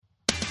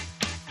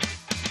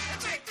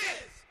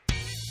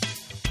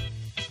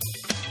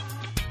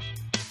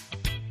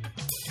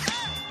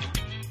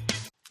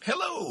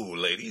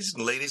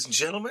ladies and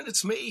gentlemen,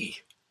 it's me,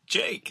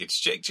 Jake.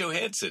 It's Jake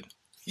Johansson.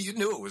 You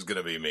knew it was going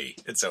to be me.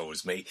 It's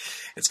always me.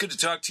 It's good to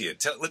talk to you.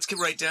 Let's get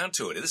right down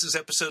to it. This is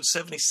episode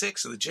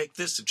 76 of the Jake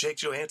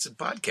Johansson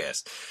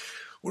podcast.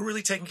 We're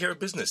really taking care of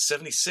business.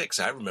 76.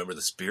 I remember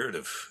the spirit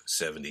of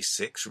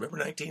 76. Remember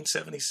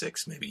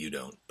 1976? Maybe you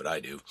don't, but I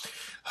do.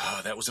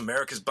 Oh, that was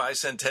America's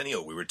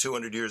bicentennial. We were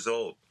 200 years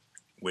old,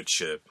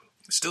 which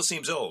still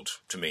seems old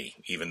to me,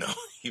 even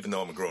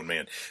though I'm a grown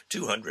man.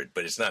 200,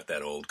 but it's not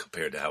that old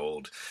compared to how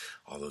old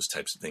all those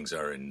types of things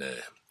are in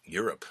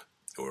Europe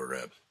or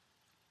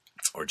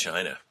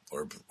China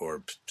or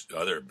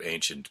other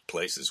ancient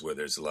places where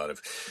there's a lot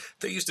of...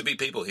 There used to be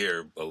people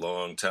here a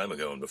long time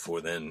ago, and before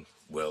then,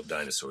 well,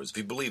 dinosaurs. If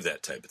you believe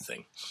that type of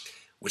thing,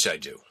 which I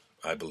do.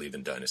 I believe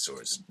in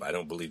dinosaurs. I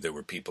don't believe there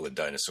were people and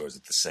dinosaurs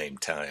at the same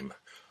time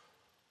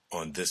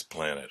on this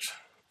planet,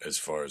 as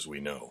far as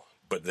we know.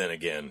 But then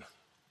again,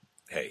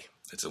 hey,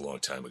 it's a long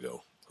time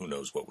ago. Who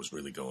knows what was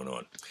really going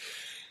on?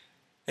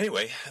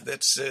 Anyway,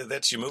 that's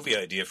your movie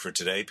idea for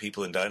today.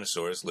 People and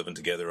dinosaurs living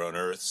together on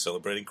Earth,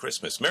 celebrating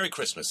Christmas. Merry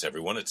Christmas,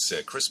 everyone. It's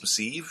Christmas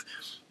Eve,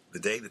 the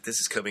day that this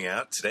is coming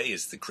out. Today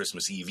is the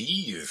Christmas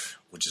Eve,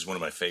 which is one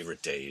of my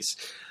favorite days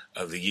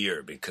of the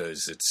year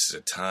because it's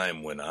a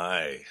time when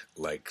I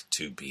like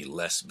to be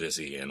less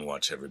busy and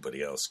watch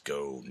everybody else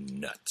go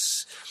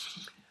nuts.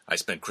 I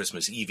spent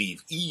Christmas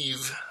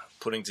Eve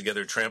putting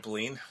together a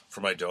trampoline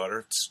for my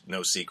daughter. It's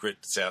no secret.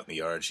 It's out in the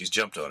yard. She's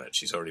jumped on it.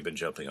 She's already been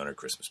jumping on her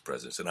Christmas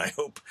presents. And I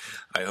hope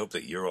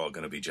that you're all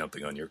going to be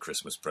jumping on your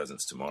Christmas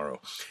presents tomorrow.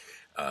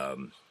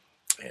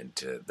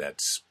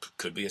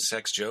 Could be a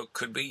sex joke.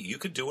 Could be. You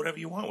could do whatever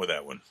you want with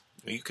that one.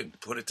 You can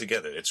put it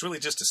together. It's really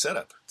just a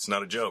setup. It's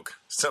not a joke.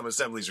 Some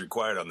assembly's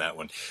required on that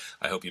one.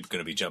 I hope you're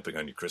going to be jumping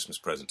on your Christmas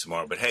present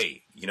tomorrow. But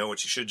hey, you know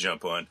what you should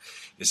jump on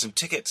is some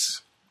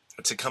tickets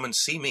to come and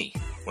see me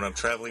when I'm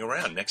traveling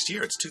around next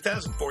year. It's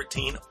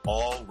 2014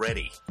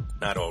 already.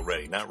 Not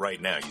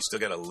right now. You still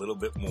got a little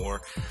bit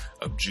more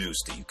of juice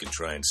that you can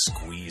try and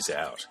squeeze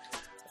out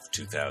of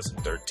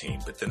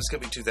 2013. But then it's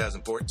going to be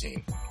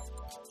 2014.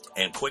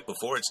 And quick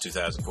before it's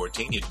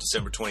 2014,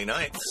 December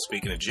 29th,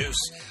 speaking of juice,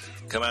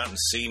 come out and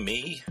see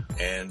me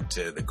and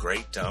the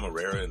great Dom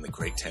Herrera and the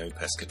great Tammy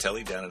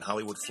Pescatelli down in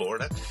Hollywood,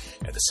 Florida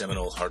at the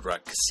Seminole Hard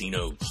Rock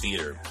Casino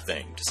Theater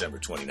thing, December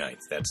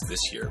 29th. That's this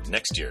year.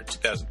 Next year,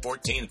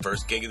 2014,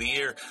 first gig of the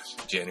year,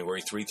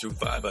 January 3 through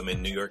 5. I'm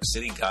in New York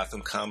City,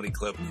 Gotham Comedy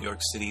Club, New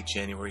York City,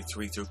 January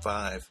 3 through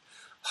 5.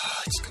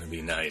 Oh, it's going to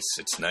be nice.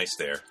 It's nice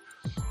there.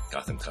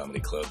 Gotham Comedy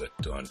Club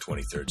on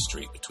 23rd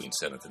Street between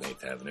 7th and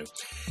 8th Avenue.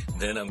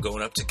 Then I'm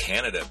going up to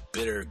Canada,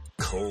 bitter,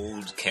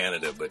 cold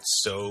Canada, but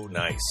so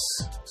nice.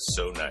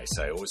 So nice.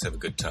 I always have a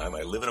good time.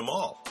 I live in a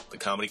mall. The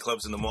comedy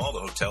club's in the mall,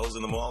 the hotel's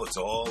in the mall, it's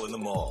all in the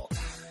mall.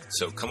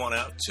 So come on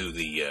out to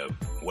the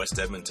West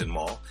Edmonton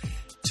Mall,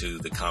 to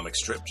the comic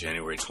strip,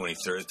 January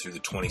 23rd through the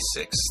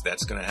 26th.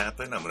 That's going to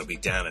happen. I'm going to be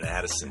down in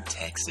Addison,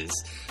 Texas,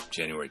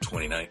 January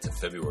 29th to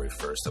February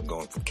 1st. I'm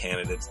going from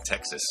Canada to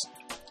Texas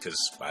because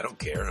I don't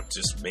care. I'm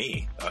just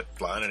me. I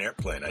fly on an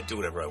airplane. I do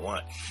whatever I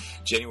want.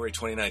 January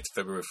 29th to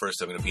February 1st,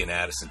 I'm going to be in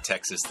Addison,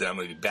 Texas. Then I'm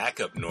going to be back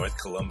up north,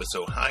 Columbus,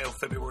 Ohio,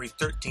 February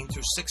 13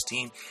 through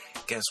 16.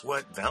 Guess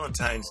what?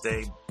 Valentine's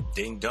Day,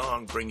 ding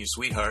dong, bring your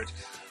sweetheart.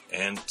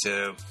 And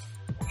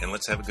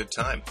let's have a good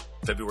time.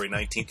 February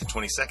 19th to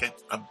 22nd,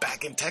 I'm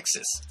back in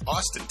Texas.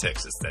 Austin,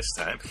 Texas this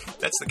time.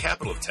 That's the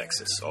capital of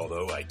Texas,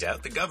 although I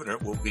doubt the governor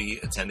will be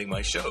attending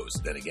my shows.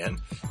 Then again,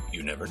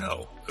 you never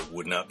know. It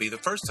would not be the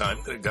first time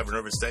that a governor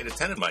of a state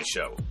attended my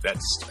show.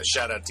 That's a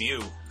shout out to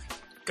you,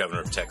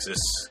 Governor of Texas.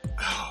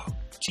 Oh,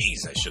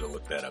 geez, I should have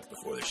looked that up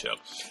before the show.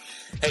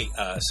 Hey,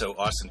 so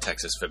Austin,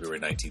 Texas,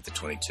 February 19th to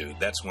 22.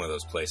 That's one of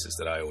those places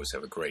that I always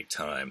have a great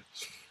time.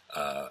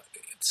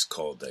 It's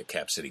called the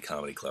Cap City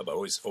Comedy Club. I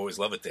always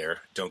love it there.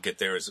 Don't get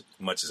there as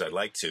much as I'd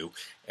like to,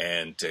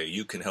 and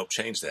you can help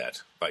change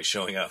that by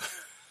showing up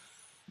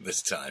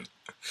this time.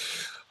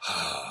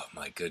 Oh,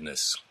 my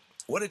goodness.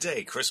 What a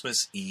day.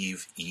 Christmas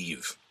Eve.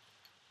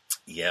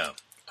 Yeah.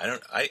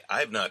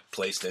 I've not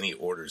placed any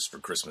orders for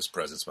Christmas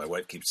presents. My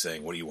wife keeps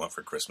saying, "What do you want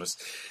for Christmas?"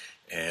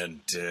 And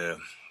it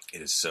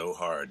is so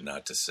hard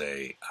not to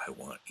say, "I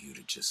want you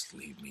to just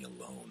leave me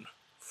alone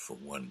for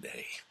one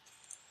day."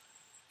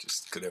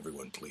 Could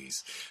everyone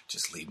please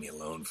just leave me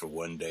alone for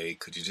one day?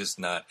 Could you just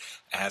not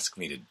ask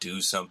me to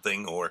do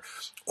something or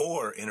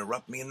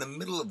interrupt me in the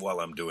middle of while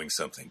I'm doing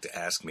something to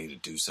ask me to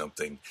do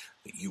something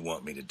that you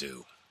want me to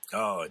do?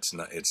 Oh,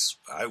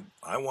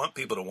 I want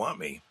people to want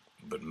me,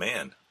 but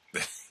man,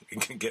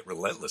 it can get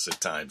relentless at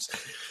times.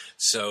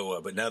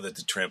 So, but now that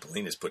the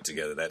trampoline is put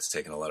together, that's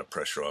taken a lot of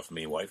pressure off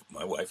me.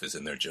 My wife is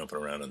in there jumping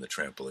around on the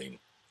trampoline.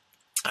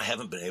 I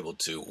haven't been able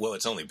to, well,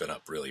 it's only been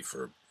up really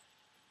for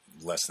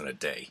less than a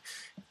day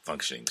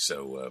functioning.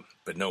 So,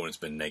 but no one's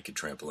been naked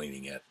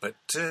trampolining yet. But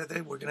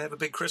we're going to have a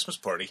big Christmas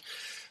party.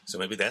 So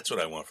maybe that's what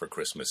I want for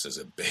Christmas is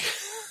a big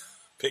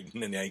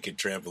naked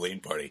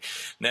trampoline party.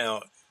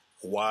 Now,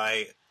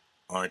 why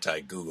aren't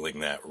I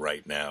Googling that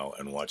right now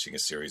and watching a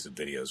series of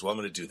videos? Well, I'm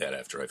going to do that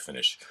after I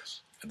finish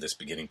this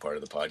beginning part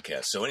of the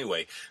podcast. So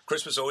anyway,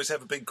 Christmas, always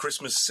have a big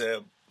Christmas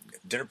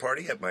dinner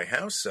party at my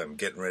house. I'm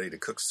getting ready to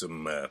cook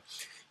some,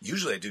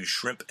 usually I do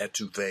shrimp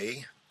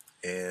etouffee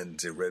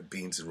and red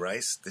beans and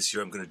rice. This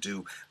year I'm going to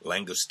do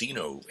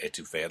langostino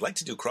etouffee. I'd like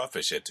to do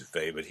crawfish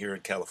etouffee, but here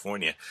in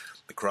California,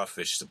 the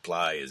crawfish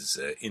supply is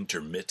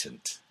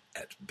intermittent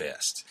at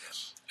best.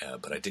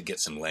 But I did get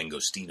some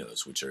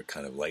langostinos, which are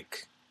kind of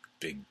like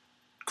big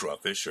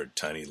crawfish or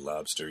tiny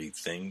lobster-y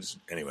things.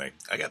 Anyway,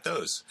 I got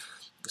those.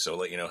 So I'll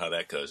let you know how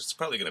that goes. It's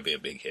probably going to be a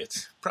big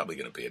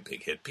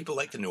hit. People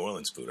like the New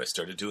Orleans food. I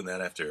started doing that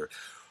after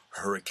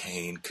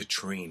Hurricane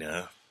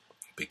Katrina,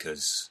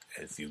 because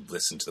if you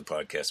listened to the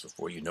podcast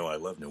before, you know I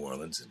love New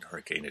Orleans, and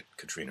Hurricane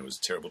Katrina was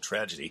a terrible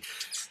tragedy.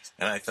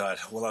 And I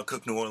thought, well, I'll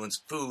cook New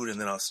Orleans food,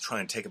 and then I'll try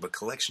and take up a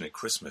collection at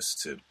Christmas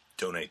to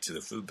donate to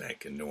the food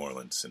bank in New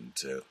Orleans. And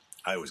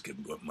I always give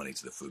money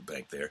to the food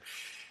bank there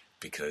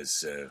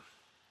because,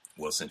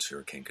 well, since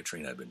Hurricane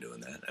Katrina, I've been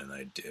doing that.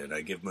 And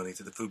I give money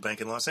to the food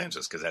bank in Los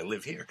Angeles because I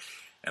live here.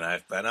 And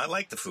I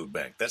like the food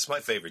bank. That's my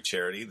favorite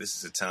charity. This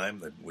is a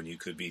time when you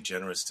could be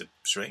generous to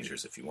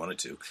strangers if you wanted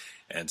to.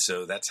 And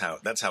so that's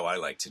how I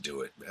like to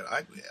do it.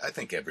 I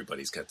think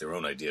everybody's got their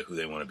own idea who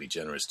they want to be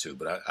generous to,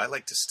 but I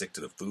like to stick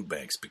to the food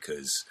banks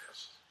because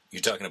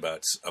you're talking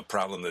about a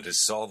problem that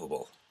is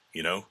solvable,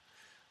 you know?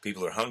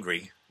 People are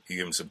hungry. You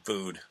give them some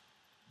food.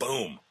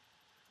 Boom.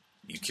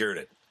 You cured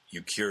it.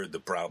 You cured the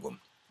problem.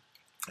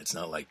 It's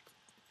not like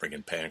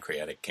friggin'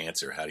 pancreatic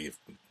cancer.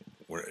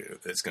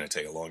 It's going to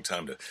take a long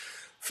time to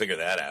figure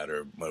that out.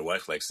 Or my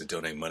wife likes to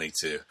donate money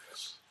to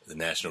the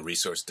National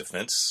Resource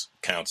Defense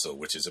Council,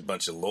 which is a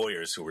bunch of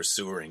lawyers who are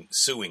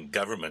suing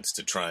governments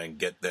to try and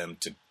get them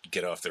to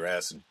get off their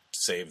ass and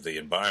save the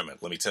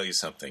environment. Let me tell you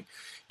something.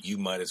 You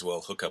might as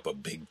well hook up a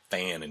big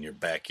fan in your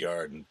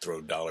backyard and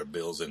throw dollar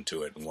bills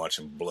into it and watch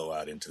them blow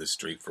out into the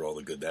street for all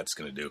the good that's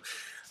going to do.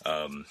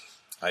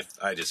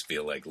 I just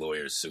feel like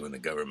lawyers suing the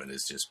government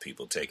is just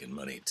people taking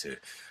money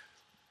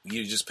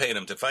you're just paying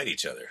them to fight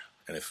each other.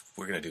 And if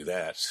we're going to do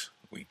that,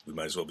 we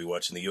might as well be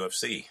watching the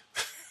UFC.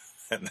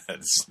 And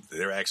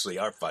they actually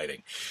are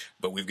fighting.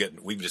 But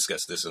we've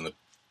discussed this on the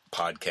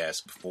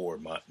podcast before,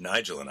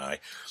 Nigel and I,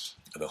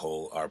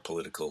 our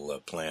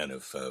political plan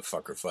of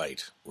fuck or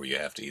fight, where you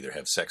have to either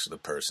have sex with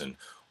a person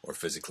or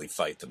physically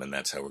fight them, and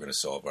that's how we're going to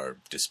solve our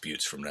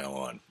disputes from now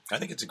on. I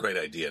think it's a great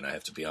idea, and I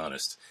have to be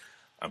honest,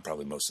 I'm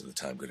probably most of the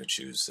time going to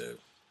choose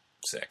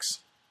sex.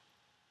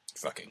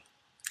 Fucking.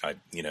 I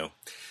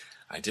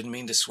didn't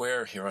mean to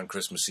swear here on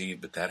Christmas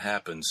Eve, but that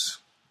happens.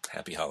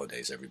 Happy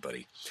holidays,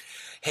 everybody.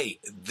 Hey,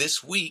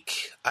 this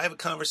week, I have a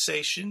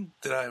conversation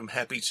that I'm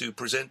happy to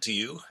present to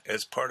you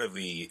as part of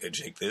the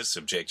Jake This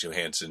of Jake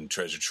Johansson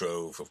treasure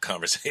trove of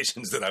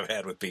conversations that I've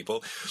had with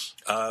people.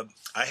 I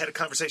had a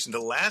conversation the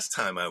last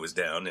time I was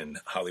down in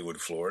Hollywood,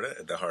 Florida,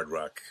 at the Hard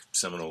Rock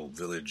Seminole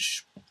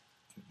Village.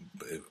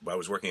 I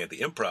was working at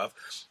the Improv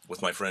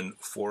with my friend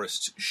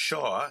Forrest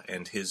Shaw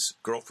and his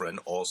girlfriend,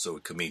 also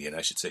a comedian.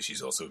 I should say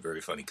she's also a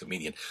very funny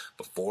comedian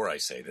before I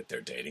say that they're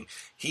dating.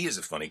 He is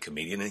a funny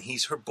comedian, and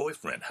he's her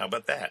boyfriend. How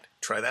about that?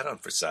 Try that on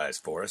for size,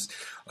 Forrest.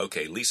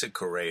 Okay, Lisa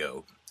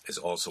Corrao is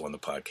also on the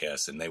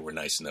podcast, and they were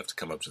nice enough to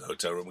come up to the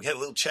hotel room. We had a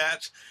little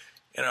chat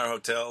in our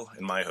hotel,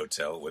 in my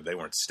hotel, where they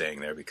weren't staying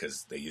there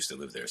because they used to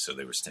live there, so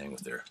they were staying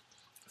with their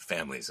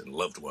families and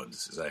loved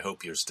ones, as I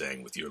hope you're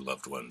staying with your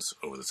loved ones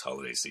over this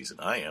holiday season.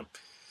 I am.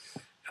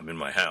 I'm in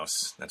my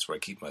house. That's where I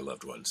keep my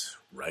loved ones,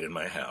 right in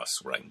my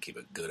house, where I can keep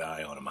a good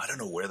eye on them. I don't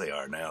know where they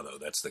are now, though.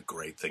 That's the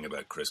great thing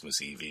about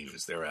Christmas Eve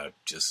is they're out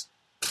just,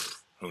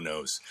 who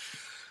knows,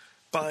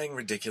 buying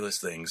ridiculous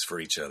things for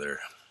each other.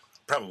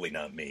 Probably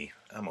not me.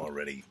 I'm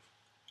already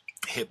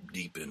hip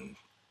deep in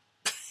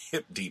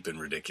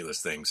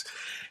ridiculous things,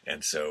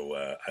 and so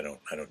I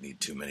don't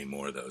need too many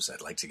more of those.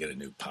 I'd like to get a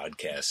new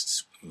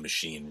podcast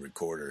machine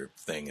recorder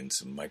thing and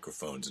some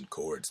microphones and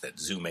cords. That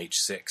Zoom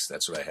H6,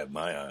 that's what I have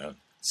my eye on.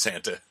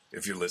 Santa,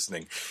 if you're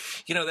listening.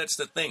 You know, that's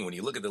the thing. When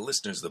you look at the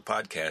listeners of the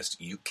podcast,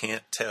 you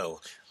can't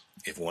tell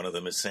if one of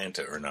them is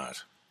Santa or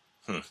not.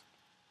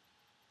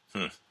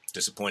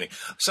 Disappointing.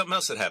 Something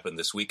else that happened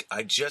this week,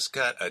 I just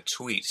got a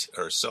tweet,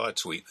 or saw a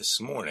tweet this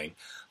morning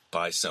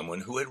by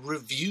someone who had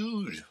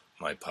reviewed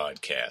my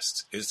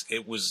podcast.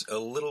 It was a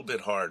little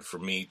bit hard for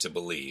me to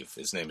believe.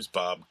 His name is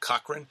Bob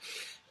Cochran,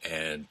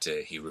 and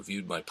he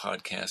reviewed my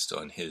podcast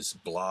on his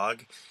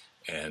blog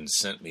and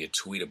sent me a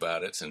tweet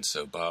about it. And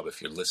so, Bob,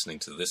 if you're listening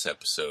to this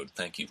episode,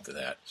 thank you for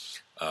that.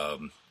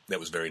 That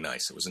was very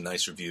nice. It was a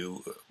nice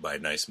review by a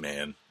nice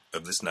man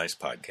of this nice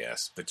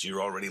podcast, but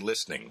you're already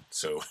listening.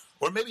 So,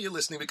 or maybe you're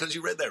listening because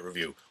you read that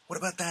review. What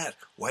about that?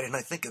 Why didn't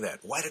I think of that?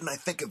 Why didn't I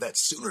think of that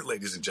sooner,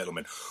 ladies and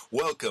gentlemen?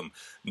 Welcome,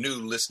 new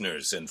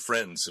listeners and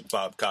friends of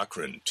Bob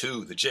Cochran,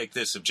 to the Jake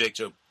This of Jake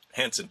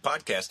Johansson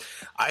podcast.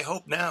 I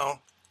hope now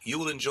you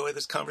will enjoy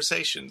this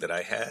conversation that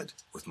I had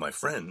with my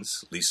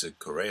friends, Lisa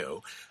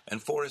Corrao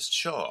and Forrest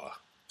Shaw,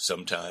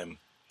 sometime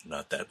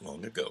not that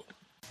long ago.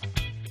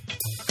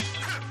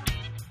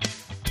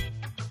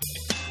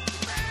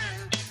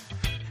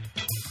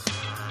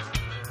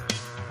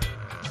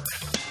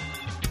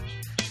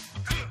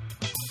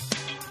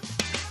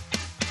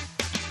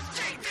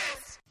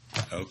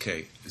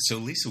 Okay, so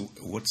Lisa,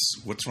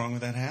 what's wrong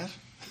with that hat?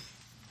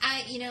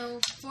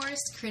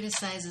 Forrest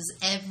criticizes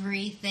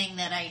everything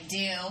that I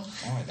do.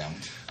 Oh, I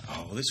don't.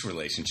 Oh, well, this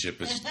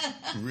relationship is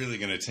really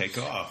going to take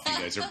off. You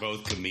guys are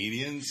both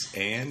comedians,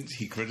 and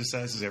he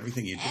criticizes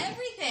everything you do.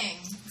 Everything.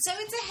 So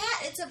it's a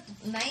hat. It's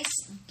a nice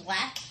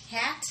black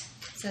hat.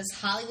 It says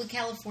Hollywood,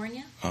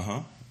 California.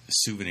 Uh-huh.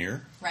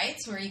 Souvenir. Right?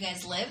 It's where you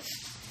guys live.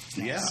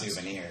 Yeah.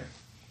 Souvenir.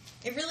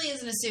 It really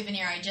isn't a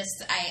souvenir. I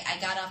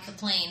got off the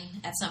plane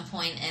at some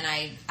point, and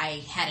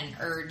I had an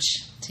urge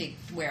to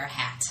wear a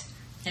hat.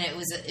 And it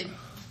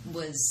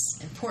was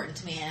important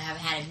to me, and I have a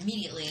hat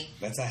immediately.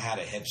 That's a hat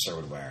a hipster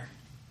would wear.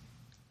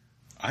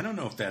 I don't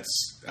know if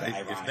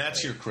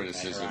that's your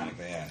criticism.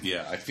 Ironically,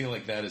 yeah, I feel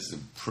like that is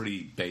a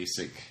pretty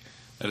basic.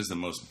 That is the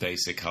most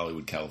basic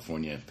Hollywood,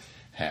 California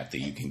hat that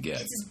you can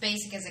get. It's as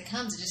basic as it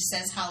comes. It just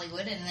says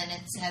Hollywood, and then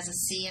it has a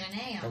C and an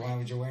A on it. But why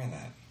would you wear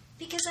that?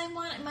 Because I'm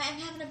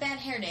having a bad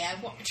hair day. I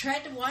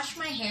tried to wash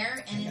my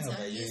hair, and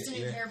I used a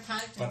new hair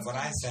product. But what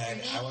I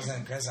said, I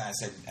wasn't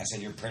criticizing. I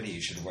said you're pretty.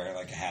 You should wear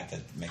like a hat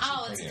that makes you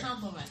prettier. It's a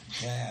compliment.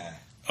 Yeah.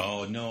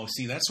 Oh no!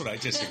 See, that's what I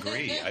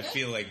disagree. I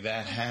feel like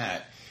that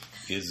hat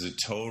is a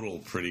total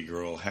pretty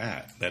girl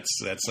hat. That's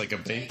like a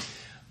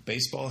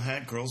baseball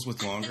hat. Girls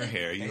with longer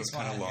hair. You have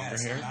kind of longer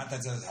hair. Not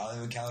that says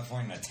Hollywood,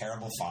 California, in a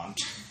terrible font.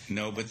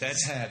 No, but that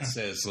hat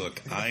says,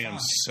 "Look, I am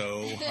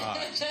so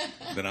hot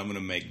that I'm going to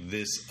make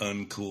this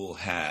uncool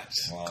hat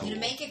cool." cool." To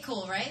make it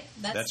cool, right?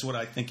 That's what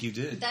I think you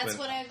did. That's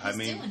what I was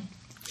doing.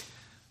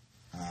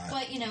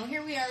 But,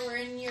 here we are. We're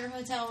in your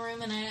hotel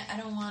room, and I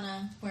don't want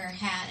to wear a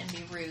hat and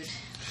be rude.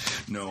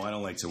 No, I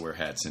don't like to wear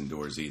hats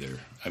indoors either.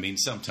 I mean,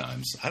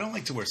 sometimes. I don't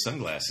like to wear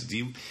sunglasses.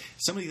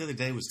 Somebody the other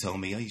day was telling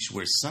me, you should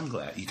wear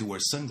sunglasses. You could wear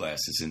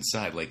sunglasses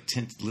inside, like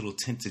little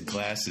tinted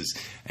glasses,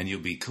 and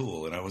you'll be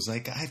cool. And I was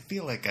like, I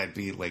feel like I'd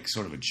be like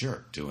sort of a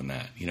jerk doing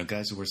that.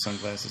 Guys who wear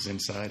sunglasses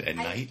inside at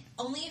night.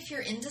 Only if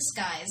you're in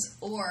disguise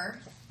or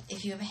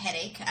if you have a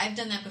headache. I've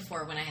done that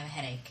before when I have a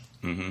headache.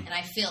 Mm-hmm. And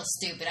I feel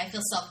stupid. I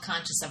feel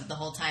self-conscious of it the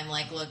whole time.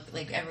 Like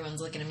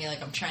everyone's looking at me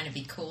like I'm trying to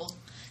be cool.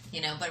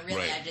 But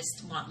really right. I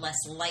just want less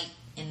light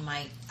in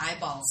my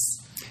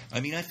eyeballs. I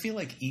mean, I feel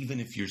like even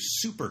if you're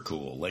super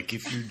cool, like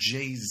if you're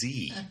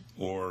Jay-Z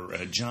or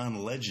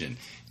John Legend,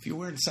 if you're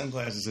wearing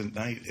sunglasses at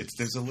night,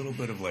 there's a little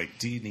bit of like,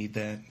 do you need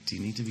that? Do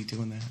you need to be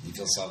doing that? You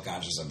feel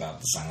self-conscious about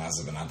the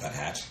sunglasses, but not that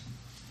hat?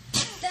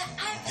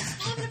 I'm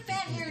having a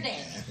bad hair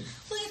day.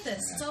 Look at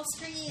this. It's all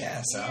stringy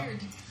and weird.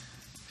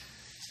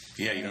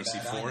 Yeah, you don't see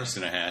Forrest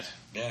in a hat.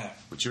 Yeah.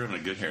 But you're having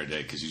a good hair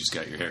day because you just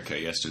got your hair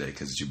cut yesterday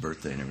because it's your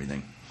birthday and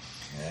everything.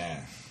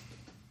 Yeah.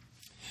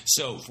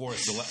 So,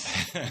 Forrest,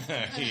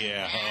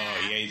 yeah,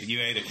 you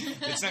ate it.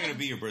 It's not going to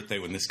be your birthday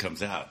when this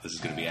comes out. This is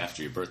going to be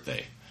after your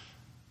birthday.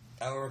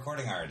 Oh, we're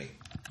recording already.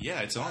 Yeah,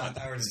 it's on. I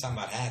thought we were just talking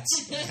about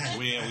hats.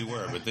 We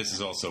were, but this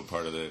is also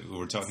part of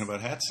we're talking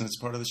about hats, and it's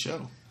part of the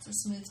show. It's a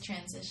smooth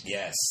transition.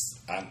 Yes.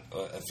 I'm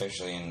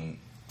officially in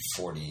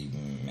 40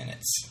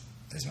 minutes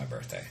is my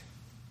birthday.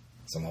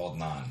 So I'm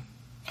holding on.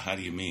 How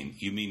do you mean?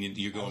 You mean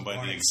you're going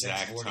by the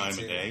exact time of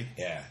day?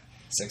 Yeah.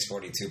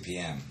 6:42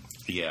 p.m.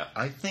 Yeah,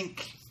 I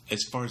think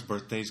as far as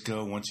birthdays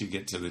go, once you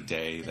get to the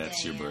day,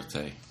 that's your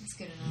birthday. It's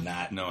good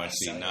enough. I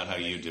see. Not how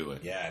you do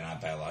it. Yeah,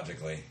 not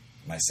biologically.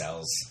 My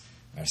cells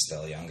are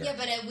still younger. Yeah,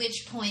 but at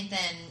which point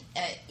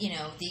then, you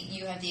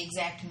have the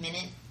exact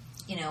minute.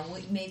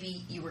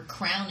 Maybe you were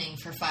crowning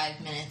for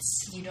 5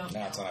 minutes. You don't know.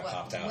 That's when I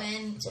popped out.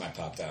 That's when I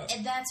popped out.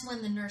 And that's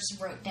when the nurse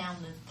wrote down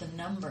the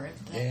number.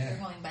 You're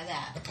going by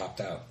that. I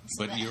popped out.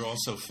 So but you're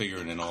also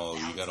figuring in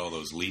you got all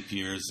those leap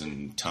years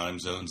and time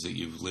zones that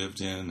you've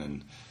lived in.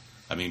 And,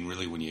 I mean,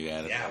 really, when you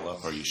add it all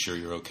up, are you sure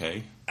you're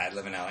okay? I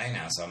live in L.A.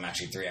 now, so I'm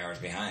actually 3 hours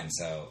behind,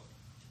 so...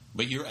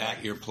 But you're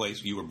at your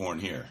place. You were born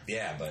here.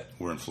 Yeah, but...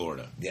 We're in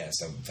Florida. Yeah,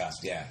 so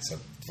fast. Yeah, so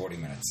 40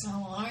 minutes. Oh,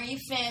 well, aren't you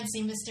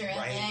fancy, Mr.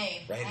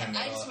 L.A.? Right in the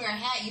middle. I just wear a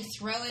hat. You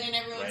throw it in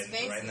everyone's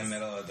faces. Right in the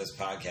middle of this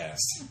podcast.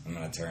 I'm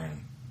going to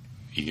turn.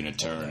 You're going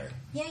to turn?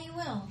 Yeah, you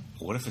will.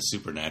 What if a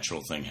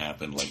supernatural thing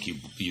happened? Like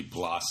you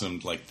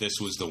blossomed, like this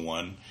was the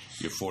one,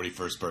 your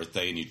 41st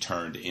birthday, and you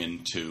turned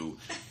into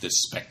this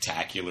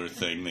spectacular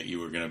thing that you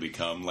were going to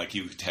become? Like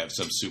you have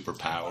some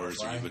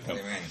superpowers. Or you become,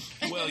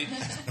 well,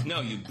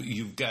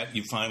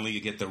 you finally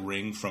get the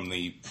ring from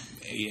the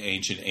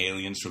ancient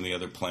aliens from the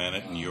other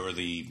planet, and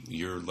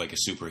you're like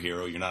a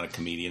superhero. You're not a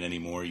comedian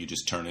anymore. You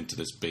just turn into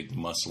this big,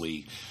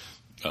 muscly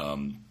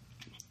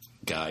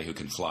guy who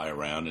can fly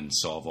around and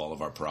solve all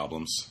of our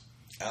problems.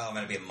 Oh, I'm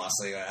going to be a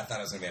muscly... I thought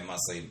I was going to be a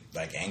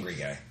muscly, angry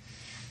guy.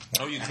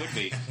 Oh, you could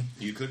be.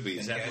 You could be.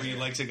 Is that where you'd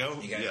like to go?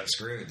 You guys are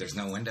screwed. There's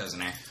no windows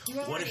in there.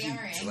 What if you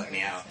let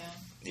me out? So.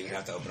 You would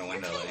have to open a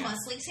window.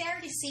 Muscly. See, I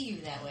already see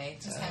you that way.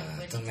 Just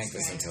don't make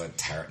this into a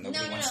terror.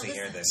 Nobody wants to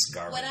hear this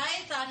garbage. What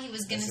I thought he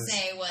was going to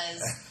say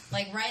was,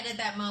 like, right at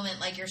that moment,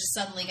 like, you're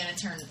suddenly going to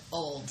turn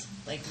old.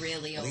 Like,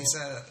 really old.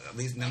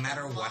 Lisa, no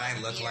matter what I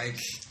look like,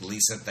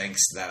 Lisa thinks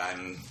that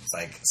I'm,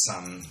 like,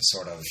 some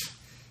sort of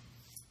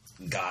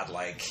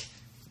godlike...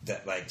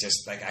 That, like,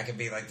 just, like, I could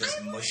be, like,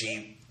 this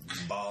mushy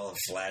ball of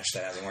flesh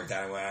that hasn't worked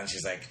out well. And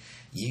she's like,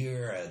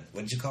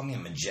 what did you call me, a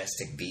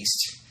majestic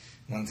beast?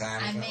 One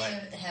time, I may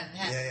have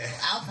had a little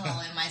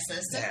alcohol in my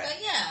system, but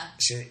yeah,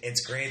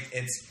 it's great.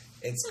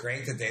 It's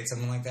great to date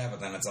someone like that, but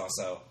then it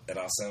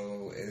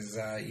also is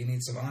you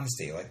need some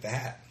honesty, like the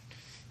hat.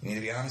 You need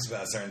to be honest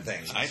about certain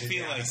things. I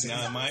feel like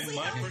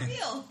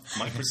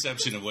my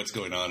perception of what's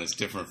going on is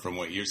different from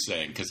what you're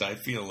saying, because I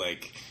feel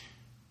like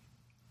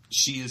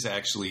she is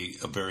actually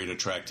a very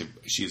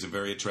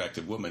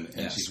attractive woman,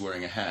 and she's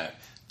wearing a hat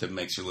that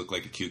makes her look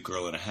like a cute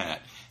girl in a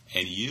hat,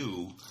 and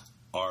you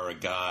are a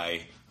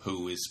guy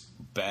who is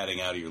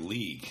batting out of your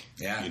league.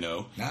 Yeah. You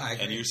know? No, I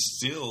agree. And you're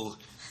still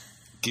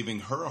giving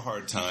her a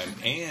hard time,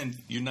 and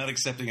you're not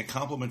accepting a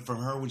compliment from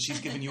her when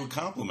she's giving you a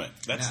compliment.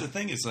 That's the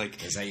thing. It's like...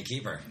 That's how you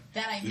keep her.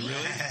 That I mean. Really?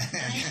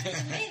 And I need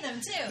to pay them,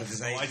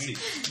 too. I see.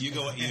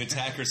 You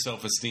attack her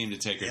self-esteem to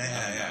take her down.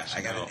 Yeah. I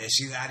got it. If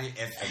she's out of...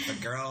 If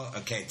a girl...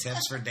 Okay,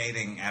 tips for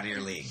dating out of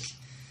your league.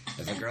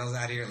 If a girl's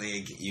out of your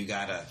league, you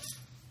got to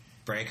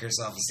break her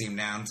self-esteem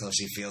down until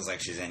she feels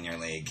like she's in your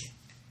league.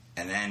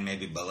 And then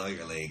maybe below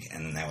your league,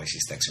 and then that way she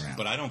sticks around.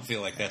 But I don't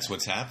feel like that's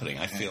what's happening.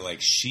 I feel like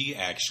she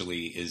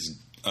actually is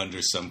under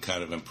some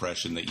kind of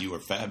impression that you are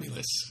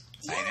fabulous.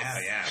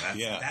 Yes. I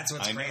know, that's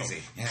what's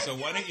crazy. Yeah. So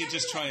why don't you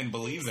just try and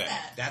believe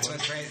that? That's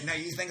what's crazy. No,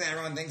 you think that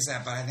everyone thinks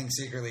that, but I think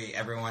secretly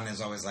everyone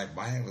is always like,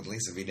 why would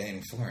Lisa be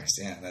dating Forrest?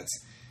 Yeah,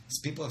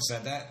 people have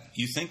said that.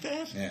 You think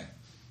that? Yeah.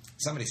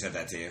 Somebody said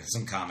that to you.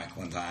 Some comic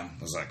one time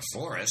was like,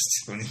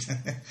 Forrest?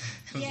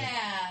 Yeah.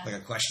 Like a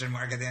question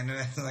mark at the end of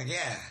it. Like,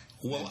 yeah.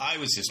 Well, I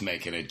was just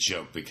making a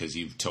joke because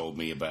you've told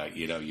me about,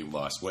 you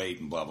lost weight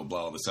and blah, blah,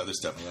 blah, all this other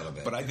stuff. A little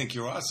bit. But I think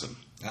you're awesome.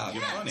 Oh,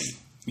 you're funny.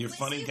 You're a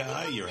funny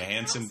guy. You're a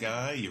handsome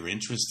guy. You're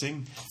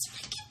interesting. That's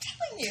what I keep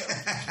telling you.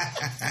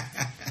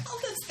 All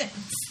those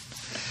things.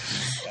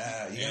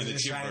 You guys are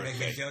just trying to make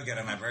me feel good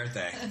on my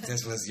birthday.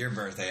 This was your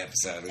birthday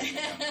episode.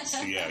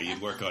 So, yeah,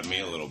 you'd work on me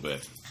a little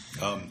bit.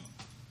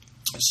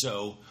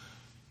 So...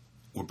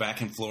 We're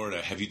back in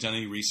Florida. Have you done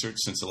any research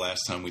since the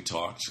last time we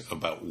talked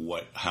about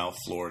how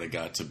Florida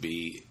got to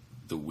be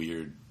the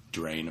weird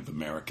drain of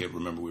America?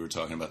 Remember we were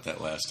talking about that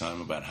last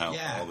time, about how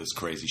all this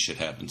crazy shit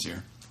happens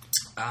here?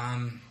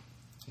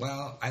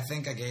 Well, I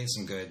think I gave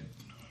some good...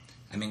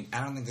 I mean,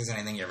 I don't think there's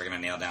anything you're ever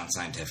going to nail down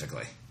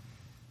scientifically.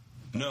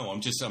 No,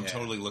 I'm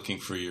totally looking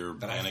for your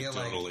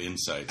anecdotal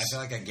insights. I feel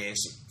like I gave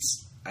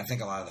I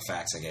think a lot of the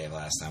facts I gave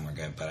last time were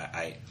good, but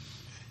I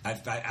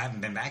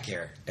haven't been back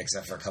here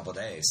except for a couple of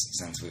days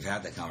since we've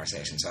had that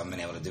conversation, so I haven't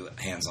been able to do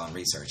hands-on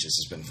research. It's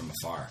just been from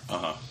afar.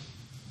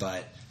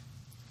 But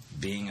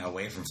being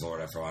away from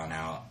Florida for a while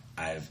now,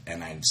 I've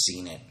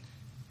seen it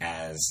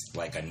as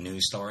like a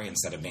news story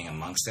instead of being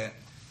amongst it.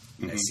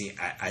 Mm-hmm.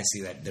 I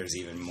see that there's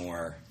even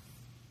more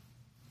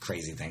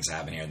crazy things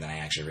happen here than I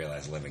actually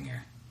realized living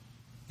here.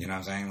 You know what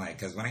I'm saying? Like,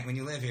 because when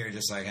you live here, you're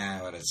just like,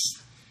 but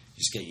it's...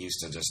 Just get used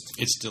to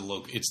it's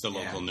the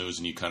local news,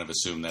 and you kind of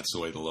assume that's the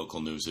way the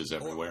local news is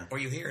everywhere. Or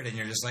you hear it and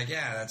you're just like,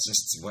 that's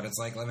just what it's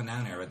like living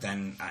down here. But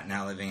then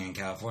now living in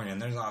California,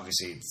 and there's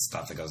obviously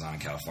stuff that goes on in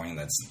California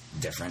that's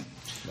different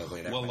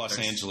locally. Well, Los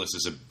Angeles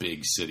is a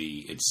big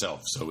city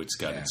itself, so it's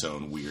got its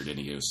own weird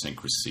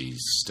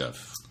idiosyncrasies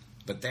stuff.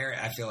 But there,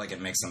 I feel like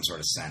it makes some sort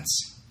of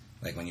sense.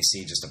 Like when you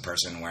see just a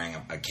person wearing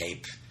a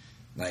cape.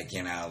 Like,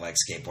 like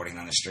skateboarding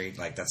on the street.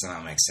 Like, that's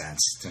not makes sense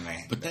to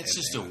me. But that's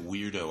just a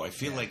weirdo. I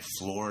feel like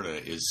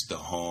Florida is the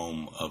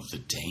home of the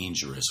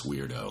dangerous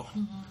weirdo.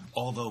 Mm-hmm.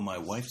 Although my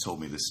wife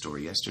told me this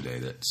story yesterday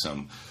that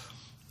some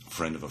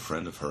friend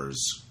of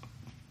hers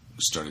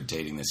started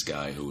dating this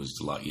guy who was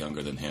a lot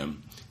younger than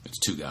him. It's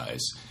two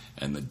guys.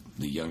 And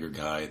the younger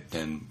guy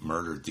then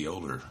murdered the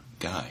older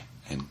guy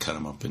and cut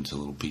him up into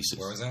little pieces.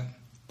 Where was that?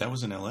 That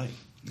was in L.A.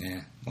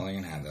 Yeah, well,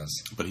 you're gonna have those.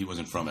 But he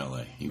wasn't from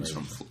L.A. He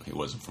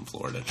wasn't from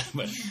Florida.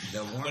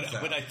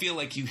 But I feel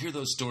like you hear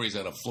those stories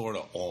out of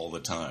Florida all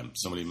the time.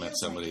 Somebody met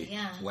somebody.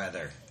 Like,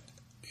 weather.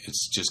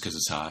 It's just because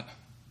it's hot.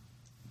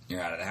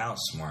 You're out of the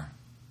house more,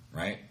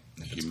 right?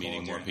 You're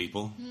meeting more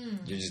people.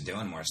 You're just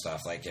doing more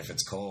stuff. Like if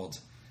it's cold,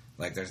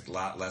 like there's a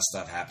lot less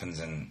stuff happens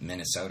in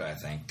Minnesota, I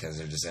think, because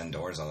they're just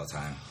indoors all the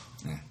time.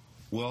 Yeah.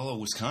 Well,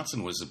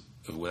 Wisconsin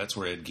that's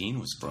where Ed Gein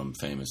was from,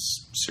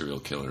 famous serial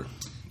killer.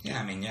 Yeah,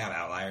 I mean, you have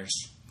outliers,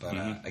 but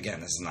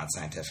again, this is not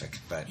scientific.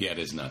 But it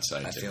is not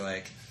scientific. I feel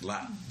like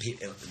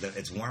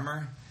it's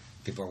warmer.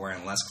 People are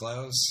wearing less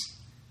clothes.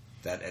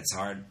 That it's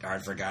hard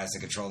for guys to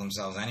control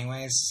themselves,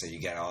 anyways. So you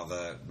get all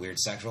the weird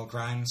sexual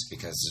crimes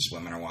because just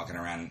women are walking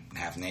around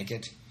half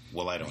naked.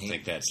 Well, I don't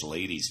think that's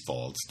ladies'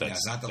 fault.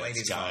 It's not the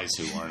ladies' fault. Guys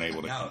who aren't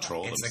able to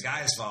control themselves. It's the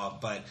guys' fault,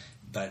 but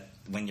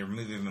when you're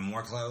moving even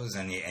more clothes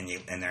and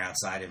they're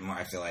outside even more,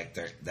 I feel like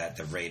that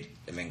the rate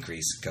of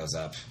increase goes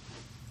up.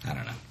 I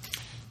don't know.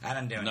 I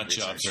don't do nut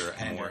jobs are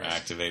more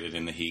activated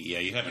in the heat. Yeah,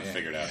 you haven't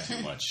figured out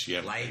too much. You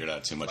haven't figured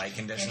out too much. Light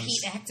conditions.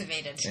 They're heat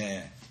activated.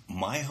 Yeah.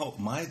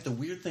 The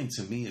weird thing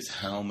to me is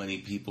how many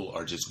people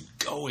are just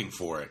going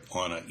for it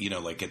on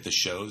like at the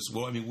shows.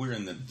 Well, I mean, we're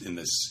in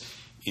this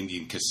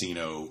Indian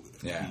casino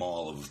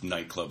mall of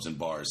nightclubs and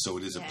bars, so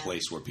it is a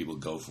place where people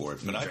go for it.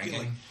 But I feel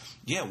like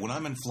Yeah, when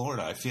I'm in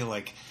Florida, I feel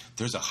like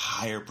there's a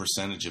higher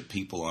percentage of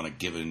people on a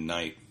given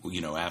night,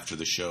 after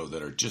the show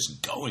that are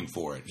just going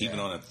for it. Even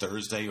on a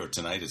Thursday or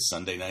tonight is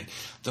Sunday night,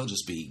 they'll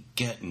just be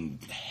getting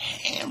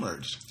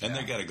hammered. And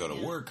they got to go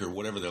to work or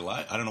whatever their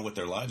life. I don't know what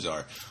their lives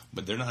are,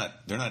 but they're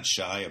not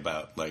shy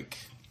about, like,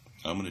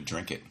 I'm going to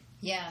drink it.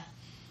 Yeah.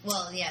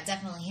 Well, yeah,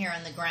 definitely here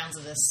on the grounds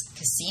of this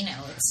casino,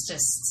 it's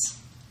just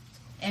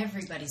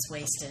everybody's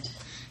wasted.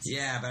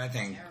 Yeah,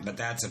 but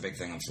that's a big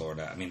thing in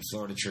Florida. I mean,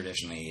 Florida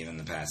traditionally, even in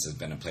the past, has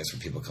been a place where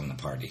people come to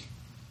party.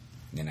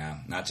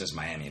 Not just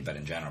Miami, but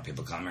in general,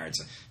 people come here.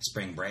 It's a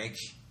spring break.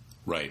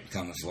 Right.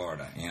 Come to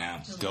Florida,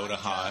 There's Go to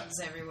hot.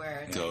 drugs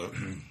everywhere.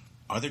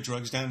 Are there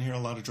drugs down here? A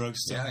lot of drugs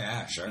still?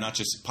 Yeah, sure. Not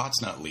just,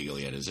 pot's not legal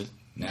yet, is it?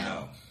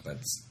 No, but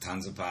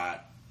tons of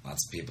pot.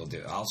 Lots of people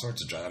do all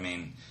sorts of drugs. I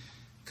mean,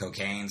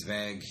 cocaine's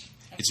big.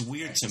 It's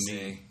weird to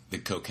me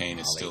that cocaine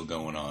is still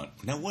going on.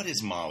 Now, what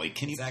is Molly?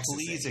 Can you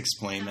please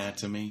explain that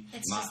to me?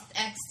 It's just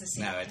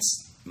ecstasy. No,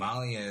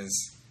 Molly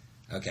is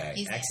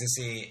okay.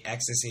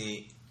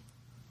 Ecstasy,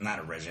 not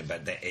originally,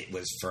 but it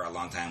was for a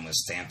long time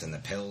was stamped in the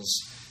pills.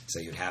 So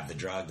you'd have the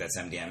drug that's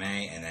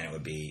MDMA, and then it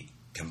would be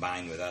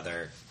combined with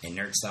other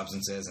inert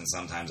substances, and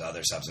sometimes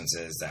other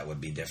substances that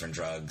would be different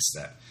drugs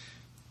that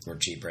were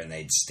cheaper, and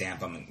they'd stamp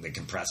them, they'd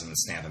compress them and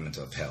stamp them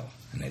into a pill,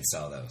 and they'd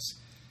sell those.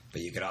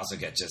 But you could also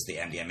get just the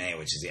MDMA,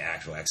 which is the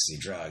actual ecstasy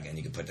drug, and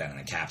you could put that in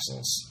the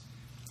capsules.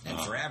 And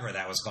forever,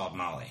 that was called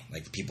Molly.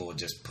 Like, people would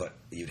just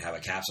you'd have a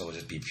capsule would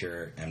just be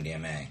pure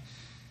MDMA.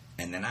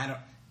 And then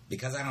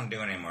because I don't do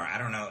it anymore, I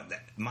don't know.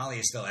 Molly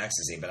is still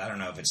ecstasy, but I don't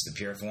know if it's the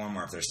pure form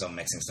or if they're still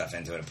mixing stuff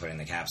into it and putting in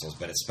the capsules.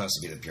 But it's supposed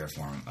to be the pure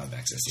form of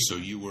ecstasy. So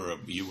you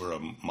were a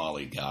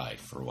Molly guy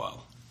for a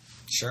while.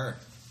 Sure.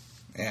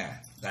 Yeah.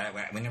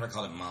 We never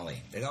called it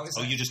Molly.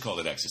 You just called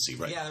it ecstasy,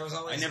 right? Yeah, there was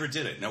always. I never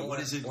did it. Now, what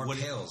is it? Or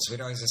pills.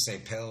 We'd always just say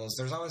pills.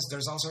 There's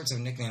all sorts of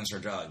nicknames for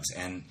drugs,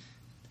 and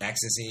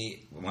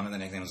ecstasy. One of the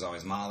nicknames was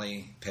always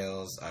Molly,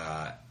 pills,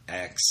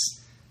 X.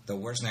 The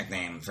worst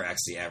nickname for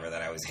ecstasy ever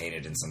that I always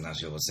hated, and sometimes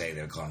people would say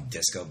they would call them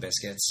disco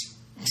biscuits.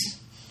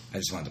 I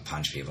just wanted to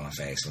punch people in the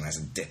face when I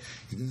said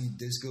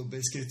disco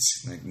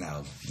biscuits. Like,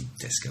 no,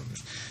 disco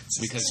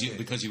biscuits.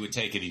 Because you would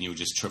take it and you would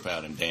just trip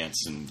out and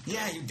dance and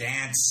you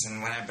dance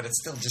and whatever, but it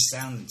still just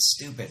sounded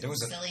stupid.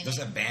 There's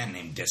a band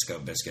named Disco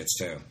Biscuits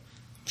too.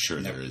 Sure,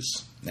 there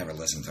is. Never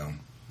listened to them,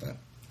 but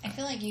I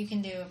feel like you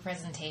can do a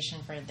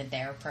presentation for the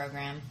DARE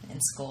program in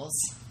schools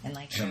and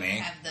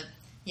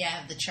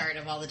have the chart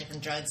of all the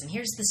different drugs, and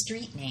here's the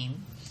street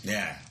name.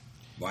 Yeah,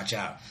 watch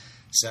out.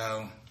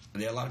 So.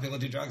 A lot of people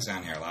do drugs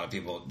down here. A lot of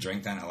people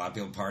drink down. A lot of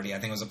people party. I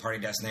think it was a party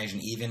destination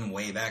even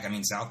way back. I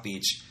mean, South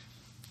Beach,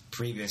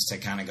 previous to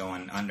kind of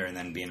going under and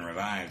then being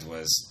revived,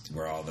 was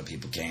where all the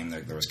people came.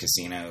 There was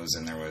casinos,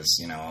 and there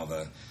was all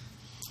the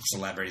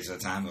celebrities at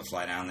the time would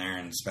fly down there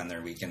and spend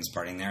their weekends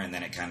partying there. And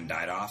then it kind of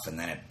died off, and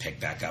then it picked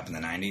back up in the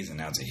 90s, and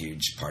now it's a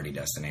huge party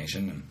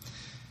destination. And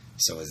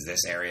so is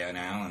this area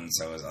now, and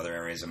so is other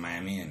areas of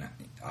Miami. And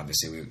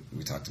obviously,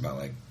 we talked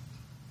about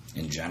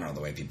in general, the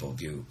way people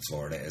view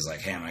Florida is like,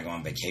 hey, I'm going to go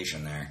on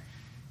vacation there.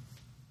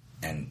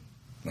 And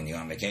when you go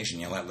on vacation,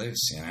 you let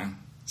loose,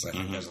 So I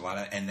think there's a lot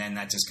of... And then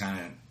that just kind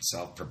of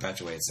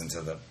self-perpetuates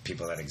into the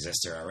people that exist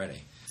here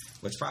already.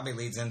 Which probably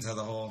leads into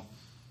the whole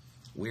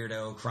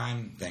weirdo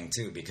crime thing,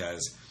 too,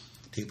 because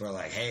people are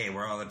like, hey,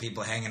 where are all the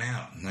people hanging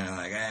out? And they're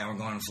like, hey, we're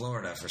going to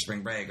Florida for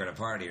spring break or to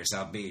party or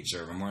South Beach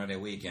or Memorial Day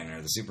weekend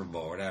or the Super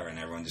Bowl or whatever, and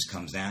everyone just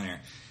comes down here.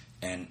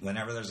 And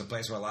whenever there's a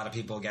place where a lot of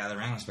people gather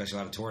around, especially a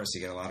lot of tourists,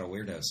 you get a lot of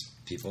weirdos.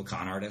 People,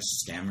 con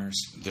artists, scammers.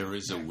 There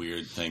is a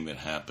weird thing that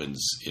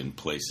happens in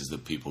places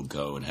that people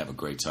go and have a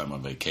great time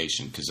on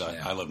vacation. Because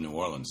I love New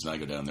Orleans, and I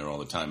go down there all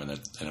the time. And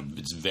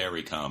it's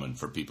very common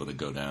for people to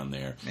go down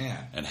there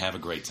and have a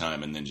great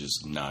time and then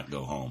just not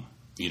go home.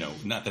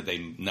 Not that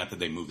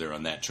they move there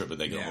on that trip, but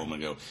they go home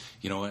and go,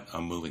 you know what,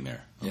 I'm moving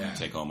there. I'm going to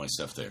take all my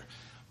stuff there.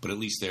 But at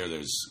least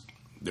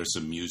there's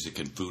some music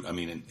and food. I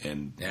mean,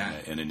 and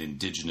an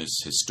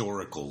indigenous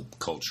historical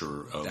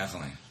culture of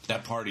definitely.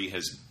 That party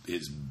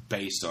is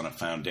based on a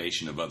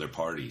foundation of other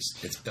parties.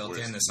 It's built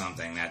into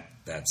something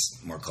that's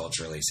more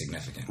culturally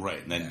significant,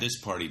 right? And then this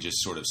party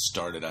just sort of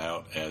started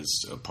out as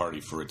a party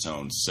for its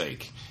own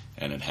sake,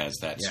 and it has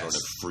that sort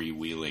of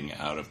freewheeling,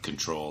 out of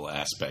control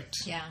aspect.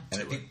 Yeah,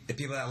 and the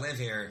people that live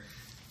here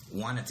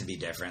want it to be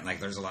different.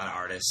 Like, there's a lot of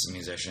artists and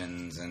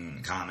musicians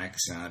and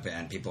comics,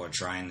 and people are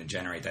trying to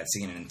generate that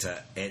scene, and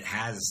it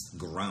has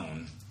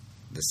grown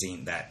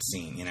that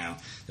scene.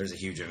 There's a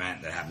huge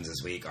event that happens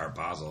this week, Art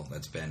Basel,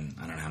 that's been,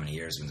 I don't know how many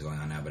years it's been going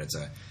on now, but it's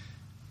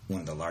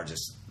one of the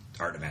largest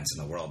art events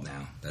in the world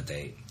now, that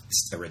they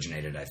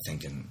originated, I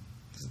think, in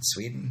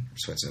Sweden or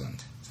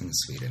Switzerland? I think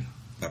it's Sweden.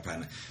 But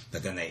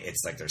then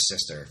it's like their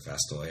sister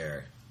festival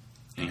here,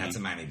 and that's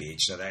in Miami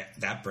Beach, so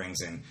that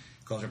brings in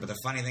culture. But the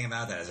funny thing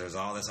about that is there's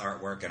all this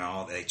artwork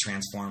and they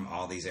transform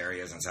all these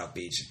areas on South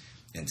Beach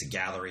into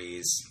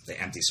galleries. They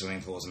empty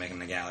swimming pools and make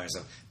them into galleries.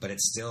 But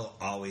it's still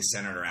always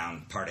centered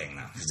around partying,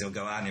 though. Because you'll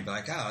go out and you'll be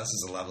like, oh, this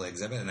is a lovely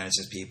exhibit. And then it's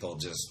just people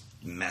just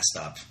messed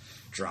up,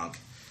 drunk,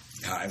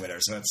 whatever.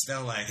 So it's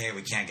still like, hey,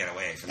 we can't get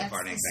away from the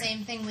partying thing. That's the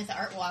same thing with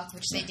Art Walk,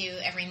 which they do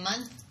every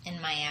month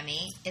in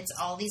Miami. It's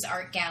all these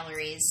art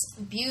galleries,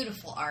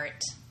 beautiful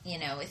art. You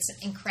know, it's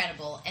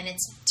incredible, and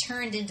it's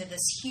turned into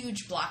this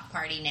huge block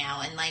party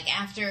now. And like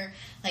after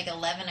like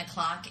 11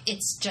 o'clock,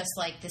 it's just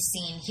like the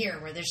scene here,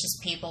 where there's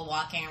just people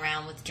walking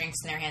around with drinks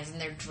in their hands,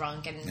 and they're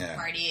drunk and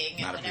partying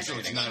and whatever. So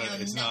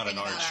it's not an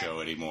art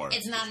show anymore.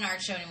 It's not an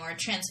art show anymore. It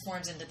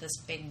transforms into this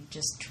big,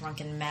 just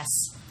drunken mess.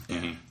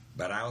 Mm-hmm.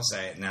 But I will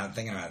say, now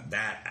thinking about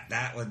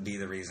that would be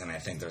the reason I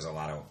think there's a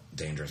lot of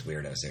dangerous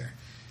weirdos here,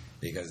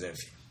 because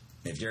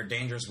if you're a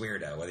dangerous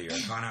weirdo, whether you're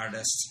a con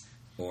artist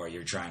or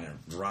you're trying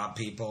to rob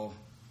people,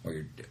 or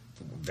you're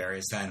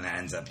various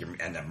times that you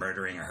end up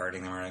murdering or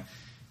hurting them, or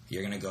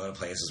you're going to go to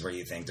places where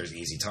you think there's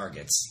easy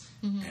targets,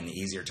 and the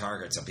easier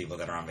targets are people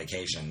that are on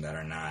vacation that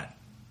are not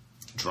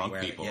drunk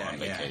people on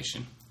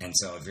vacation. Yeah. And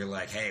so if you're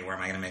like, hey, where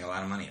am I going to make a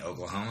lot of money?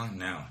 Oklahoma?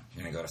 No,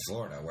 you're going to go to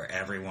Florida, where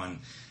everyone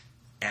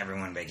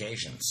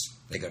vacations.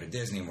 They go to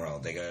Disney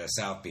World. They go to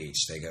South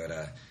Beach. They go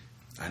to,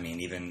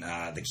 even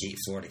the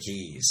Florida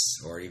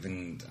Keys, or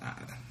even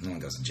no one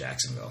goes to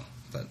Jacksonville,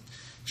 but.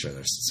 Sure,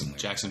 there's somewhere.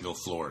 Jacksonville,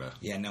 Florida.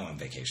 Yeah, no one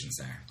vacations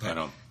there. But I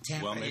don't.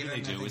 Tampa, well, maybe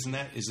they do. Isn't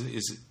that? Is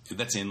it?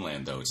 That's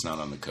inland though. It's not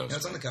on the coast. No,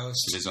 it's on the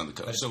coast. It is on the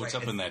coast. So it's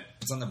up in that.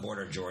 It's on the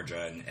border of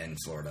Georgia and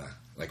Florida,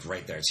 like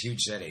right there. It's a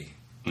huge city,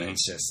 but it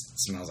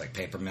smells like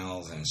paper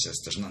mills, and it's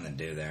just there's nothing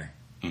to do there.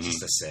 It's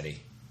just a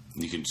city.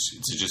 You can.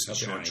 It's just a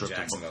short trip.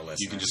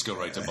 You can just go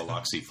right to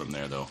Biloxi from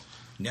there, though.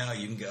 No,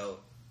 you can go.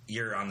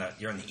 You're on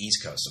the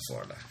East coast of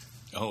Florida.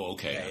 Oh,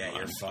 okay. Yeah,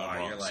 you're far.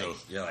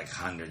 You're like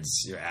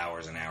hundreds. You're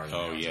hours and hours.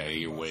 Oh, yeah,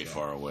 you're way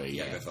far away.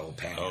 You gotta go to the whole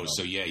panhandle. Oh,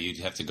 so yeah, you'd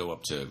have to go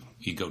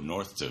you go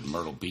north to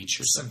Myrtle Beach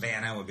or something.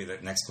 Savannah would be the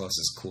next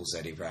closest cool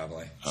city,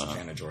 probably.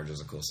 Savannah, Georgia is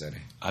a cool city.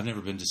 I've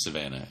never been to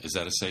Savannah. Is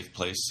that a safe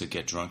place to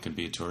get drunk and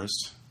be a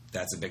tourist?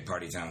 That's a big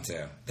party town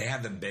too. They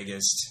have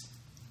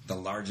the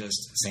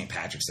largest St.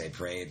 Patrick's Day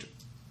parade,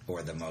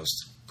 or the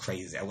most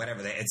crazy,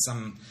 whatever. It's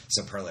some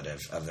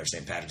superlative of their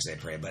St. Patrick's Day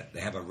parade, but they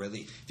have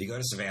if you go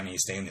to Savannah, you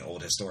stay in the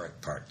old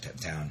historic part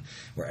of town,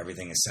 where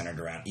everything is centered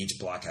around, each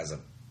block has a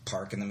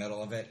park in the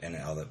middle of it, and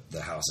all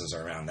the houses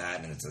are around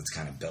that, and it's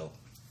kind of built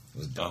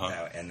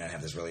out, and then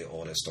have this really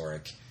old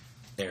historic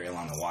area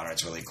along the water.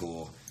 It's really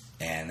cool,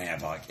 and they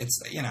have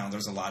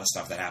there's a lot of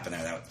stuff that happened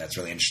there that's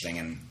really interesting,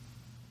 and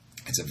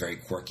it's a very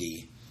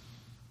quirky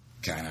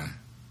kind of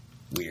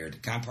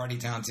weird kind of party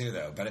town too,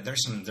 though. But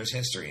there's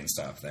history and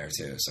stuff there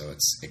too, so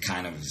it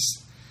kind of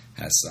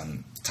has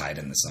some tied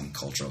into some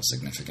cultural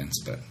significance,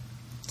 but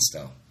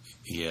still.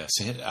 Yeah,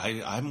 so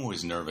I'm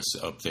always nervous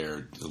up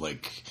there,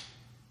 like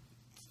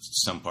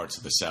some parts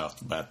of the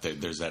South, about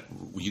there's that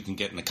you can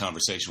get in a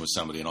conversation with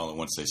somebody, and all at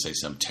once they say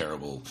some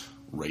terrible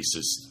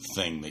racist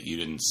thing that you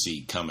didn't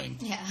see coming,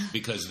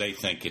 because they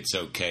think it's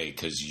okay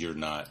because you're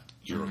not.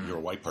 You're a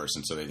white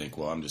person, so they think,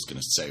 well, I'm just going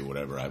to say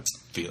whatever I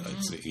feel.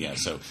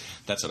 So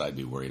that's what I'd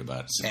be worried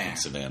about in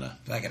Savannah.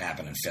 That could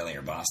happen in Philly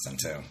or Boston,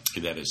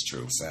 too. That is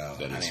true. So,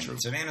 that is true.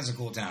 Savannah's a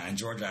cool town. In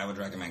Georgia, I would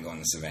recommend going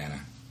to Savannah.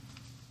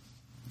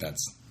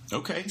 That's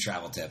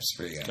travel tips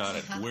for you guys. Got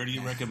it. Where do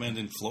you recommend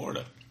in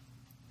Florida?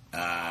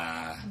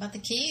 How about the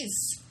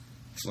Keys?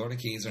 Florida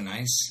Keys are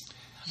nice.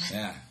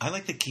 Yeah. I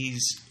like the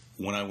Keys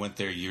when I went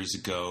there years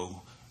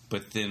ago.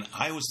 But then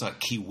I always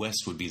thought Key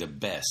West would be the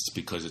best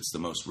because it's the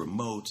most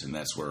remote, and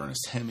that's where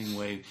Ernest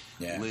Hemingway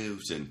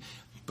lived.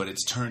 But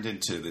it's turned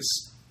into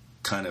this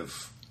kind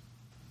of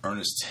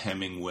Ernest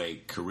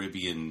Hemingway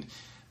Caribbean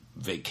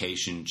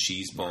vacation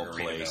cheeseball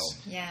place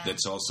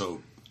that's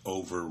also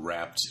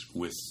overwrapped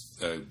with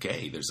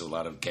gay. There's a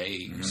lot of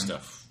gay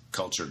stuff,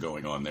 culture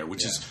going on there,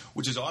 which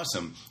is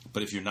awesome.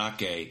 But if you're not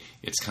gay,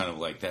 it's kind of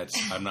like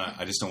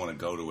I just don't want to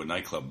go to a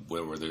nightclub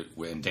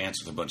and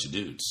dance with a bunch of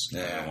dudes.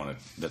 I don't want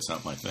to. That's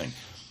not my thing.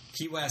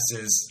 Key West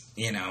is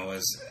and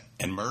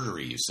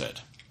murdery. You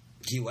said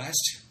Key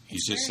West. You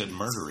just said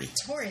murdery.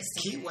 Touristy.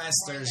 Key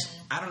West.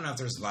 I don't know if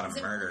there's a lot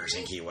of murders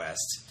in Key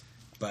West,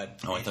 but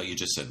I thought you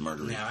just said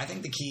murdery. No, I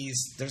think the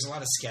Keys. There's a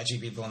lot of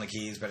sketchy people in the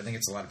Keys, but I think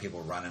it's a lot of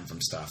people running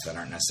from stuff that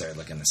aren't necessarily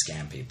looking to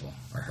scam people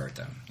or hurt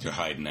them. They're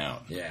hiding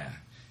out. Yeah.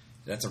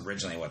 That's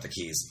originally what the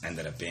Keys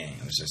ended up being.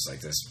 It was just like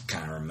this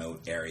kind of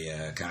remote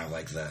area, kind of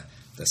like the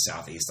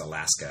southeast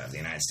Alaska of the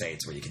United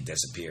States, where you could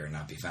disappear and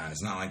not be found.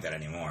 It's not like that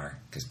anymore,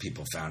 because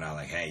people found out,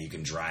 like, hey, you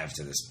can drive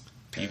to this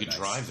paradise. You can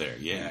drive there.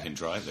 Yeah, you can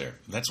drive there.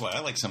 That's why I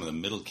like some of the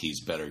middle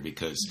Keys better,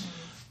 because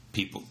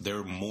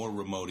they're more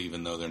remote,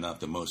 even though they're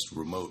not the most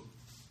remote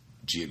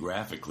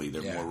geographically.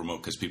 They're more remote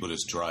because people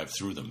just drive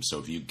through them. So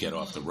if you get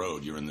off the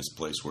road, you're in this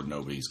place where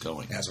nobody's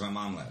going. That's where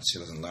my mom lives. She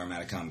lives in Lower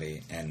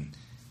Matacumbe, and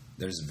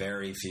there's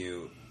very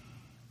few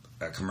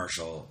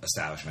commercial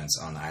establishments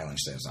on the island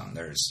she lives on.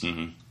 There's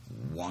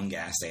one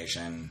gas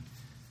station,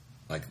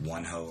 like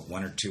one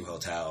or two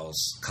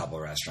hotels, couple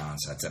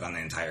restaurants. That's it on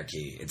the entire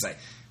Key. It's like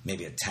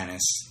maybe a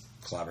tennis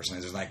club or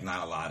something. There's like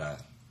not a lot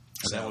of.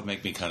 So that would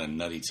make me kind of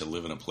nutty to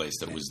live in a place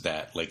that was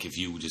that. Like if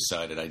you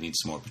decided I need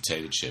some more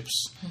potato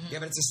chips. Yeah,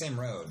 but it's the same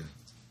road.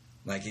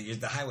 Like,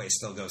 the highway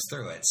still goes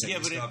through it. So Yeah,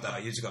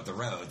 you just go up the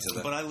road to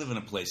the... But I live in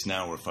a place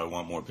now where if I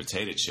want more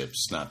potato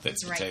chips, not that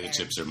potato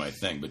chips are my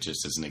thing, but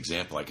just as an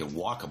example, I could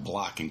walk a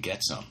block and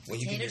get some. Well,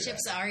 potato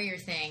chips are your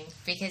thing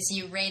because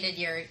you raided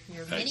your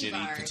mini bar. I did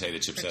eat potato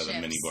chips out of the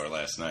mini bar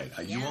last night.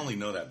 You only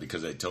know that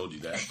because I told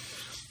you that.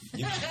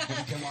 You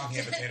can walk and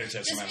get potato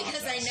chips Just from my mom's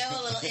because I house. know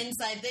a little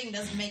inside thing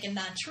doesn't make it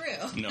not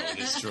true. No, it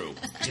is true.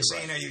 Just so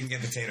you know, you can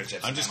get potato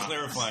chips. I'm just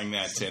clarifying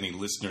that to any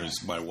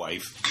listeners, my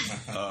wife,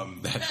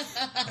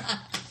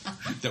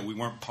 that we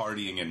weren't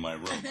partying in my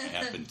room. I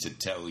happened to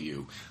tell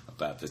you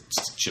about the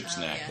chip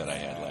snack that I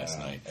had last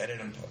night. Edit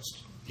and post.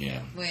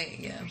 Yeah.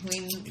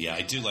 Yeah,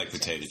 I do like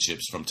potato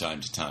chips from time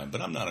to time,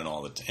 but I'm not in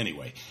all the...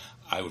 Anyway,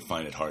 I would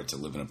find it hard to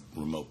live in a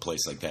remote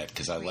place like that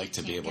because I like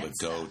to be able to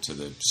go to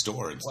the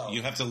store.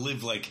 You have to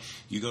live like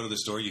you go to the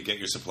store, you get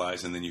your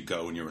supplies, and then you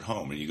go and you're at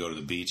home. And you go to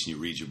the beach and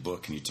you read your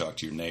book and you talk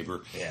to your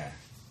neighbor. Yeah.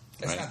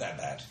 It's not that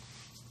bad.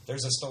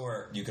 There's a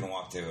store you can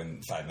walk to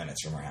in 5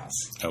 minutes from our house.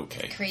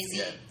 Okay.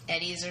 Crazy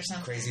Eddie's or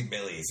something. Crazy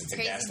Billy's. It's a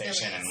gas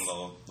station and a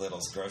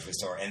little grocery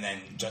store. And then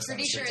just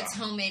pretty sure it's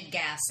homemade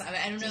gas.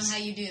 I don't know how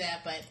you do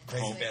that, but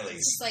Crazy Billy's.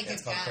 It's like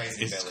it's called Crazy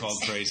Billy's. It's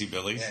called Crazy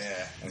Billy's.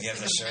 Yeah. And he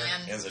has a shirt.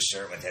 He has a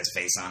shirt with his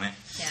face on it.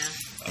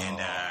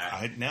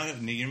 Yeah. And now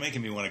you're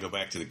making me want to go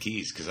back to the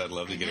Keys because I'd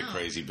love to get a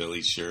Crazy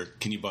Billy's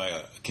shirt. Can you buy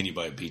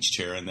a beach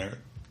chair in there?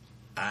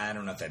 I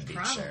don't know if that beach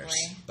chairs,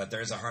 but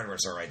there's a hardware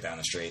store right down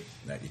the street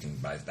that you can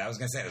buy. I was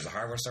going to say, there's a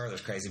hardware store,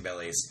 there's Crazy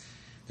Billy's,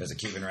 there's a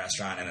Cuban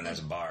restaurant, and then there's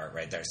a bar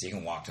right there, so you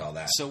can walk to all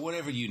that. So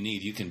whatever you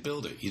need, you can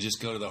build it. You just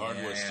go to the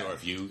hardware store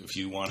if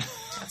you want.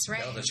 That's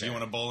right. If you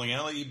want a bowling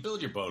alley, you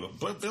build your build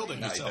it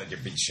yourself. You build your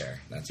beach chair.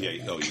 That's your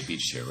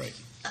beach chair, right?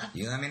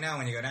 You let me know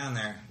when you go down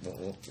there.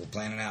 We'll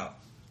plan it out.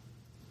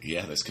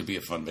 Yeah, this could be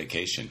a fun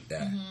vacation.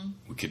 Yeah. Mm-hmm.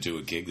 We could do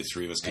a gig. The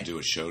three of us could do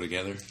a show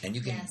together. And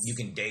you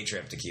can day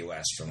trip to Key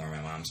West from where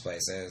my mom's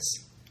place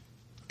is.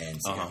 And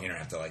so you don't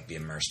have to be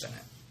immersed in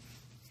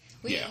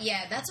it.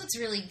 Yeah, that's what's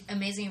really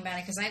amazing about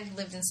it because I've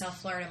lived in South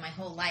Florida my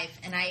whole life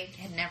and I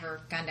had never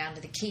gone down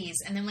to the Keys.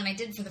 And then when I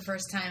did for the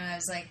first time, I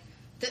was like,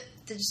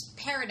 there's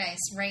paradise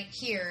right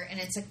here, and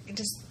it's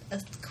just a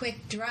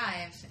quick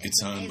drive.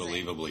 It's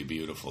unbelievably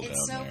beautiful down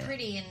there. It's so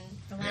pretty and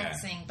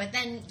relaxing. Yeah. But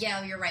then,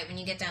 you're right. When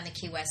you get down to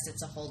Key West,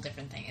 it's a whole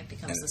different thing. It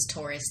becomes this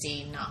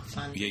touristy, not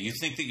fun. Yeah, you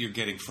think that you're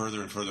getting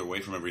further and further away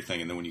from everything,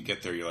 and then when you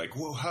get there, you're like,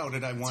 whoa, how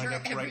did I wind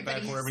up right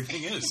back where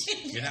everything is?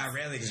 Yes. You're not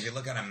really, because if you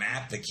look on a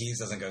map, the Keys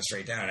doesn't go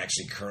straight down. It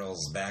actually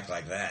curls back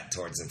like that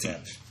towards the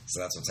tip.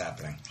 So that's what's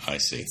happening. I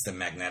see. It's the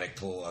magnetic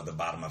pool of the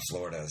bottom of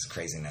Florida's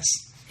craziness.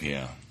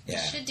 Yeah. You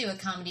should do a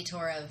comedy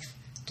tour of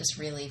just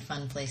really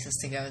fun places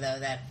to go, though,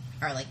 that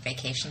are like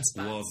vacation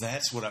spots. Well,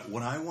 that's what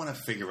I want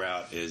to figure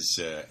out is,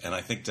 and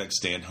I think Doug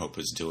Stanhope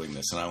is doing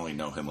this, and I only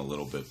know him a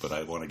little bit, but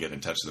I want to get in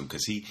touch with him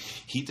because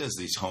he does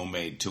these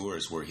homemade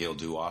tours where he'll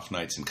do off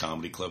nights in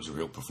comedy clubs where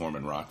he'll perform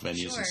in rock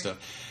venues and stuff.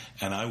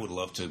 And I would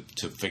love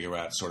to figure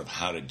out sort of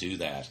how to do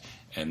that,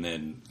 and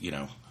then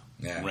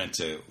rent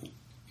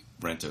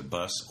a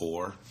bus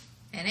or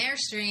an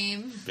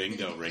Airstream.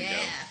 Bingo, Ringo.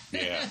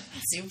 Yeah.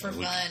 Super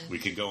fun. We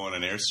could go on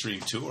an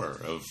Airstream tour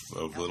of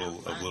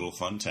little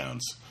fun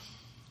towns.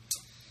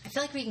 I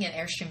feel like we can get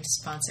Airstream to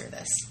sponsor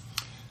this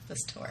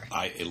tour.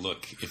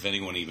 Look, if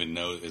anyone even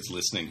is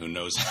listening who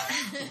knows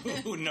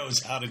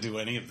how to do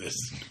any of this,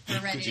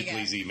 could you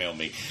please email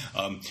me?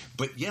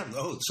 But yeah,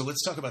 so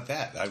let's talk about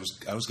that. I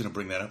was going to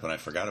bring that up and I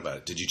forgot about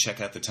it. Did you check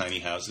out the tiny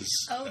houses?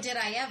 Oh, did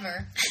I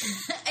ever?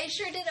 I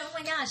sure did. Oh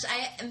my gosh!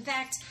 In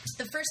fact,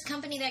 the first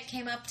company that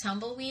came up,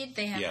 Tumbleweed,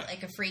 they had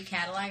like a free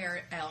catalog.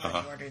 Or I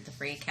already ordered the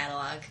free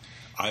catalog.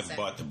 I've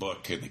bought the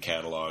book and the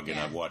catalog, and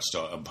I've watched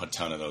a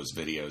ton of those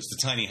videos. The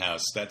tiny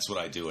house, that's what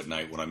I do at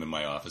night when I'm in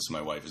my office and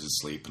my wife is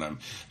asleep, and I'm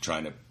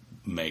trying to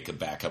make a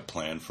backup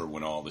plan for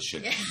when all the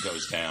shit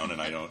goes down and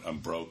I'm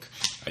broke.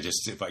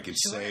 If I can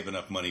save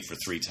enough money for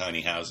 3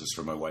 tiny houses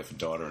for my wife and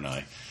daughter and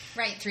I.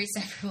 Right, 3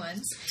 separate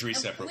ones. 3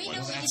 separate ones. We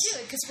know when you do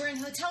it because we're in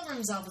hotel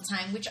rooms all the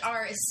time, which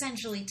are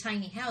essentially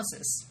tiny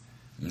houses.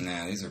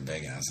 No, these are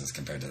big houses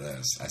compared to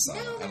this.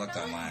 I looked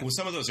online. Well,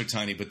 some of those are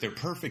tiny, but they're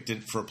perfect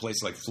for a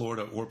place like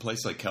Florida or a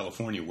place like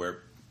California where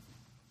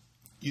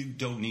you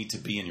don't need to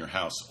be in your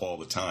house all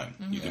the time.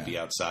 Mm-hmm. You can be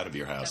outside of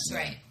your house.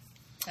 That's right.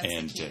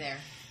 That's the key there.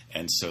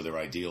 And so they're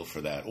ideal for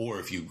that. Or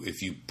if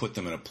you put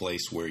them in a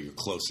place where you're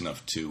close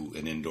enough to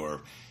an indoor,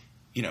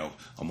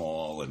 a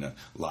mall and a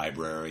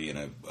library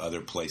and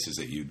other places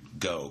that you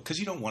go. Because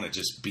you don't want to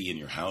just be in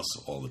your house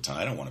all the time.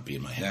 I don't want to be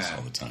in my house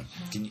all the time.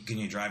 Can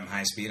you drive them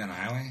high speed on the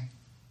highway?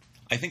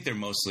 I think they're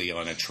mostly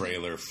on a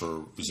trailer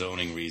for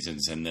zoning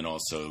reasons, and then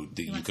also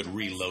you could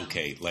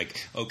relocate.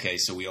 Like, okay,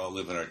 so we all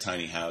live in our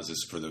tiny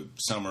houses for the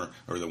summer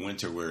or the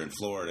winter. We're in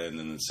Florida, and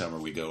then in the summer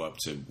we go up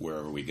to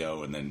wherever we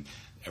go, and then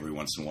every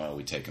once in a while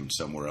we take them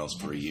somewhere else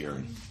for a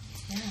year.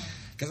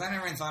 Because I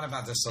never even thought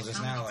about this till just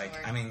now.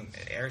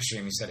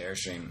 Airstream. You said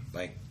Airstream.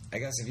 Like, I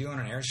guess if you own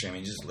an Airstream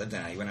and you just lived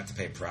in it, you wouldn't have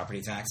to pay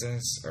property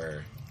taxes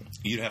or.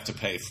 You'd have to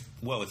pay.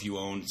 Well, if you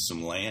owned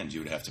some land,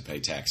 you would have to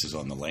pay taxes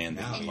on the land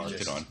that you parked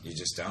it on. You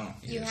just don't.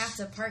 You have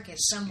to park it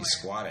somewhere. You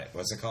squat it.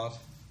 What's it called?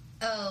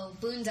 Oh,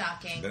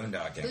 boondocking.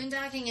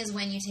 Boondocking is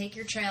when you take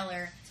your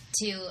trailer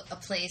to a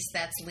place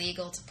that's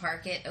legal to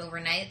park it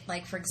overnight.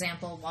 Like, for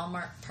example,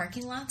 Walmart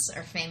parking lots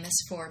are famous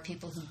for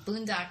people who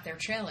boondock their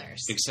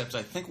trailers. Except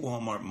I think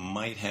Walmart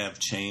might have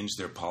changed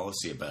their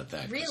policy about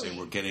that. Really? They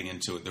were getting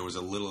into it. There was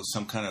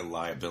some kind of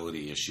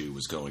liability issue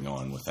was going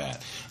on with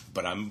that.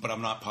 But I'm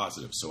not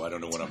positive, so I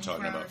don't know what I'm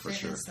talking about for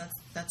sure.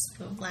 That's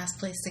the last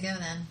place to go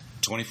then.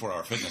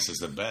 24-hour fitness is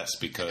the best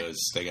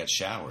because they got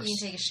showers. You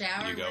can take a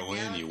shower. You go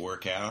in, you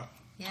work out.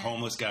 Yeah.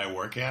 Homeless guy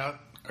workout?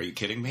 Are you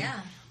kidding me?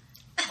 Yeah.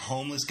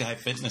 Homeless guy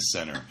fitness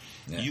center.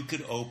 Yeah. You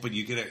could open.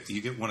 You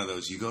get one of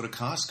those. You go to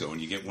Costco and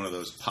you get one of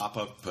those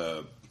pop-up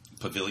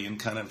pavilion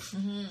kind of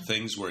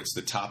things where it's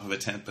the top of a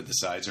tent but the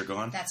sides are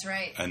gone. That's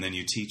right. And then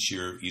you teach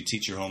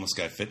your homeless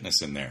guy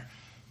fitness in there.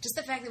 Just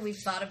the fact that we've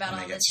thought about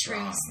all this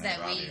proves that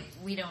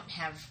we don't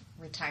have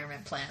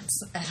retirement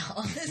plans at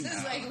all. This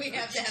is like we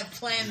have to have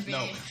plan B.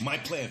 No, my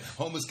plan,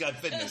 homeless guy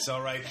fitness.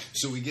 All right,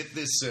 so we get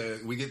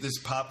this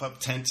pop-up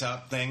tent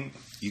top thing.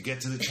 You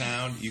get to the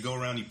town, you go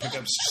around, you pick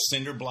up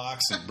cinder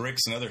blocks and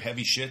bricks and other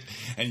heavy shit,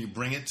 and you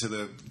bring it to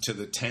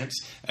the tent,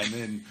 and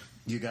then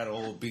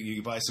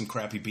you buy some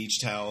crappy beach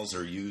towels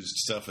or used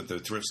stuff at the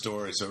thrift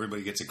store, so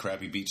everybody gets a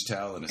crappy beach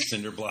towel and a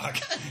cinder block,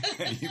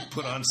 and you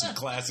put on some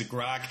classic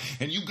rock,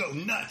 and you go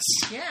nuts.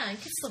 Yeah, you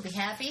can still be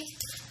happy.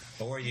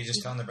 Or you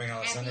just tell them to bring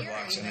all the cinder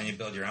blocks, and then you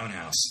build your own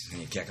house, and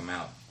you kick them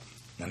out.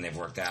 Then they've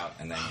worked out,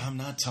 and then... I'm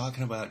not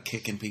talking about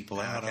kicking people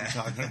out. Okay. I'm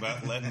talking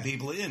about letting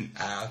people in.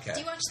 Okay. Do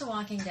you watch The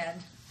Walking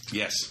Dead?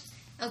 Yes.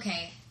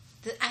 Okay.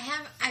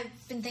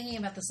 I've been thinking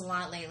about this a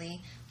lot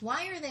lately.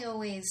 Why are they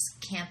always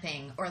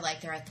camping, or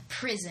like they're at the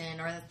prison,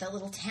 or at the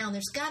little town?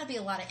 There's got to be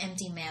a lot of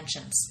empty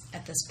mansions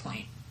at this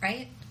point,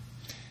 right?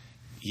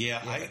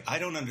 Yeah, I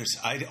don't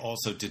understand. I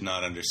also did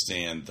not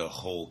understand the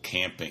whole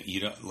camping.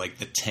 You don't like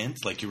the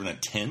tent, like you're in a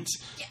tent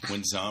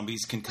when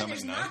zombies can come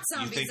at night. Not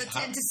zombies. You think, a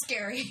tent is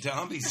scary.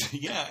 Zombies,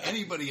 yeah.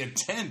 Anybody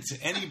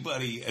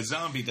a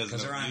zombie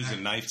doesn't use a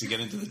knife to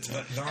get into the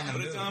tent.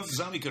 But a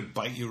zombie could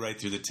bite you right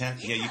through the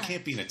tent. Yeah, you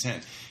can't be in a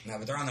tent. No,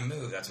 but they're on the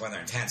move. That's why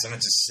they're in tents. They're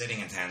not just sitting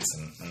in tents.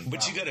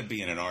 But you got to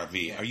be in an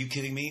RV. Yeah. Are you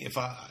kidding me?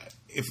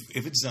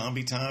 If it's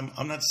zombie time,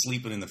 I'm not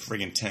sleeping in the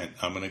friggin' tent.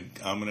 I'm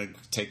gonna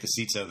take the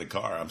seats out of the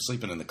car. I'm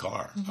sleeping in the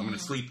car. Mm-hmm. I'm gonna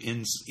sleep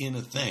in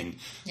a thing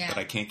that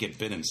I can't get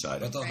bit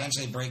inside. But they'll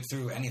eventually break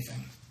through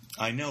anything.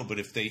 I know, but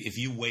if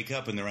you wake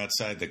up and they're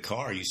outside the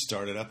car, you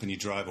start it up and you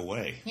drive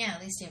away. Yeah,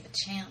 at least you have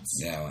a chance.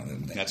 Yeah, well,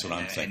 that's what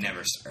I'm thinking. It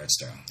never starts,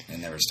 though. It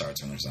never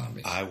starts when they're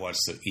zombies. I watched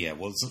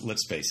well,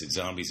 let's face it,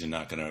 zombies are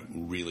not going to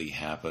really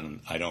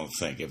happen. I don't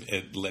think.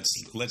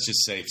 Let's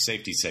just say, for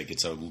safety's sake,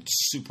 it's a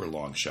super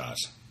long shot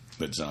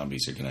that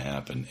zombies are going to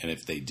happen, and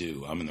if they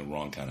do, I'm in the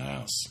wrong kind of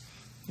house.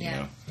 You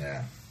know?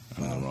 Yeah.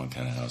 I'm in the wrong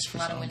kind of house for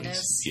zombies. A lot of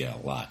windows? Yeah,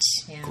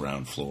 lots. Yeah.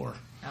 Ground floor.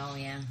 Oh,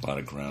 yeah. A lot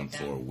of ground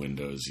floor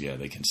windows. Yeah,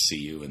 they can see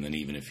you, and then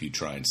even if you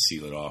try and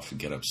seal it off and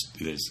get up,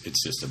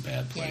 it's just a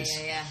bad place.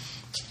 Yeah.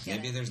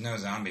 Maybe there's no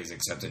zombies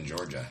except in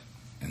Georgia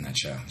in that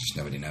show. Just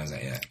nobody knows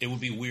that yet. It would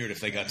be weird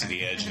if they got to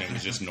the edge and it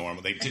was just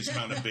normal. They just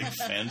found a big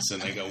fence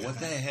and they go, "What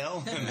the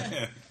hell?"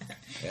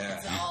 Yeah,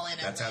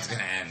 that's how it's going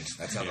to end.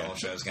 That's how the whole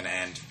show's going to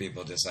end.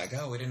 People just like,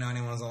 "Oh, we didn't know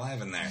anyone was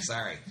alive in there.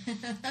 Sorry."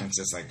 It's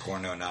just like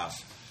porno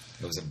enough.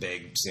 It was a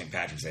big St.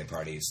 Patrick's Day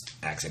party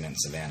accident in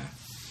Savannah.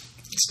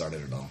 It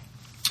started it all.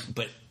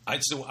 But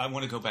I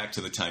want to go back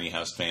to the tiny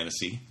house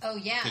fantasy. Oh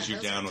yeah, because you're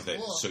down with it.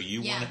 So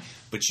you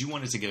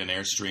wanted to get an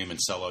Airstream and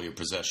sell all your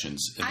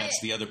possessions, and that's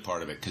the other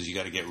part of it because you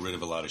got to get rid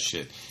of a lot of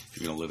shit if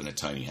you're going to live in a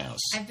tiny house.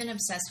 I've been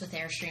obsessed with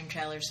Airstream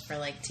trailers for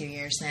like 2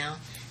 years now,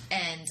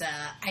 and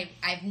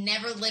I've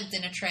never lived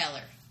in a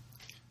trailer,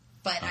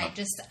 but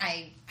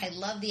I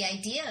love the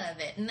idea of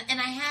it, and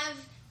I have.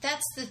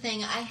 That's the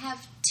thing. I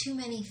have too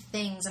many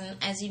things, and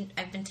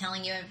I've been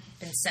telling you, I've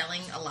been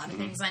selling a lot of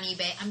things on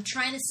eBay. I'm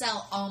trying to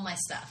sell all my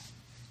stuff,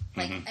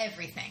 like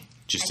everything,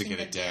 just to get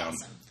it down.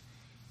 Awesome.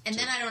 And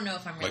then I don't know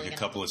if I'm really like a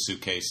couple of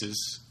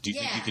suitcases. Do you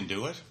think you can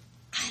do it?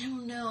 I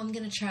don't know. I'm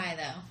going to try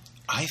though.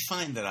 I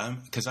find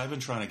that because I've been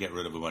trying to get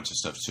rid of a bunch of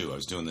stuff too. I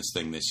was doing this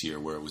thing this year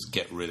where it was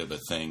get rid of a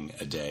thing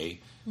a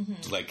day,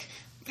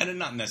 and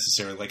not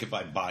necessarily like if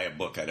I buy a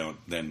book, I don't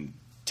then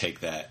take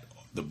the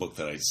book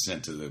that I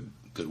sent to the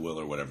Goodwill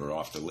or whatever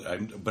off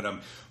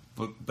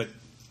but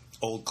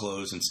old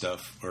clothes and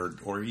stuff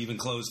or even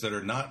clothes that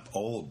are not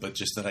old but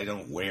just that I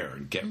don't wear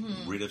and get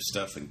rid of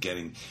stuff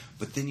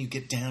but then you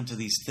get down to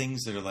these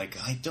things that are like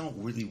I don't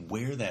really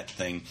wear that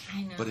thing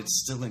but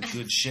it's still in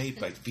good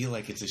shape. I feel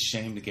like it's a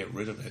shame to get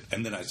rid of it,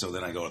 and then I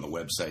go on the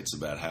websites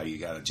about how you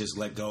gotta just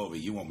let go of it.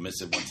 You won't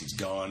miss it once it's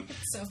gone.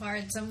 It's so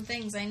hard. Some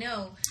things I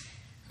know.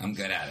 I'm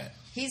good at it.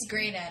 He's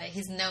great at it.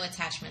 He's no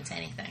attachment to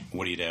anything.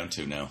 What are you down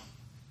to now?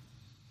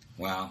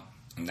 Well,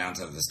 I'm down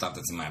to the stuff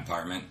that's in my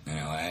apartment in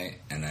LA,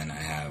 and then I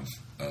have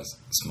a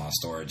small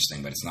storage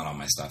thing, but it's not all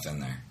my stuff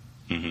in there.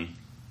 Mm-hmm.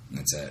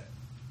 That's it.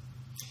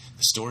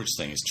 The storage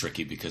thing is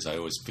tricky because I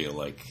always feel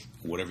like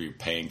whatever you're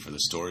paying for the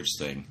storage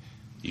thing,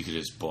 you could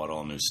just bought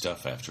all new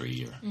stuff after a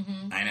year.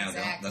 Mm-hmm. I know.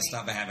 Exactly. The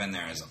stuff I have in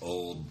there is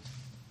old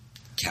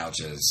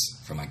couches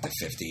from like the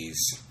 50s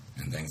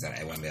and things that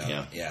I wouldn't be able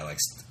to, like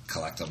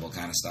collectible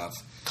kind of stuff.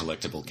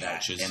 Collectible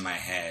couches. That in my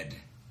head,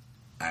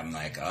 I'm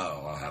like,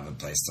 oh, I'll have a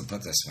place to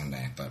put this one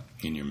day. But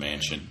in your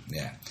mansion.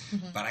 Yeah.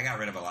 But I got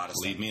rid of a lot of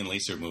Believe stuff. me and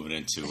Lisa are moving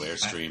into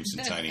Airstreams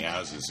and tiny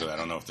houses, so I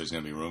don't know if there's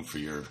going to be room for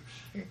your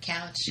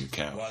couch.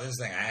 Well, this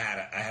thing, I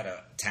had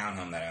a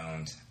townhome that I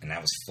owned, and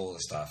that was full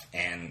of stuff,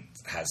 and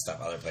had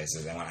stuff other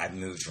places. And when I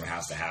moved from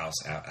house to house,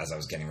 as I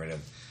was getting rid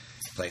of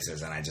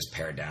places, and I just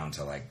pared down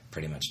to like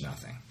pretty much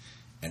nothing.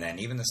 And then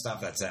even the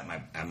stuff that's at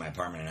my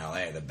apartment in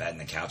L.A., the bed and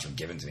the couch were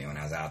given to me when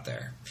I was out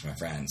there from my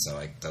friends. So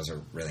like those are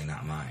really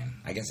not mine.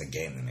 I guess they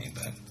gave them to me,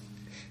 but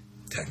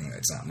technically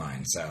it's not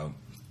mine. So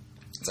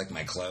it's like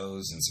my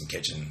clothes and some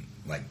kitchen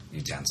like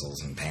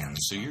utensils and pans.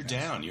 So you're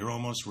down. You're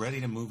almost ready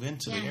to move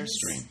into the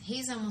Airstream.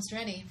 He's almost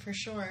ready for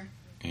sure.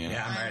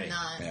 Yeah, I'm ready.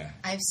 Not. Yeah.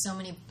 I have so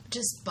many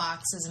just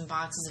boxes and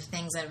boxes of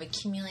things that have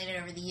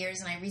accumulated over the years,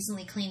 and I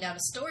recently cleaned out a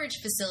storage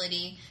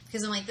facility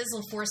because I'm like, this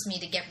will force me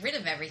to get rid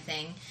of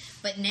everything.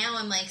 But now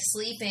I'm like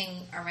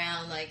sleeping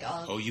around like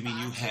all. Oh, you mean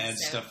you had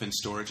stuff in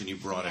storage and you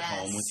brought it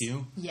home with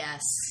you?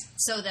 Yes,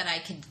 so that I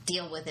could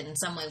deal with it in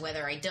some way,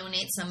 whether I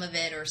donate some of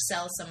it or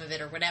sell some of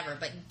it or whatever.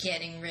 But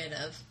getting rid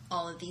of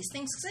all of these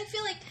things because I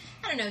feel like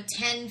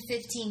 10,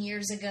 15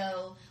 years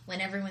ago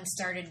when everyone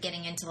started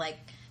getting into like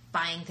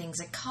buying things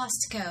at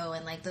Costco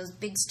and like those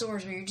big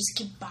stores where you just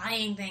keep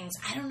buying things.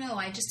 I don't know.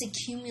 I just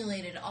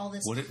accumulated all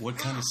this. What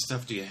kind of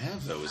stuff do you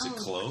have though? Is it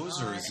clothes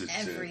or is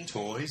it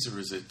toys or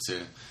is it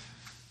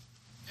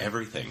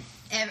everything?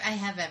 I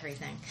have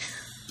everything.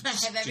 I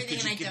have everything,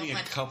 and I don't want. Could you give me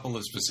a couple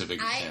of specific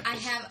examples? I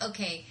have.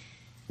 Okay.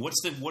 What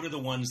are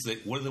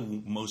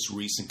the most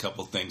recent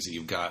couple things that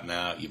you've gotten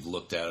out? You've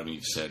looked at them and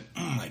you've said,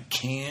 I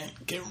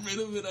can't get rid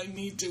of it. I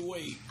need to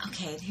wait.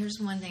 Okay, here's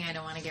one thing I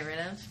don't want to get rid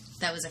of.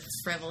 That was a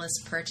frivolous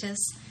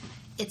purchase.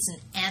 It's an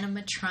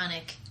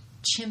animatronic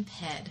chimp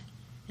head.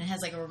 And it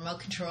has like a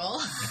remote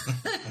control.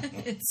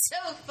 It's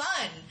so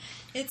fun.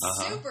 It's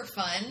super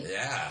fun.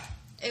 Yeah.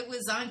 It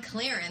was on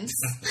clearance.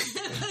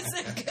 It was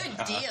a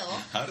good deal.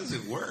 How does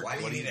it work? Why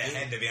do you need a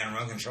head to be on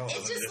remote control?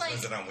 It's just like,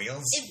 was it on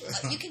wheels?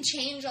 You can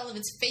change all of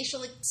its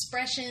facial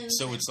expressions.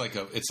 So it's like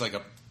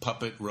a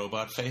puppet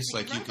robot face.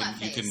 Like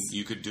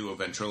you could do a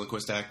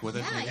ventriloquist act with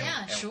it.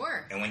 Yeah,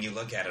 sure. And when you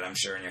look at it, I'm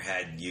sure in your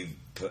head you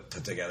put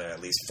together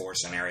at least 4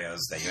 scenarios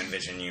that you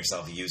envision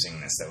yourself using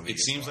this. It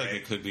seems like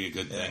it could be a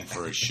good thing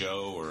for a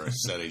show or a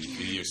set of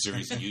video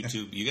series on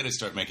YouTube. You got to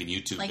start making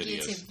YouTube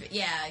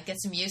videos.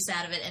 Get some use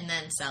out of it and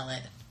then sell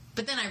it.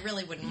 But then I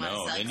really wouldn't want to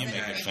sell it. No, then you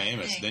make it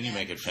famous. Then you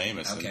make it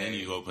famous. Okay. And then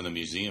you open a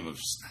museum of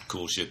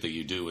cool shit that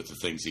you do with the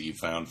things that you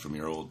found from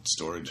your old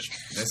storage.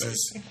 This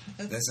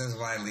is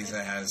why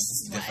Lisa has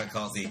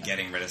difficulty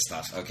getting rid of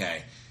stuff.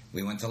 Okay.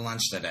 We went to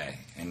lunch today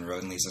and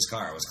rode in Lisa's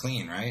car. It was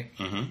clean, right?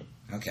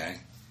 Mm-hmm. Okay.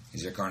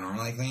 Is your car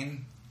normally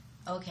clean?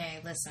 Okay,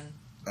 listen.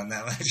 On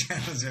that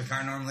is your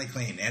car normally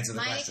clean? Answer the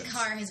question. My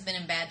car has been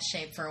in bad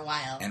shape for a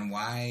while. And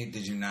why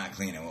did you not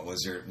clean it? What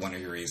was one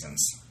of your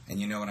reasons? And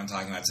you know what I'm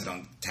talking about, so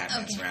don't tap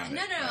dance around it.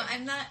 No,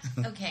 I'm not.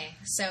 Okay,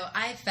 so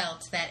I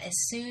felt that as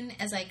soon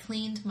as I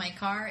cleaned my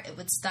car, it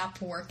would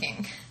stop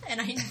working. And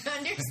I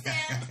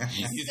understand.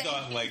 You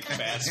thought like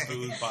fast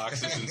food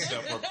boxes and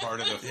stuff were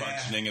part of the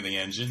functioning of the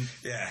engine?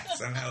 Yeah,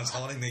 somehow it's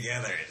holding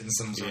together in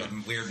some sort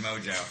of weird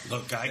mojo.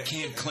 Look, I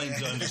can't claim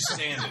to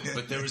understand it,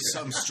 but there is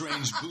some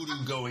strange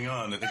voodoo going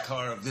on that a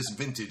car of this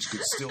vintage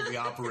could still be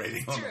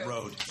operating on the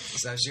road.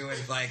 So she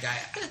was like,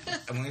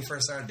 when we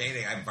first started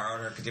dating, I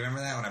borrowed her. Could you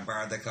remember that when I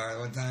borrowed the car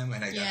one time?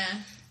 And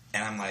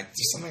and I'm like,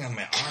 there's something on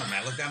my arm.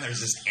 I look down, there's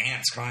just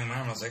ants crawling my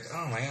arm. I was like,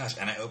 oh my gosh.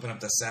 And I open up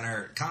the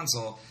center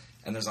console,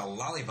 and there's a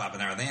lollipop in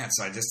there with ants.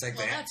 So I just take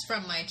that's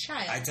from my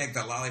child. I take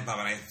the lollipop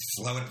and I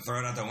throw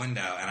it out the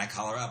window, and I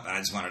call her up, and I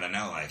just wanted to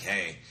know, like,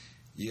 hey,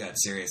 you got a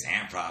serious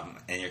ant problem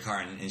in your car.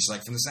 And she's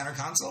like, from the center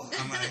console?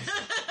 I'm like,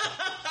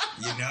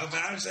 you know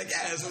about it? She's like,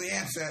 yeah, that's what the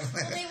ants said.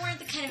 Well, they weren't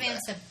the kind of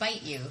ants that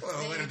bite you.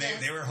 Well,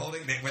 they were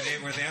holding,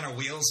 were they on a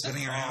wheel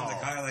spinning around the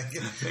car? Like,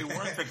 they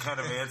weren't the kind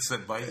of ants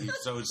that bite you.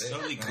 So it's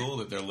totally cool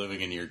that they're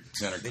living in your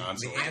center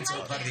console. The ants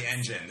are part of the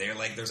engine. They're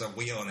like, there's a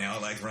wheel, and they all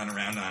like run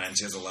around on it, and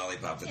she has a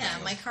lollipop.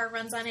 My car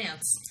runs on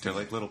ants. They're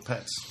like little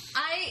pets.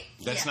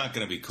 That's not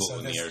going to be cool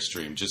in the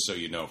Airstream, just so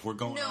you know. If we're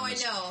going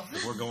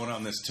if we're going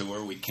on this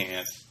tour, we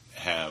can't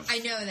have. I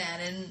know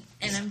that, and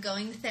I'm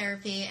going to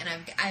therapy,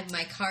 and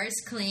my car's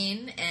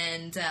clean,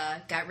 and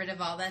got rid of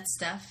all that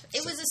stuff.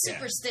 It was a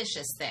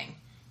superstitious thing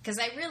because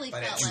I really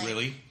felt like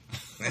really.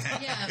 It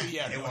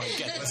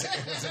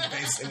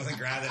wasn't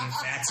grounded in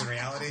facts and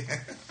reality.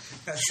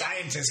 A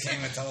scientist came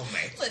and told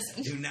me,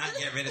 listen, do not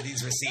get rid of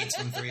these receipts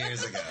from 3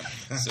 years ago.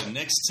 So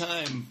next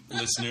time,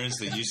 listeners,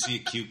 that you see a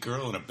cute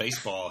girl in a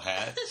baseball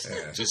hat,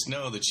 just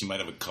know that she might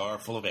have a car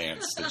full of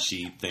ants that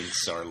she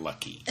thinks are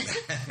lucky. They're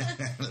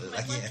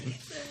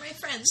my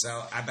friends.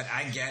 So, but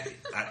I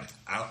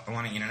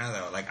want you to know,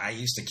 though, like, I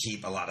used to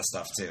keep a lot of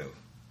stuff, too.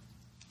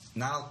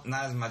 Not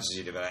as much as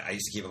you do, but I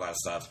used to keep a lot of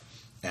stuff,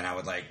 and I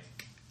would, like,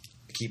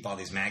 keep all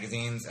these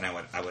magazines, and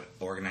I would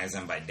organize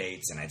them by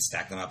dates, and I'd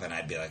stack them up, and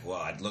I'd be like, well,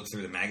 I'd look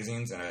through the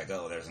magazines, and I'd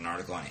go, oh, there's an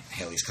article on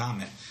Haley's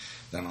Comet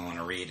that I'm going to want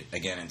to read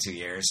again in 2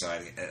 years. So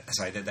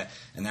I did that,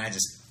 and then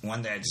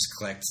one day I just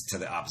clicked to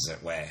the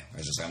opposite way. I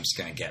was just like, I'm just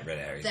going to get rid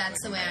of everything.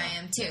 That's the way I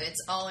am too.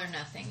 It's all or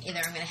nothing. Either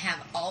I'm going to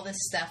have all this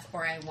stuff,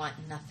 or I want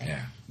nothing.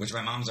 Yeah, which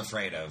my mom's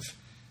afraid of.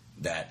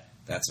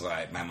 That's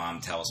why my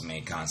mom tells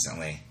me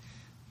constantly.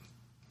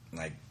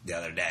 Like the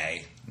other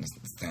day, I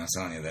was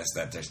telling you this,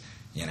 that there's,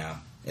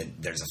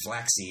 there's a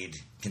flaxseed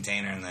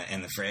container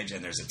in the fridge,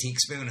 and there's a teak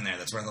spoon in there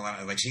that's worth a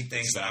lot. Like she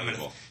thinks I'm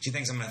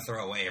gonna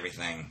throw away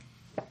everything.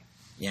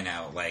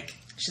 Like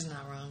she's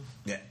not wrong.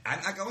 Yeah,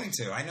 I'm not going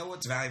to. I know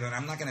what's valuable, and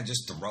I'm not going to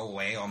just throw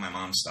away all my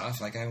mom's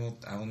stuff. Like I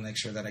will make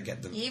sure that I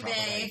get the proper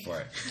value for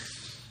it.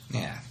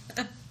 Yeah.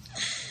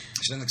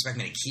 She doesn't expect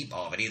me to keep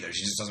all of it either.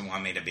 She just doesn't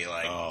want me to be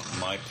like. Oh,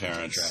 my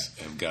parents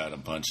have got a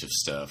bunch of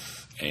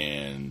stuff,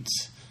 and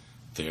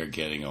they're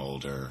getting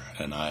older,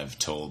 and I've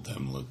told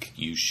them, look,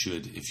 you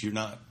should, if you're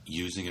not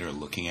using it or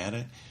looking at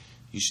it,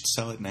 you should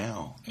sell it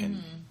now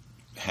and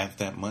have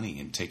that money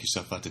and take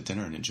yourself out to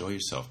dinner and enjoy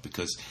yourself,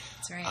 because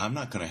right. I'm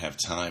not going to have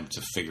time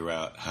to figure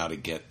out how to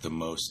get the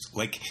most,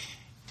 like,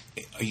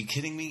 are you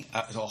kidding me?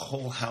 A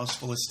whole house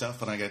full of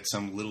stuff, and I got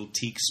some little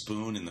teak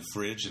spoon in the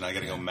fridge, and I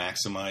got to go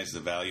maximize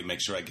the value,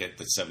 make sure I get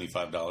the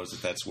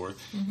 $75 that's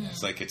worth. Mm-hmm.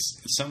 It's like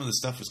some of the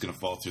stuff is going to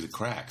fall through the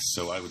cracks.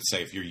 So I would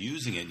say if you're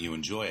using it and you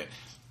enjoy it,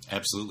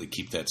 absolutely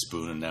keep that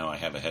spoon, and now I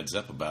have a heads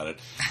up about it.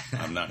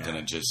 I'm not going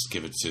to just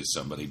give it to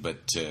somebody. But,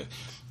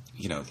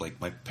 like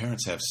my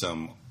parents have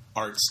some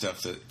art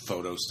stuff,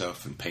 photo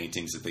stuff and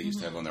paintings that they used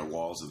to have on their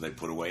walls that they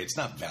put away. It's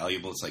not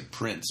valuable. It's like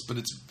prints, but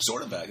it's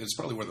sort of valuable. It's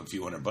probably worth a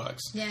few $100.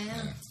 Yeah.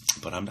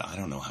 But I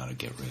don't know how to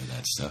get rid of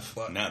that stuff.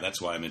 Well, now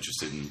that's why I'm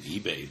interested in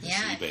eBay,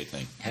 eBay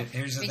thing.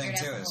 Here's the thing,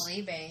 too,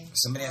 is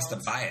somebody has to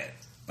buy it.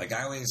 Like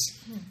I always,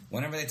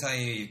 whenever they tell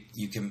you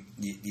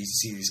you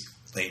see these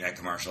late night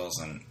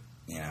commercials and,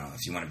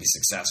 if you want to be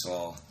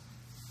successful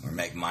or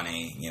make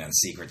money, the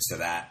secrets to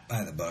that,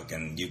 buy the book,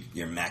 and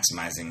you're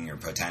maximizing your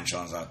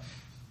potential and stuff.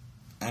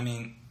 I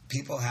mean,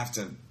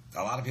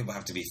 a lot of people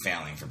have to be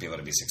failing for people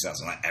to be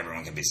successful. Not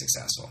everyone can be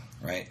successful,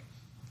 right?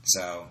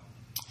 So,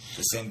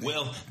 the same thing.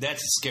 Well,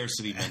 that's a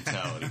scarcity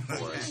mentality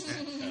for us.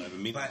 I've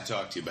been meaning to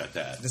talk to you about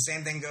that. The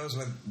same thing goes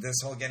with this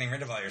whole getting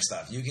rid of all your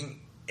stuff. You can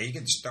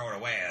just throw it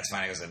away. That's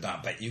fine. It goes to the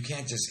dump. But you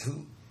can't just...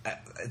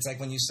 It's like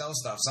when you sell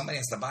stuff, somebody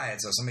has to buy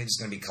it, so somebody's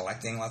just going to be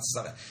collecting lots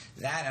of stuff.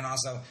 That, and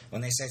also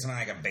when they say something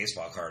like a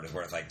baseball card is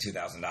worth like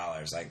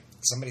 $2,000, like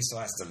somebody still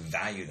has to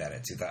value that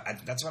at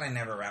 $2,000. That's what I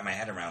never wrap my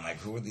head around. Like,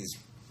 who are these?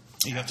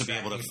 You have to be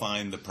able to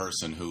find the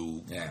person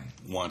who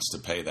wants to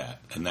pay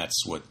that, and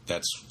that's what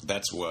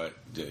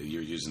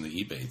you're using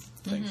the eBay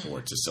thing for,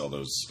 to sell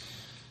those.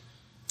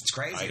 It's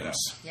crazy, items.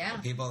 Though. Yeah,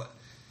 people.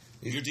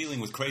 You're dealing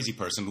with crazy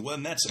person. Well,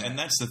 and that's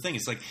the thing.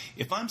 It's like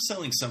if I'm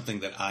selling something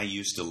that I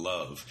used to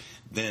love,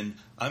 then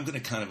I'm going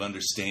to kind of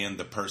understand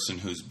the person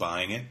who's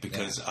buying it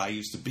because I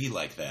used to be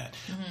like that.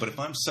 Mm-hmm. But if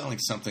I'm selling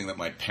something that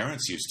my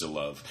parents used to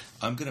love,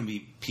 I'm going to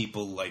meet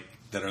people like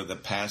that are the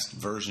past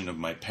version of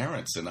my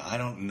parents, and I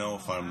don't know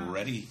if I'm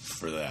ready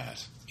for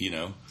that.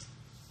 How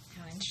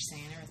interesting!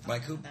 I never thought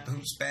like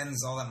who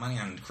spends all that money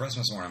on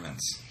Christmas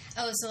ornaments?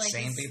 Oh, so like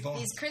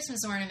these Christmas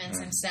ornaments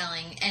I'm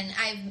selling, and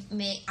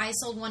I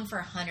sold one for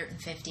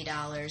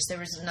 $150. There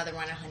was another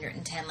one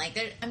 $110.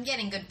 Like I'm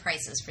getting good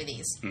prices for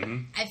these.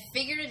 Mm-hmm. I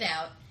figured it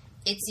out.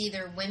 It's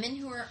either women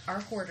who are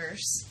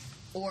hoarders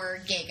or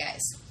gay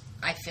guys.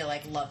 I feel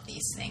like love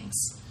these things.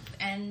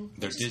 And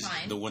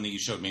fine. The one that you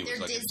showed me was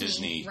like a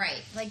Disney,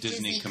 right? Like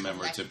Disney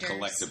commemorative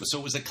collectible. So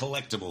it was a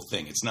collectible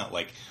thing. It's not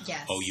like,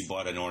 you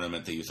bought an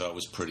ornament that you thought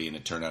was pretty and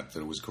it turned out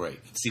that it was great.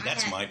 See,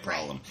 that's my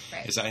problem.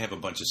 Right. Is I have a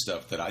bunch of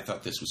stuff that I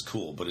thought this was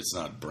cool, but it's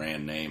not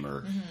brand name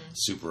or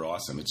super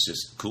awesome. It's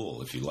just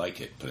cool if you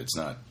like it, but it's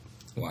not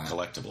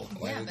collectible.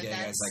 Why do gay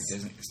guys like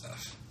Disney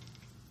stuff?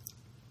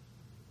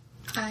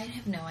 I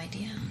have no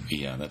idea.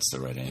 Yeah, that's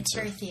the right answer. It's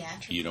very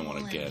theatrical. You don't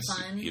want to guess.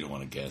 Fun. You don't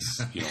want to guess.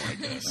 You don't want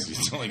to guess.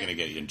 It's only going to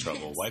get you in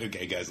trouble. Why do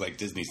gay guys like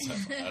Disney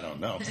stuff? I don't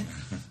know.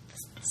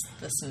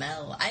 The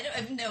smell. I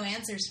have no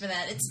answers for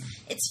that.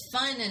 It's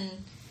fun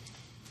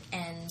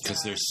and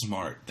because they're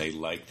smart. They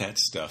like that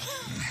stuff.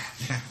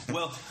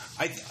 Well,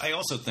 I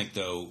also think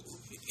though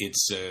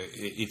it's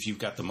if you've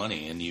got the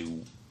money and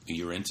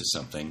you're into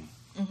something.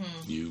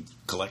 Mm-hmm. You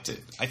collect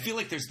it. I feel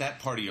like there's that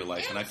part of your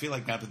life, and I feel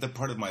like now that the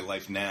part of my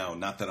life now,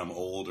 not that I'm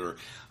old or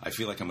I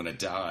feel like I'm going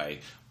to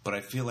die, but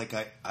I feel like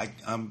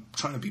I'm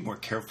trying to be more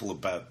careful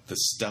about the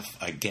stuff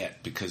I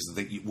get because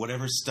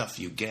whatever stuff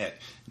you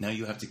get, now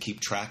you have to keep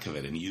track of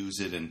it and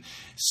use it and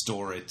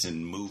store it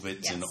and move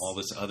it and all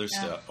this other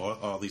stuff,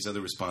 all these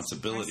other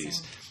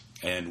responsibilities.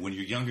 And when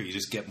you're younger, you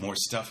just get more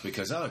stuff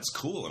because, it's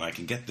cool and I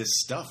can get this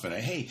stuff. And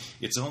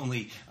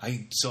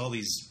I saw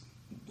these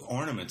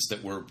ornaments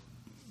that were,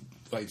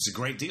 it's a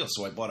great deal,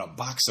 so I bought a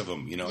box of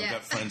them. I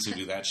got friends who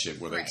do that shit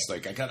where it's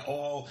like, I got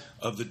all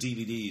of the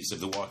DVDs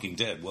of The Walking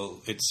Dead.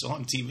 Well, it's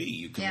on TV.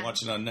 You can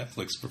watch it on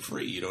Netflix for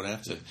free. You don't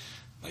have to,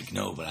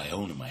 no, but I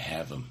own them. I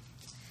have them.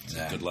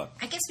 Yeah. Good luck.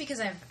 I guess because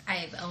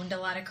I've owned a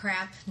lot of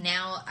crap,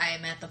 now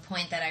I'm at the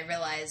point that I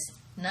realize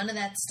none of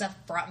that stuff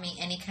brought me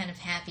any kind of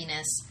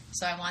happiness,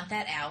 so I want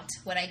that out.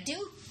 What I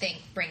do think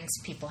brings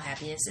people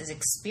happiness is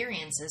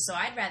experiences, so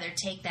I'd rather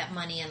take that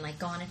money and like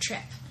go on a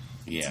trip.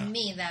 Yeah. To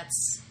me,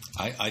 that's...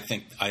 I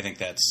think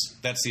that's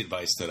the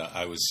advice that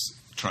I was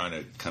trying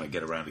to kind of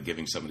get around to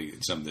giving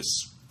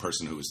this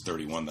person who was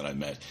 31 that I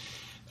met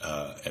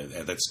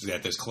at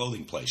this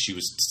clothing place. She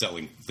was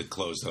selling the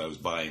clothes that I was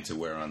buying to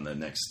wear on the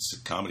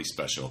next comedy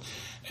special,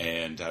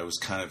 and I was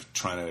kind of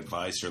trying to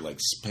advise her, like,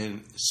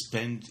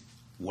 spend.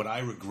 What I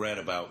regret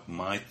about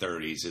my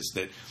 30s is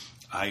that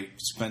I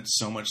spent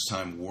so much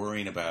time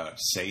worrying about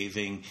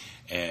saving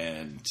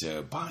and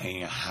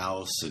buying a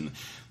house and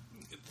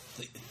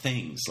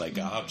things like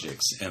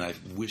objects, and I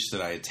wish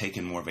that I had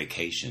taken more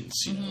vacations,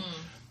 you know,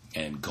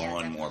 and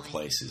gone more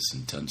places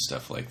and done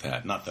stuff like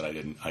that. Not that I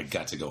didn't. I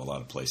got to go a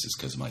lot of places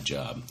because of my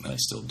job, and I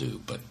still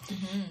do.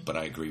 But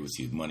I agree with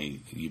you.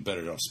 Money, you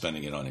better off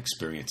spending it on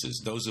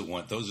experiences. Those are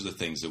the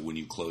things that when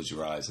you close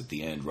your eyes at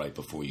the end, right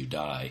before you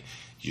die,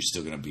 you're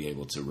still going to be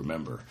able to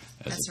remember,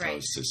 as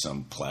opposed to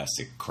some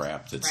plastic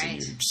crap that's in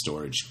your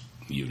storage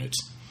unit.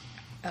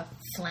 A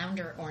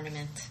flounder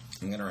ornament.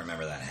 I'm going to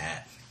remember that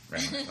hat.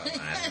 Right.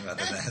 That's going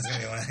to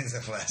be one of the things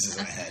that flashes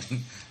in my head.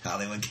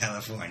 Hollywood,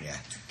 California.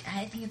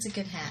 I think it's a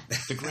good hat.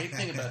 The great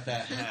thing about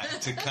that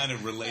hat, to kind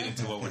of relate it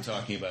to what we're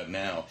talking about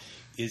now,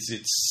 is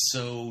it's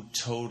so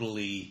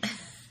totally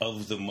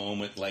of the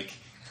moment. Like,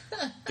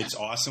 it's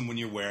awesome when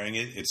you're wearing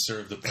it. It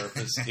served the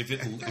purpose. If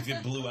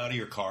it blew out of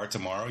your car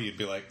tomorrow, you'd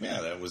be like,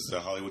 yeah, that was the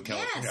Hollywood,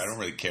 California. Yes. I don't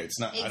really care. It's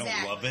not. Exactly.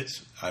 I don't love it.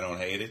 I don't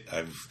hate it.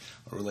 I've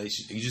a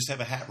relation. You just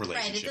have a hat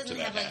relationship. Right. It doesn't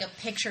have like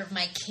a picture of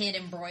my kid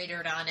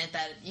embroidered on it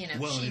that she made or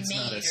something. Well, it's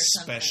not a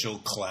special,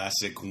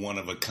 classic, one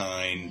of a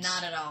kind,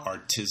 not at all,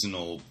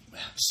 artisanal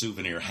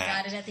souvenir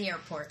hat. Got it at the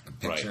airport.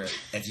 Right.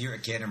 If you're a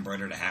kid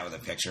embroidered a hat with a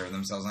picture of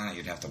themselves on it,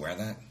 you'd have to wear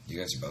that. You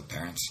guys are both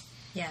parents.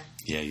 Yeah.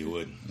 Yeah, you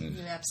would. You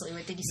absolutely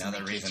would. Did you see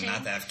Another reason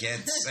not to have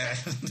kids.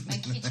 My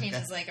keychain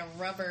is like a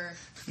rubber.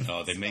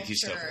 Oh, they make you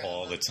stuff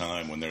all the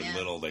time. When they're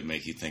little, they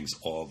make you things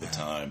all the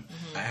time.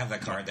 I have the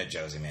card that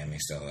Josie made me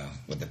still, though,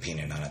 with the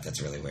peanut on it.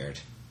 That's really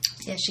weird.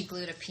 Yeah, she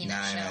glued a peanut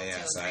shell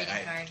to a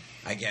greeting card.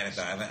 I get it,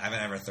 though. I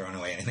haven't ever thrown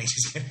away anything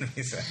she's given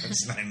me, so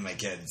it's not even my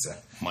kids. So.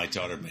 My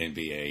daughter made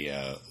me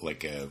a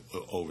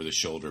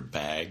over-the-shoulder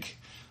bag,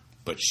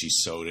 but she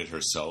sewed it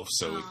herself,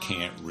 so it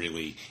can't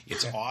really...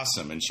 It's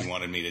awesome, and she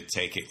wanted me to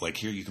take it, like,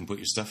 here, you can put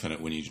your stuff in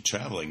it when you're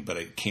traveling, but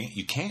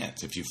you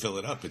can't. If you fill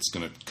it up, it's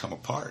going to come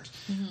apart.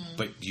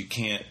 But you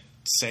can't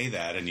say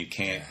that, and you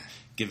can't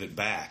give it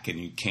back, and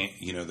you can't,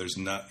 there's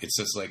not... It's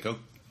just like,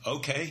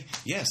 okay,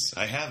 yes,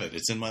 I have it.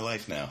 It's in my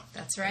life now.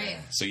 That's right.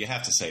 So you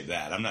have to say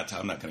that. I'm not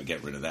going to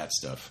get rid of that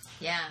stuff.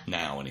 Yeah.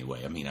 Now,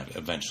 anyway. I mean,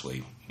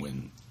 eventually,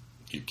 when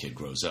your kid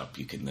grows up,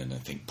 you can then, I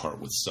think,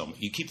 part with some...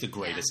 You keep the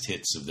greatest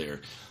hits of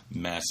their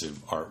massive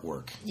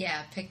artwork.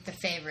 Yeah, pick the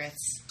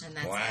favorites, and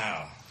that's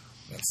wow.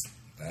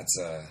 That's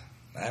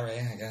that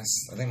right, I guess.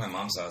 I think my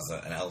mom saw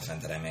an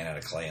elephant that I made out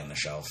of clay on the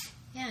shelf.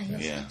 Yeah, you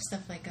like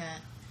stuff like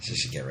that. She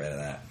should get rid of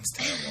that. It's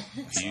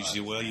terrible.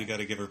 Usually, you got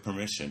to give her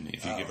permission.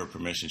 If you give her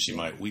permission, she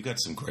might. We've got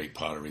some great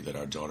pottery that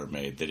our daughter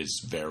made that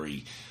is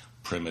very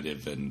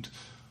primitive and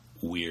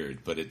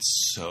weird, but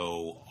it's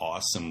so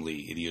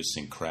awesomely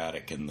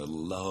idiosyncratic, and the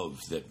love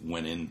that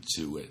went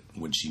into it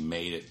when she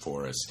made it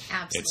for us.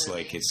 Absolutely. It's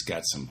like it's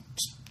got some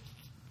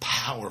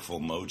powerful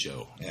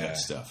mojo and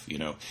stuff,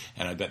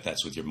 And I bet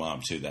that's with your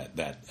mom too.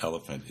 That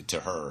elephant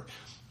to her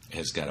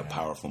has got a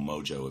powerful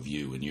mojo of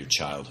you and your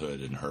childhood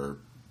and her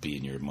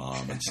being your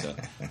mom and stuff.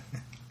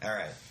 All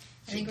right.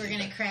 I think we're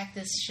going to crack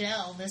this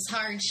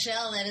hard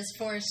shell that is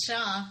Forrest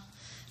Shaw.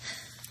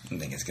 I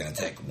think it's going to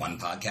take one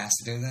podcast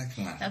to do that?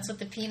 Come on. That's what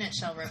the peanut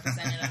shell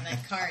represented on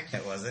that card.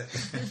 Was it?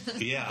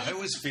 Yeah, I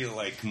always feel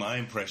like my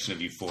impression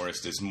of you,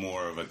 Forrest, is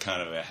more of a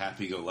kind of a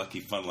happy-go-lucky,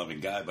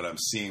 fun-loving guy, but I'm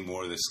seeing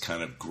more of this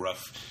kind of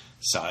gruff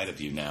side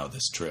of you now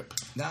this trip.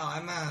 No,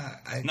 I'm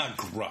not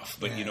gruff,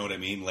 but you know what I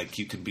mean? Like,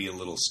 you can be a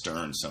little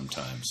stern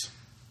sometimes.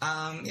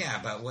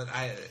 Yeah, but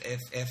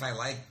if I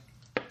like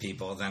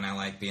people, then I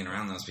like being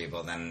around those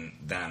people, then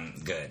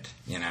good,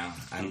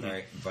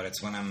 I'm but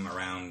it's when I'm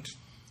around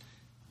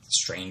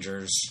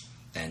strangers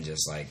and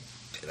just like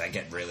I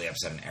get really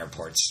upset in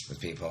airports with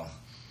people.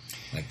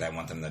 Like I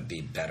want them to be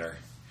better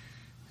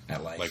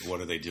at life. Like what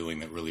are they doing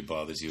that really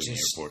bothers you in the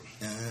airport?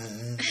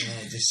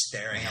 Just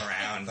staring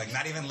around, like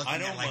not even looking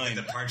at like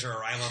the departure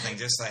arrival thing.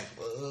 Just like,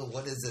 whoa,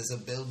 what is this? A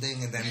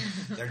building? And then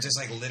they're just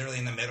like literally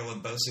in the middle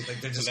of both seats.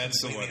 Like they're just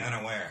completely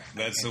unaware.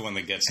 That's the one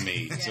that gets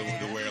me. So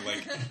where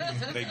like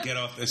they get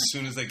off as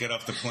soon as they get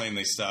off the plane,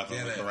 they stop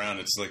and look around.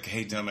 It's like,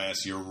 hey,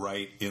 dumbass, you're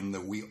right in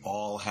the. We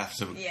all have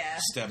to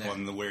step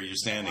on where you're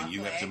standing.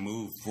 You have to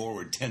move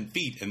forward 10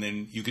 feet, and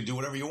then you can do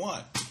whatever you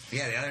want.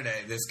 Yeah, the other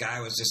day, this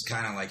guy was just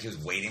kind of like, he was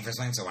waiting for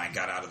something, so when I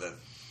got out of the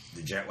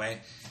jetway,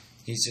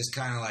 he's just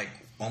kind of like,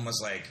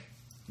 almost like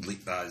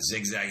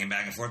zigzagging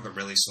back and forth, but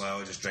really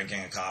slow, just drinking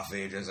a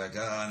coffee, just like,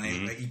 and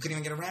you couldn't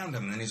even get around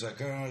him, and then he's like,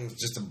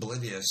 just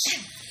oblivious.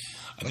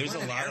 There's a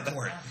lot of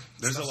that.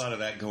 There's a lot of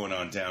that going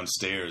on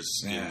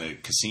downstairs in the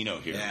casino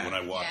here. Yeah. When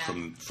I walk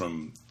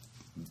from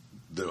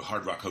the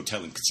Hard Rock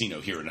Hotel and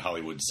Casino here in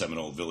Hollywood,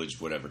 Seminole Village,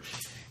 whatever,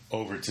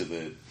 over to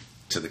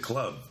the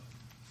club,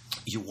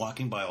 you're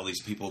walking by all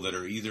these people that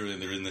are either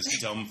they're in this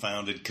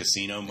dumbfounded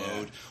casino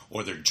mode,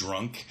 or they're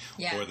drunk,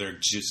 or they're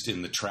just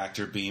in the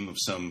tractor beam of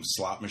some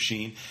slot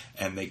machine,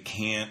 and they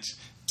can't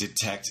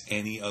detect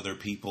any other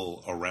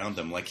people around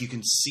them. Like, you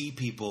can see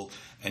people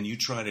and you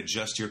try to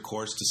adjust your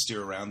course to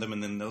steer around them,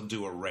 and then they'll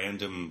do a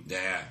random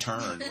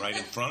turn right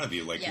in front of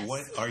you. Like,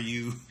 what are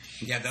you...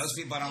 Yeah, those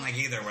people I don't like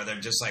either, where they're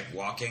just like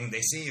walking.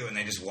 They see you and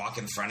they just walk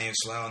in front of you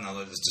slow, and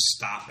they'll just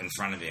stop in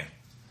front of you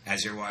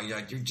as you're walking. You're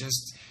like, you're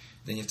just...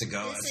 Then you have to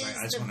go. It's like,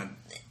 I just want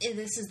to...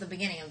 This is the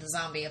beginning of the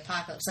zombie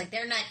apocalypse. Like,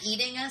 they're not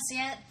eating us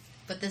yet,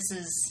 but this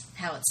is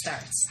how it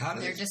starts.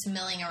 They're just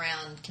milling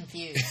around,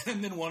 confused.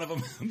 And then one of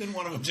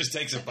them just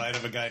takes a bite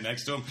of a guy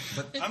next to him.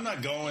 But I'm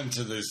not going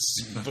to this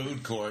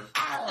food court.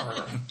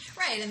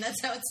 Right, and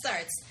that's how it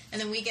starts.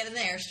 And then we get in the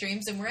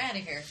Airstreams and we're out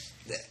of here.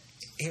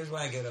 Here's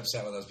why I get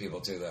upset with those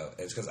people too, though.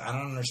 It's because I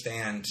don't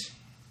understand.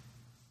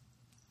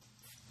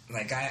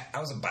 Like, I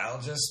was a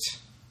biologist.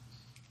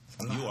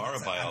 You are a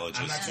biologist.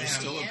 I'm not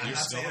saying you're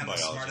still a biologist. I'm the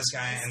smartest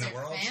guy in the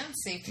world.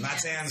 I'm not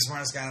saying I'm the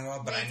smartest guy in the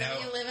world, but I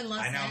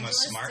know I'm a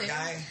smart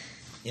guy,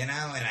 you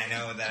know, and I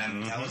know that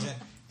I'm intelligent,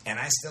 and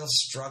I still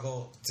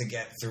struggle to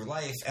get through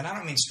life. And I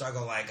don't mean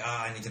struggle like,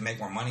 I need to make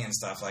more money and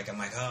stuff. Like, I'm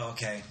like,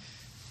 okay,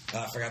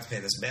 I forgot to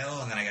pay this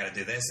bill, and then I got to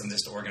do this, and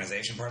just the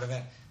organization part of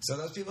it. So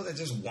those people that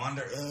just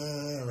wander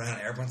around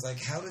airports, like,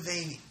 how have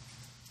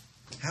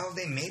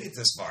they made it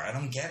this far? I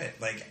don't get it.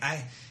 Like,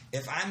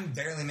 if I'm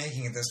barely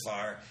making it this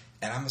far,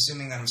 and I'm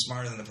assuming that I'm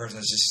smarter than the person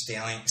that's just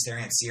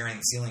staring at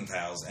ceiling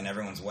tiles in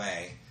everyone's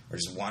way, or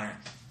just wandering.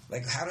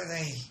 Like, how do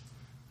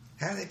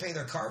they pay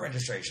their car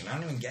registration? I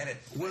don't even get it.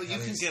 Well, you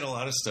can get a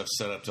lot of stuff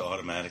set up to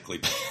automatically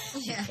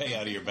pay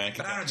out of your bank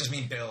account. But I don't just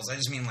mean bills. I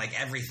just mean, like,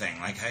 everything.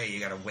 Like, hey, you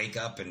got to wake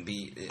up and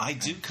be... I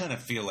do kind of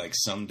feel like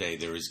someday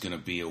there is going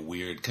to be a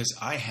weird... Because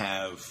I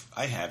have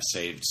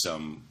saved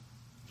some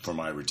for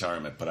my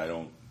retirement, but I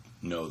don't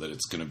know that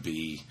it's going to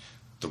be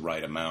the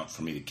right amount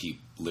for me to keep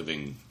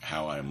living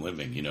how I'm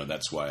living. You know,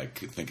 that's why I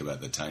could think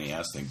about the tiny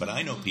house thing. But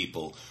I know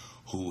people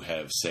who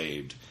have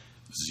saved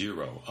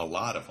zero, a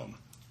lot of them,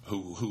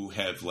 who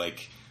have,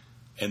 like,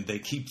 and they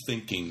keep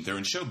thinking, they're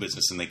in show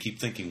business, and they keep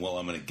thinking, well,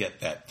 I'm going to get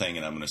that thing,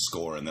 and I'm going to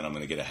score, and then I'm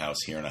going to get a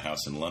house here and a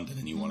house in London.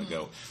 And you want to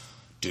go,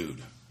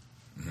 dude,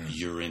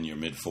 you're in your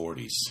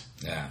mid-40s.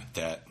 Yeah.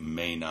 That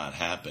may not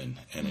happen.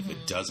 And if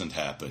it doesn't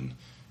happen,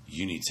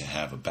 you need to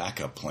have a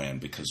backup plan,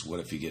 because what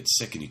if you get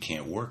sick and you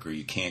can't work, or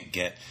you can't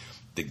get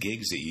the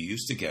gigs that you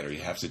used to get, or you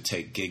have to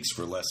take gigs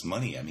for less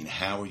money? I mean,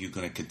 how are you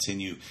going to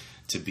continue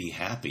to be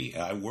happy?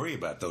 I worry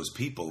about those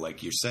people,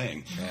 like you're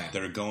saying,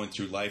 that are going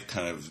through life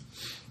kind of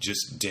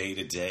just day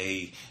to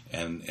day,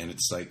 and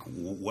it's like,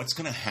 what's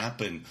going to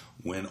happen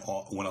when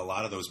a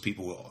lot of those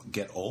people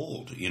get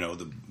old? You know,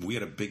 we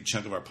had a big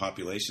chunk of our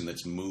population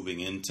that's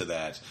moving into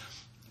that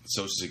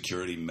Social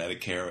Security,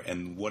 Medicare,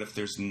 and what if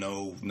there's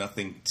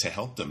nothing to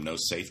help them, no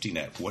safety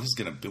net? What's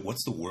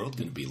the world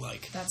going to be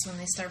like? That's when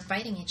they start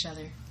fighting each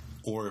other.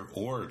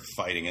 Or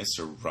fighting us,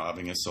 or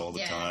robbing us all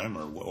the time,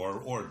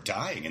 or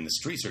dying in the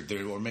streets,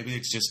 or maybe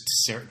it's just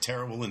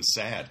terrible and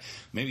sad.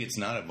 Maybe it's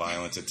not a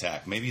violent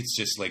attack. Maybe it's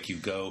just like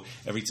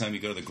every time you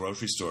go to the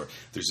grocery store,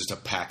 there's just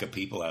a pack of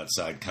people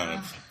outside kind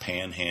of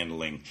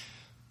panhandling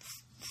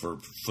for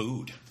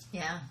food.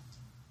 Yeah.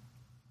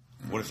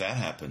 What if that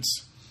happens?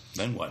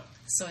 Then what?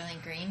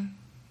 Soylent Green.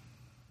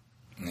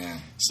 Yeah.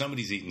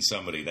 Somebody's eating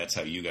somebody. That's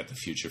how you got the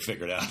future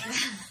figured out.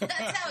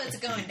 That's how it's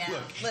going down.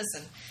 Look,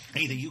 listen.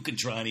 Either you can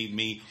try and eat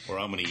me, or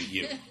I'm going to eat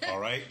you. All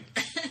right?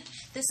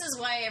 This is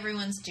why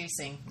everyone's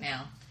juicing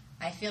now.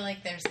 I feel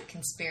like there's a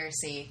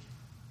conspiracy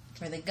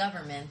where the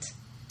government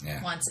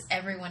wants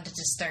everyone to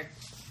just start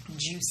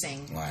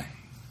juicing. Why?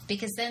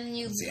 Because then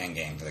it's the end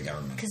game for the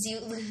government. Because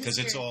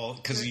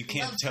you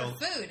can't tell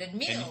food and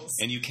meals,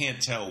 and you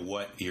can't tell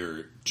what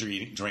you're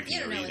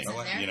drinking or eating.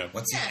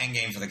 What's the end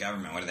game for the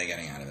government? What are they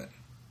getting out of it?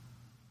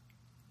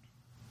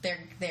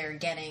 They're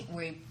getting.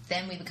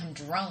 Then we become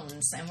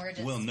drones, and we're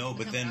just. Well, no,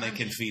 but then they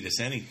can feed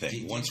us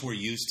anything. Once we're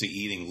used to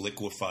eating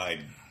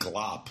liquefied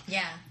glop,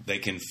 they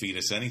can feed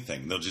us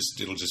anything. It'll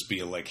just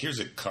be like, here's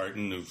a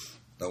carton of.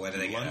 But what do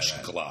they lunch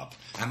get glop.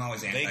 I'm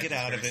always They get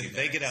out of it.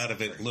 They get out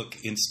of it. Look,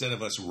 instead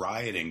of us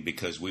rioting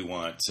because we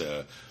want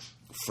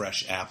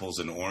fresh apples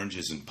and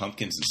oranges and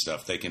pumpkins and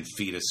stuff, they can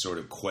feed us sort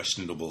of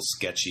questionable,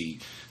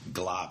 sketchy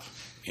glop.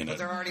 But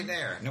they're already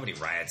there. Nobody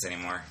riots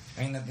anymore.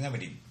 I mean,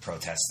 nobody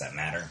protests that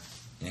matter.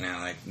 You know,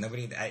 like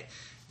nobody.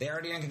 They're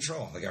already in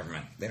control. The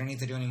government. They don't need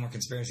to do any more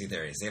conspiracy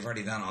theories. They've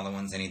already done all the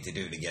ones they need to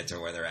do to get to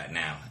where they're at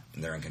now.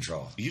 And they're in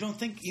control. You don't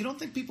think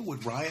people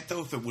would riot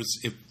though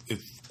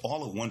if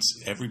all at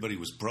once everybody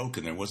was broke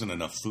and there wasn't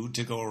enough food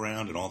to go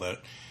around and all that?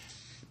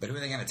 But who are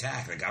they going to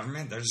attack? The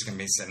government? They're just going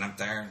to be sitting up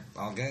there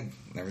all good.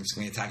 They're just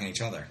going to be attacking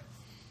each other.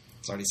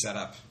 It's already set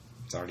up.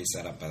 It's already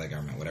set up by the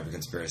government. Whatever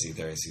conspiracy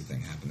theories you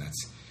think happened,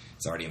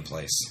 it's already in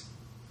place.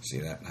 See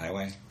that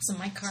highway? So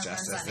my car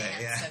runs on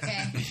ants,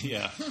 okay?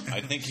 Yeah, I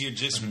think you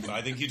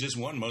just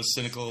won most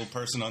cynical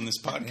person on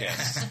this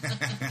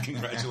podcast.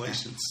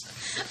 Congratulations.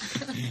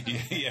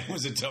 Yeah, it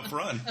was a tough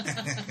run.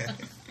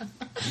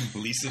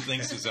 Lisa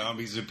thinks the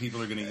zombies are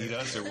people are going to eat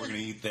us, or we're going to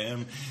eat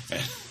them.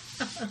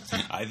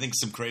 I think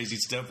some crazy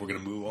stuff. We're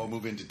going to all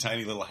move into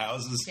tiny little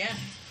houses. Yeah.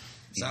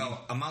 So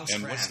amongst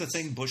and friends, what's the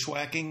thing?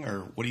 Bushwhacking,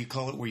 or what do you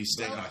call it? Where you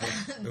stay?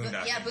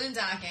 Boondocking. Yeah,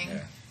 boondocking.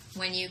 Yeah.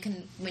 When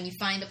you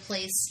find a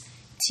place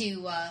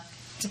to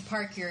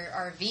park your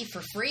RV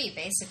for free,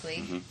 basically.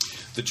 Mm-hmm.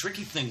 The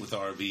tricky thing with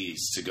RVs,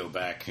 to go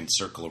back and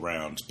circle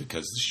around,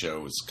 because the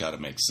show has got to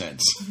make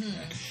sense,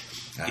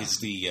 is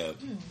the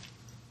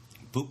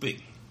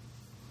pooping.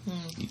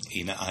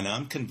 You know, and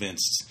I'm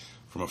convinced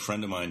from a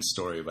friend of mine's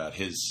story about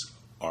his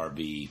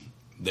RV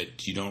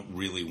that you don't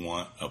really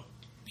want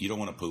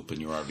to poop in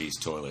your RV's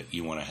toilet.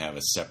 You want to have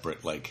a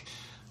separate, like,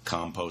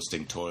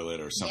 composting toilet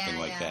or something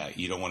that.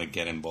 You don't want to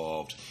get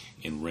involved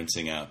in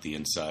rinsing out the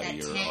inside of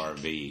your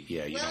RV.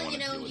 Yeah, you don't want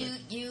to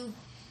do it.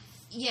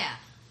 Yeah.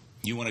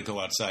 You want to go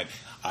outside.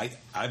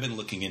 I've been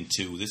looking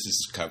into, this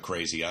is how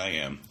crazy I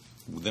am.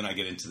 Then I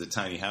get into the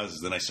tiny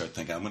houses. Then I start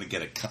thinking I'm going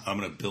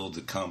to build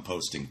a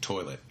composting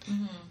toilet,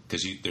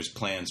 because there's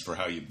plans for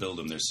how you build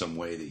them. There's some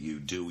way that you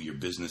do your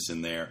business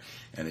in there,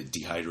 and it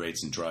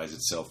dehydrates and dries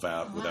itself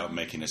out without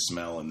making a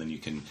smell, and then you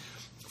can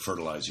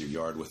fertilize your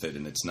yard with it,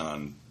 and it's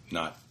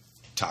not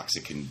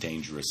toxic and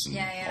dangerous and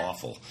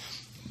awful.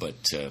 But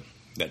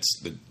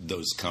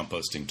those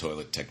composting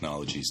toilet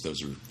technologies.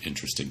 Those are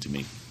interesting to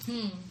me.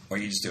 Or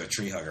you just do a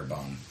tree hugger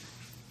bomb.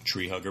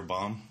 Tree hugger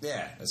bomb?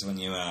 Yeah, that's when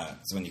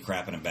you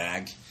crap in a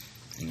bag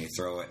and you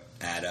throw it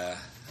at a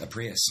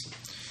Prius.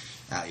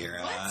 Out your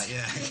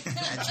yeah.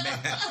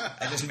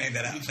 I just made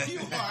that up.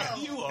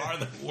 You are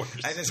the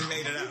worst. I just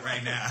made it up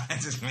right now. I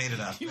just made it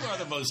up. You are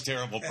the most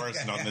terrible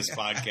person on this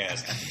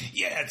podcast.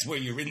 Yeah, it's where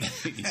you're in.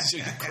 So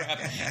you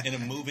crap in a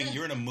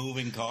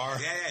moving car.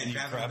 Yeah, and you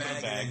crap in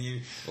a bag, and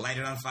you light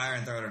it on fire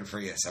and throw it in a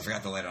Prius. I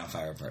forgot the light it on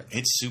fire part.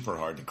 It's super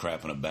hard to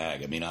crap in a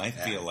bag. I mean, I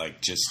feel like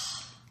just.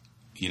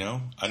 You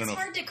know, I don't know.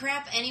 It's hard to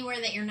crap anywhere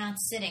that you're not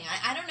sitting.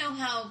 I don't know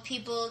how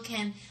people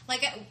can.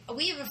 Like,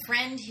 we have a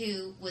friend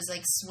who was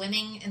like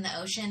swimming in the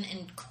ocean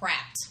and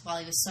crapped while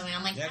he was swimming.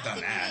 I'm like, I've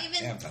done that.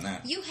 I've done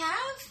that. You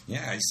have?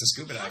 Yeah, I used to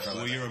scuba dive for a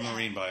living. Well, you're a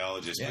marine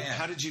biologist. Yeah.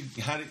 But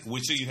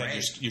so you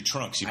had your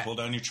trunks. You pull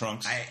down your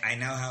trunks. I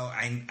know how.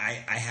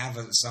 I have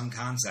some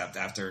concept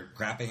after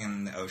crapping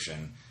in the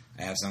ocean.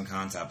 I have some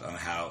concept on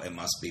how it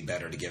must be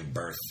better to give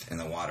birth in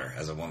the water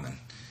as a woman.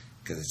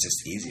 Because it's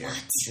just easier.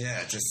 What?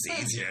 Yeah, it's just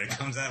easier. It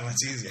comes out much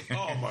easier.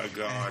 Oh, my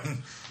God.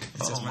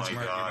 It's just much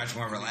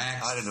more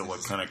relaxed. I don't know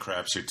what kind of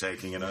craps you're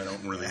taking, and I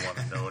don't really want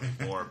to know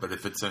anymore. But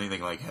if it's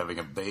anything like having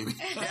a baby...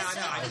 No,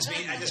 I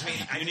just mean...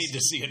 You need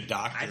to see a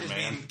doctor, I just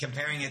mean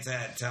comparing it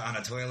to on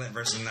a toilet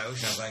versus in the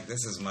ocean, I was like,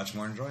 this is much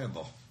more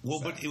enjoyable.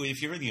 Well, but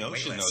if you're in the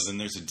ocean, though, then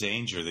there's a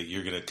danger that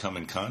you're going to come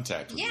in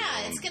contact with your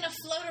own it's going to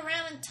float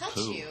around and touch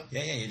you.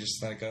 Yeah, you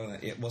just let it go.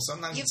 Well,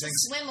 sometimes you it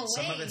sinks. Swim away.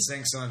 Some of it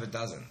sinks, some of it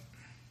doesn't.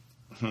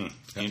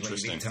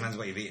 Interesting. Depends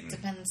what you've eaten.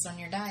 Depends on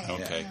your diet.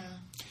 Okay.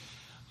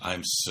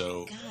 Yeah.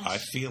 I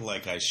feel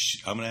like I'm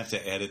going to have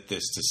to edit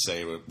this to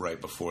say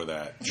right before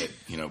that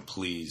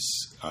please,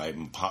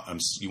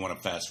 you want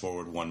to fast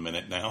forward 1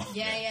 minute now?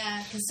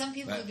 Yeah, because some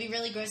people would be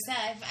really grossed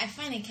out. I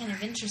find it kind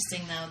of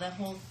interesting, though, that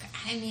whole,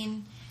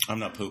 I'm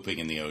not pooping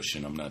in the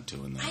ocean. I'm not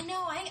doing that. I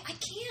know, I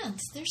can't.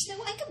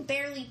 I can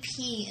barely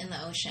pee in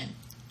the ocean.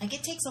 Like,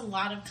 it takes a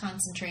lot of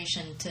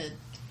concentration to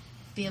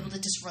be able to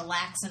just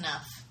relax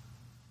enough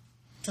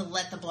to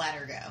let the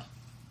bladder go.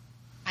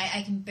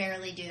 I can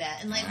barely do that.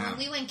 And like when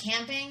we went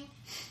camping,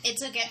 it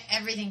took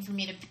everything for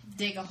me to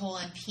dig a hole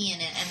and pee in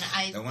it.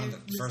 And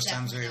the first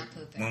times when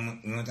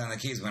we went down the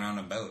Keys, we went on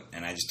a boat,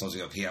 and I just told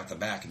you to pee out the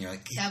back, and you're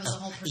like, that was a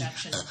whole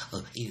production.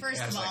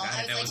 First of all,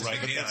 I was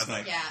like,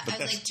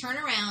 turn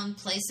around,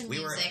 play some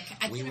music.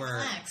 I couldn't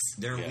relax.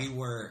 We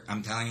were.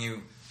 I'm telling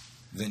you,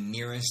 the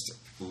nearest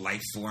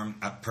life form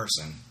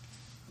person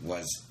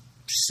was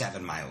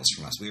 7 miles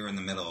from us. We were in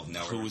the middle of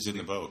nowhere. Who was in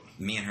the boat?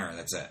 Me and her.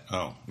 That's it.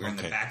 Oh, we were in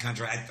the back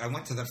country. I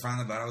went to the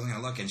front of the boat. I wasn't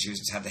going to look, and she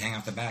just had to hang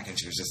off the back, and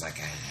she was just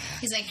like,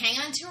 He's like, hang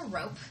on to a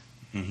rope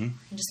and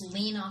just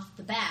lean off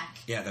the back.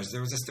 Yeah,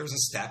 there was a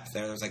step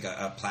there. There was like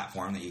a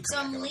platform that you could. So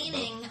I'm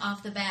leaning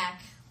off the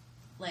back,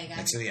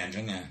 next to the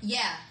engine.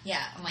 Yeah.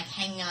 I'm like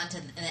hanging on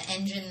to the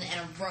engine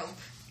and a rope.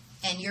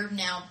 And you're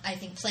now, I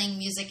think, playing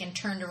music and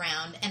turned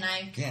around, and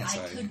I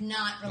could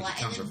not relax.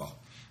 Comfortable.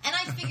 And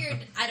I figured,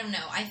 I don't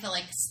know, I felt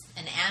like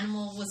an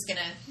animal was going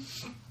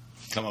to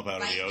come up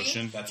out of the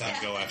ocean. That's how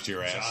to go after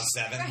your ass. Jaws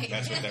 7. Right.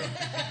 That's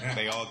what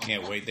they all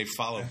can't wait. They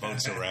follow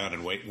boats around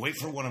and wait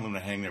for one of them to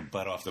hang their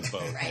butt off the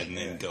boat and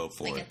then go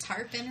for it. Like a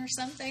tarpon or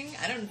something?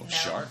 I don't know.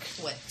 Shark?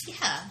 What?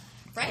 Yeah.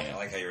 Right? I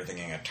like how you were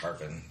thinking a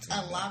tarpon.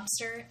 A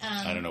lobster?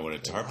 I don't know what a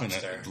tarpon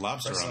is.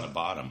 Lobster on the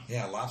bottom.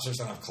 Yeah, lobsters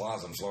don't have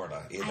claws in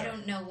Florida either. I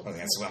don't know. They're going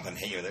to swim up and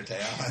hit you with their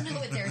tail. I don't know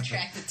what they're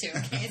attracted to,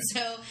 okay?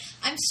 So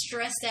I'm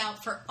stressed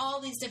out for all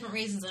these different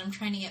reasons, and I'm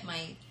trying to get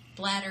my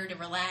bladder to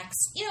relax.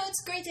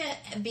 It's great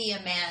to be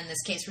a man in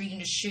this case where you can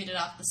just shoot it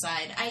off the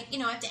side. I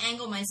have to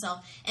angle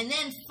myself, and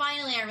then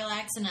finally I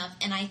relax enough,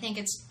 and I think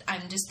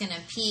I'm just gonna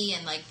pee,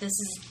 and like this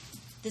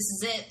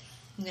is it.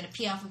 I'm gonna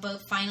pee off a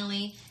boat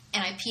finally,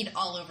 and I peed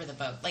all over the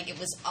boat. Like it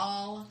was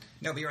all.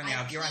 No, but you're on the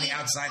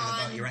outside of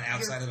the boat. You're on the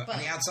outside of the boat.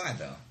 On the outside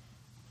though.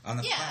 On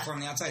the platform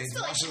on the outside,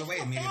 you wash it away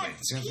immediately.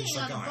 As soon as you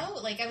start going.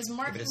 Boat. Like I was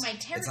marking my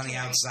territory. It's on the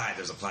outside.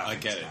 There's a platform. I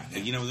get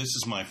it. Yeah. This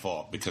is my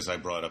fault because I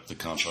brought up the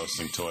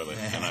composting toilet,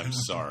 and I'm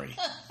sorry.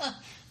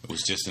 It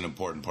was just an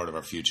important part of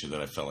our future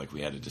that I felt like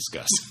we had to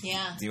discuss.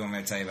 Yeah. Do you want me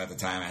to tell you about the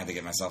time I had to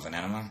get myself an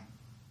enema?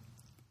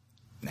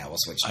 Now we'll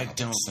switch. I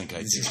don't think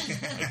I do.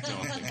 I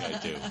don't think I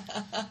do.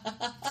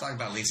 Let's talk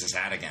about Lisa's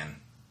hat again.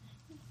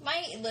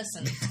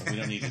 Listen. We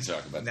don't need to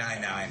talk about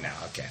that. I know.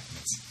 Okay.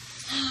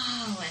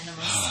 Oh,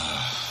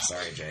 enemas.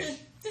 Sorry, Jay.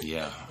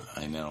 Yeah,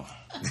 I know.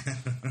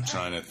 I'm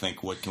trying to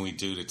think, what can we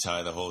do to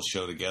tie the whole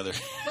show together?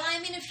 Well, I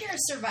mean, if you're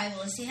a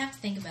survivalist, you have to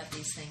think about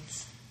these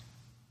things.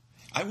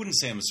 I wouldn't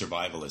say I'm a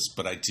survivalist,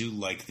 but I do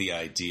like the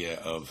idea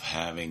of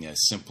having a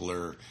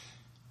simpler,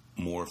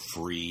 more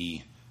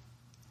free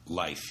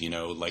life,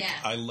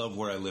 I love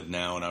where I live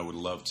now, and I would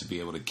love to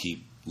be able to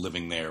keep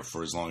living there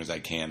for as long as I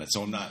can. And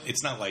so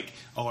it's not like,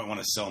 I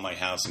want to sell my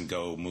house and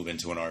go move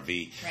into an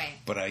RV. Right.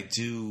 But I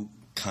do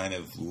kind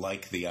of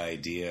like the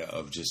idea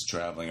of just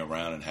traveling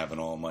around and having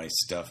all my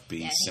stuff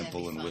be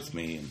simple and with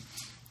me. And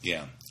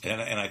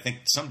and I think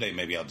someday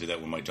maybe I'll do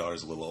that when my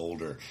daughter's a little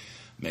older.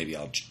 Maybe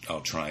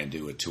I'll try and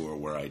do a tour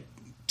where I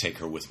take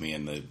her with me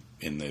in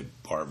the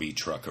RV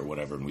truck or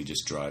whatever, and we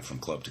just drive from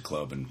club to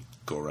club and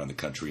go around the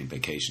country and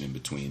vacation in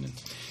between.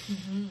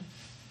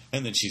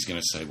 And then she's going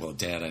to say, well,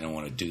 Dad, I don't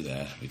want to do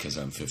that because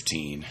I'm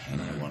 15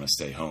 and I want to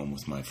stay home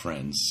with my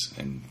friends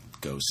and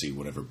go see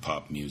whatever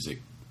pop music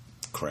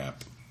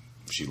crap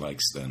she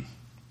likes then.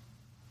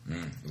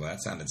 Well,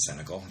 that sounded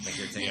cynical. I think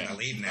you're taking the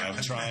lead now.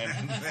 I'm trying.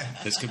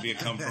 This could be a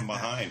come from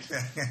behind.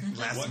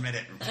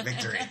 Last-minute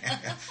victory.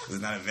 This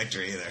is not a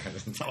victory either.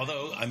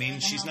 Although, I mean,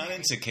 she's not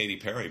into Katy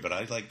Perry, but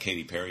I like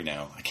Katy Perry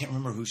now. I can't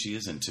remember who she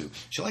is into.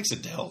 She likes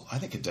Adele. I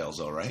think Adele's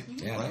all right.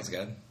 Yeah, that's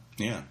good.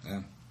 Yeah.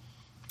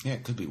 Yeah,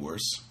 it could be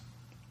worse.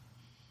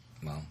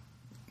 Well,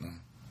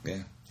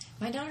 yeah.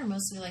 My daughter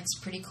mostly likes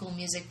pretty cool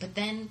music, but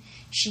then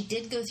she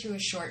did go through a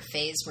short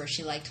phase where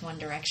she liked One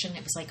Direction.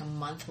 It was like a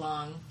month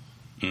long.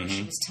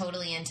 She was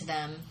totally into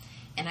them,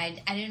 and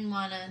I didn't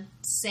want to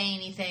say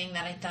anything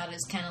that I thought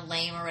was kind of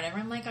lame or whatever.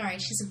 I'm like, all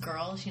right, she's a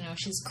girl,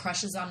 she's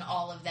crushes on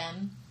all of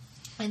them.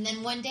 And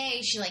then one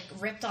day she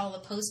ripped all the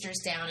posters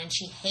down and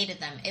she hated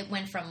them. It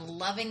went from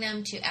loving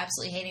them to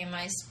absolutely hating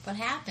them. What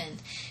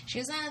happened? She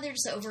goes, they're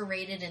just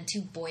overrated and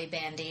too boy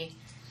bandy.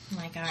 I'm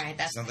like, all right,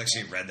 that's... Sounds like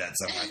she read that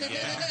somewhere.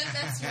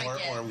 That's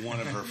or one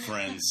of her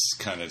friends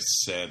kind of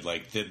said,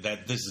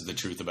 that this is the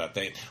truth about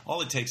that.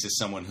 All it takes is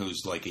someone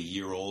who's a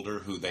year older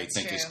who they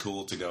think is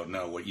cool to go,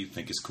 no, what you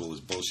think is cool is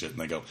bullshit. And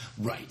they go,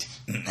 right,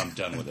 I'm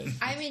done with it.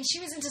 I mean,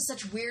 she was into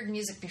such weird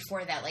music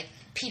before that, like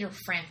Peter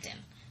Frampton.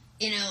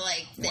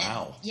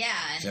 Wow. Yeah.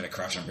 She had a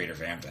crush on Peter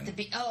Frampton.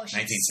 She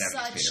had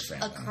such Peter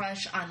Frampton. a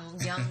crush on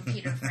young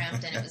Peter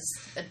Frampton. It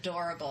was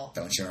adorable.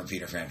 Don't show her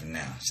Peter Frampton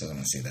now. She doesn't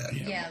want to see that.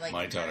 Yeah,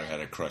 my daughter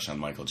had a crush on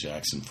Michael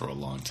Jackson for a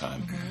long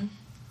time.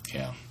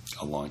 Yeah,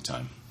 a long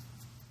time.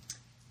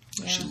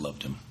 Yeah. She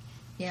loved him.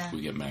 Yeah.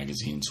 We get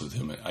magazines with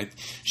him.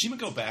 She would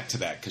go back to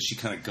that because she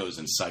kind of goes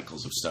in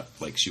cycles of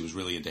stuff. Like she was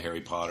really into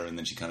Harry Potter, and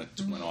then she kind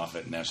of went off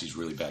it, and now she's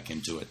really back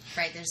into it.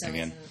 Right. There's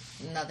always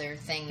another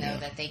thing, though,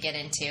 that they get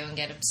into and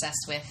get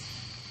obsessed with.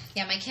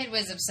 Yeah, my kid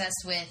was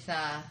obsessed with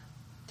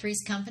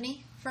Three's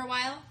Company for a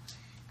while.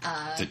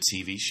 The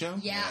TV show?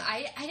 Yeah,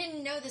 I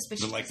didn't know this, but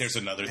there's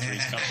another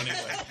Three's Company.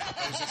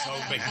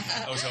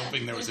 I was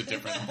hoping there was a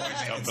different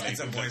company. It's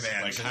a boy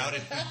band.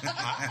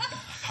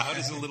 How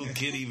does a little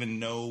kid even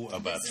know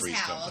about Three's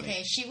Company?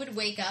 Okay, she would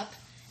wake up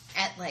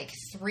at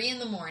 3 in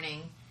the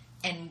morning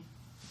and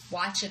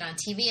watch it on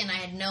TV, and I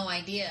had no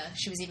idea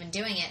she was even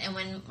doing it. And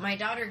when my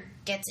daughter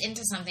gets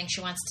into something,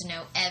 she wants to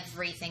know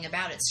everything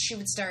about it. So she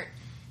would start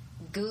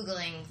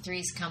Googling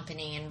Three's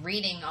Company and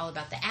reading all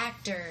about the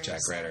actors.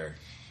 Jack Ritter.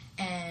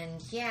 And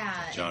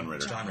John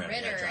Ritter. John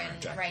Ritter,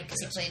 right,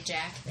 because he played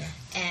Jack. Yeah.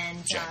 And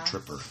Jack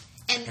Tripper.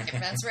 And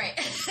that's right.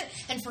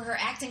 And for her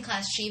acting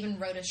class, she even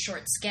wrote a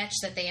short sketch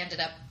that they ended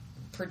up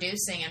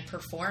producing and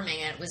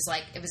performing. And it was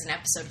an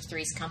episode of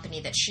Three's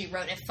Company that she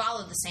wrote. It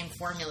followed the same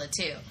formula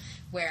too,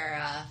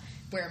 where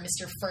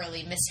Mr.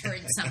 Furley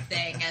misheard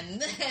something,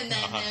 and then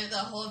the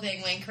whole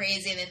thing went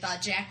crazy, and they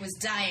thought Jack was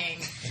dying.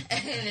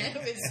 And it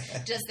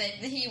was just that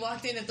he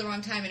walked in at the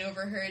wrong time and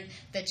overheard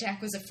that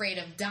Jack was afraid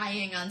of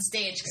dying on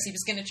stage because he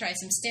was going to try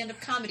some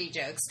stand-up comedy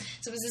jokes.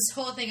 So it was this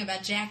whole thing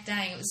about Jack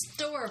dying. It was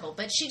adorable.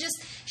 But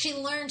she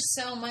learned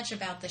so much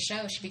about the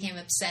show. She became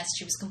obsessed.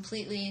 She was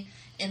completely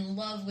in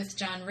love with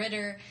John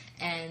Ritter,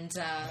 and...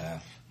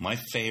 My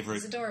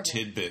favorite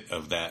tidbit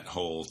of that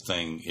whole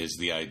thing is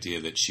the idea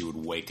that she would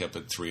wake up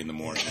at 3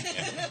 a.m. and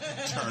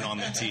turn on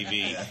the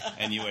TV,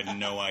 and you had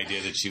no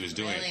idea that she was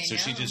doing it. So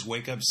she'd just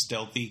wake up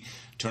stealthy,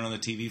 turn on the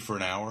TV for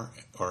an hour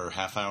or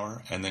half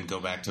hour, and then go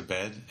back to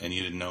bed, and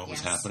you didn't know it was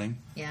happening?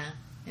 Yeah.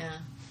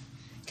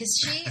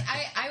 Because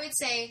I would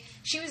say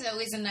she was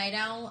always a night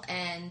owl,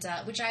 and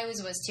which I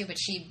always was too, but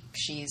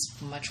she's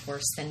much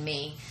worse than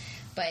me.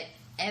 But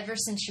ever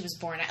since she was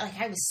born,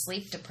 I was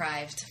sleep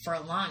deprived for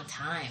a long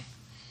time.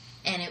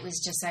 And it was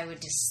just, I would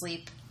just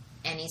sleep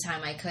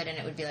anytime I could, and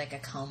it would be like a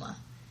coma.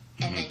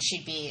 And then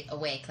she'd be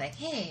awake, like,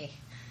 hey.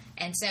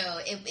 And so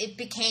it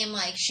became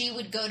like she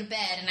would go to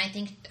bed, and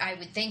I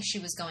would think she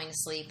was going to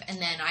sleep,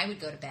 and then I would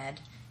go to bed,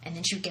 and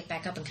then she would get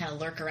back up and kind of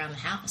lurk around the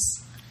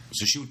house.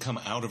 So she would come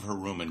out of her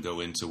room and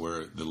go into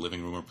where the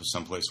living room or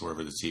someplace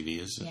wherever the TV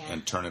is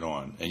and turn it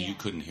on, and you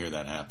couldn't hear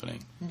that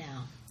happening. No.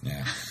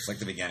 Yeah, it's like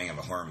the beginning of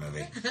a horror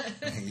movie.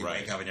 You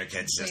wake up and your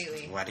kid's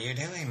just, what are you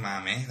doing,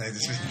 Mommy?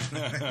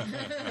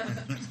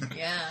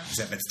 Yeah.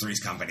 Except it's Three's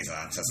Company's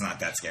on, so it's not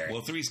that scary.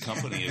 Well, Three's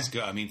Company is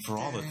good. I mean, for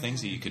all the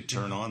things that you could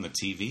turn on the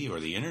TV or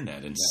the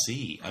internet and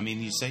see. I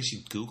mean, you say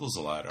she Googles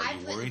a lot. Are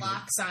you worried? I put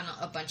locks on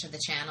a bunch of the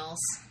channels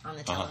on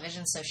the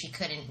television, so she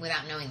couldn't,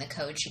 without knowing the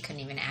code, she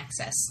couldn't even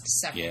access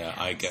several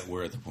channels.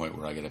 We're at the point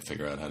where I got to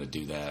figure out how to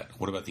do that.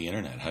 What about the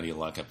internet? How do you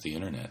lock up the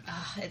internet?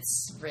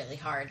 It's really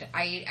hard.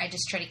 I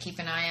just try to keep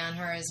an eye on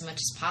her as much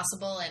as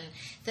possible, and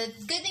the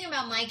good thing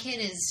about my kid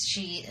is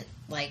she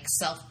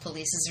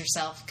self-polices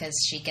herself because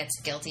she gets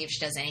guilty if she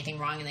does anything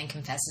wrong and then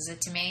confesses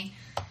it to me.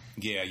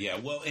 Yeah.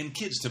 Well, and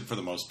kids, for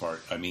the most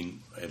part, I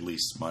mean, at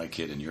least my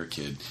kid and your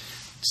kid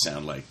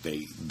sound like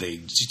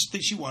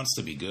she wants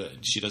to be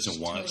good. She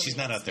doesn't she's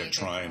not out there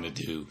trying to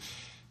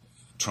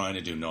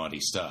do naughty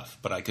stuff.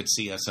 But I could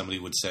see how somebody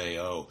would say,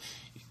 oh,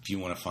 if you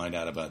want to find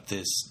out about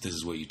this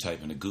is what you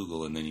type into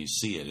Google, and then you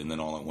see it, and then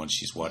all at once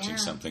she's watching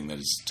something that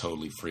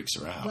totally freaks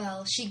her out.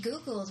 Well, she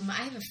Googled, we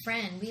have a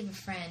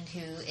friend who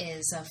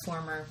is a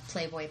former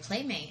Playboy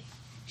Playmate.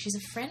 She's a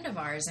friend of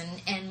ours,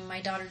 and my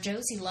daughter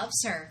Josie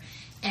loves her.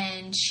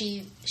 And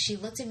she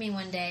looked at me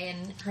one day,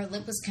 and her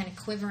lip was kind of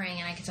quivering,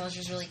 and I could tell she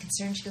was really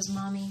concerned. She goes,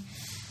 Mommy,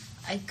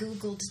 I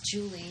Googled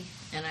Julie.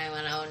 And I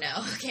went, oh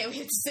no, okay, we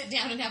have to sit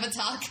down and have a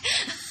talk.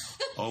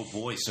 Oh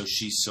boy! So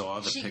she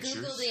saw the pictures. She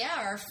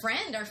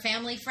Googled, our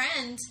family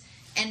friend,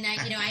 and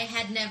I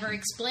had never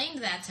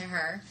explained that to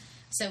her.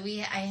 So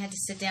I had to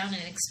sit down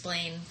and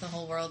explain the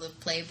whole world of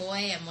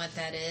Playboy and what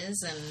that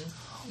is, and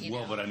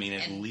but I mean,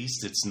 at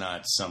least it's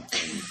not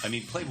something. I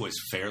mean, Playboy's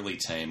fairly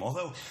tame,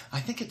 although I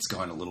think it's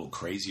gone a little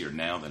crazier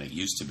now than it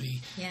used to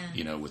be.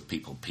 Yeah. With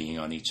people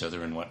peeing on each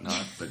other and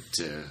whatnot. But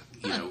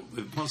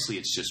mostly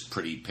it's just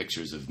pretty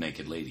pictures of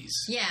naked ladies.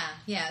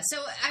 Yeah.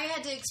 So I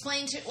had to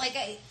explain to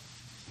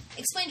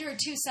her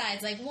two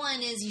sides. Like,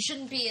 one is you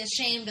shouldn't be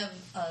ashamed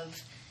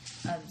of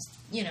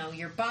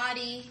your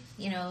body.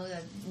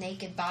 The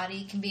naked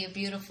body can be a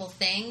beautiful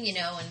thing,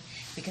 and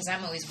because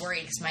I'm always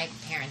worried because my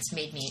parents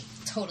made me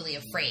totally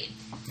afraid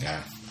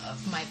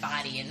of my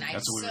body. And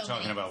that's what we were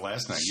talking about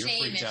last night. You're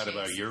freaked out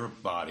about your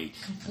body.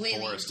 Completely.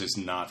 Forrest is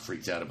not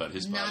freaked out about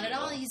his body. Not at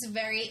all. He's a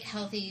very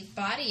healthy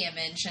body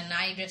image, and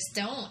I just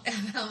don't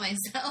about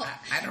myself.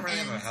 I don't really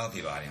have a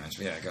healthy body image.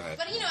 But yeah, go ahead.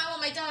 But I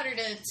want my daughter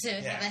to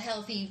have a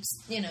healthy,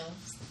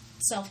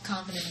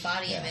 self-confident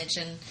body image,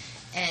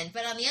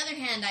 but on the other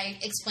hand, I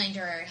explained to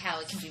her how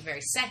it can be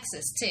very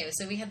sexist too.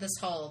 So we had this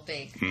whole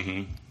big.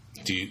 Mm-hmm.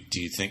 Do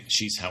you think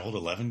she's how old?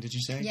 11? Did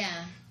you say?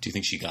 Yeah. Do you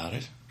think she got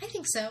it? I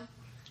think so.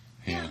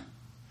 Yeah.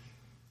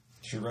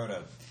 She wrote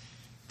a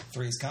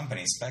Three's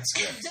Company spec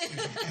script.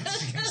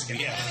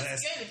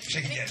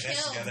 She can get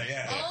this together.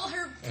 Yeah. All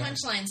her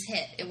punchlines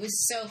hit. It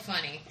was so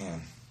funny. Yeah.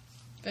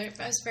 But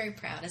I was very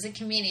proud. As a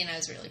comedian, I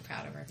was really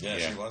proud of her. Yeah,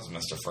 she was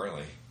Mr.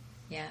 Furley.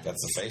 Yeah.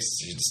 That's the face.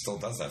 She still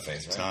does that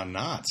face, right? Don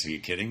Knotts. Are you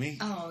kidding me?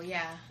 Oh,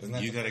 yeah.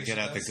 You got to get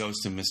out the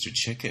Ghost of Mr.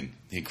 Chicken,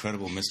 the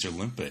incredible Mr.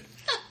 Limpet.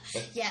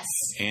 Yes.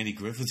 Andy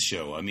Griffith's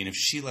show. I mean, if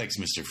she likes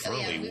Mr.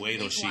 Furley, wait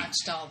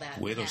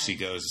till she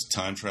goes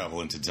time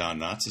travel into Don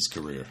Knotts'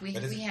 career.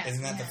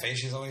 Isn't that the face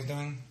she's always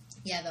doing?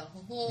 Yeah, the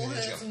whole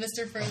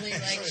Mr. Furley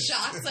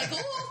shocks,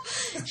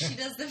 she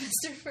does the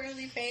Mr.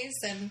 Furley face,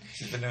 and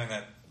she's been doing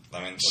that.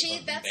 I mean,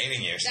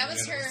 dating you. That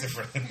was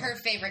her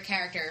favorite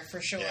character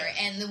for sure,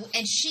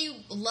 and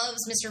she loves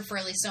Mr.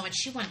 Furley so much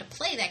she wanted to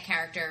play that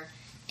character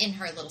in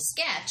her little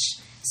sketch,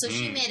 so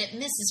she made it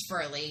Mrs.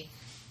 Furley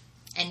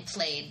and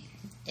played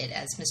it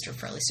as Mr.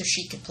 Furley so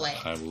she could play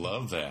it. I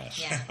love that.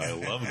 Yeah. I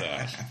love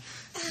that.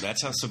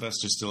 That's how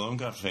Sylvester Stallone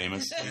got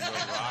famous. He's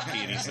like Rocky,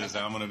 and he says,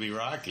 "I'm going to be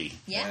Rocky."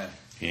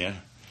 Yeah.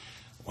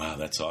 Wow,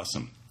 that's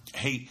awesome.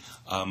 Hey,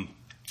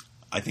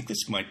 I think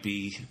this might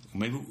be.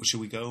 Maybe should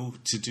we go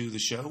to do the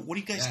show? What are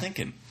you guys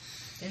thinking?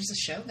 There's a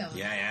show going.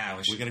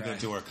 Yeah. We're going to go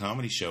do our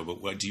comedy show.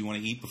 But do you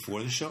want to eat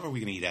before the show, or are we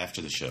going to eat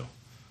after the show?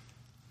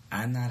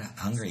 I'm not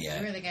hungry yet.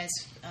 You were the guys.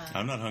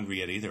 I'm not hungry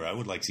yet either. I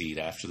would like to eat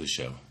after the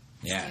show.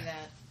 Yeah. Do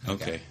that.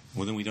 Okay.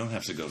 Well, then we don't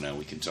have to go now.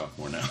 We can talk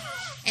more now.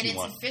 And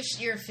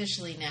you're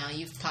officially now.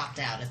 You've popped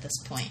out at this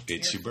point.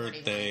 It's your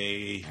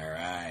birthday. All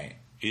right.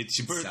 It's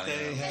your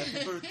birthday,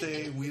 happy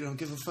birthday. We don't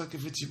give a fuck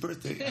if it's your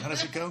birthday. How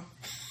does it go?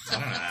 I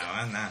don't know.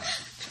 I'm not.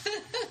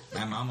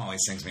 My mom always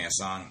sings me a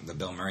song, the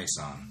Bill Murray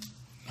song.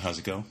 How's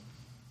it go?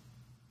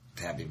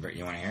 Happy birthday.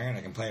 You want to hear it?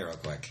 I can play it real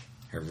quick.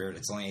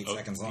 It's only 8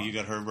 seconds long. You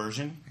got her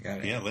version? I got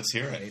it. Yeah, let's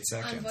hear it. 8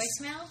 seconds. On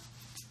voicemail?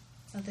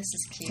 Oh, this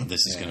is cute.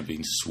 This is going to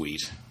be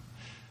sweet.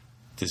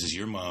 This is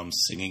your mom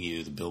singing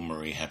you the Bill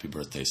Murray happy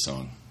birthday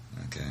song.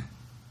 Okay.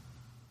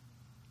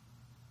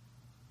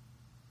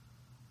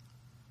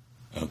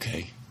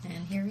 Okay.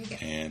 And here we go.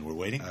 And we're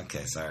waiting.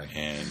 Okay, sorry.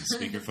 And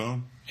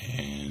speakerphone.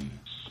 And...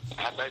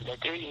 Happy birthday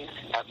to you.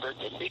 Happy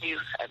birthday to you.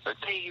 Happy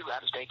birthday to you,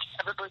 Rattlesnake.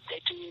 Happy birthday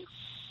to you.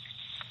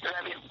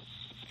 Love you.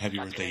 Happy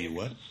birthday, you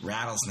what?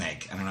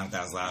 Rattlesnake. I don't know if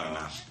that was loud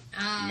enough.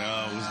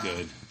 No, it was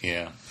good.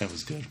 Yeah, that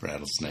was good.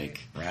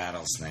 Rattlesnake.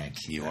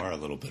 Rattlesnake. You are a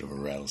little bit of a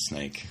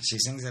rattlesnake. She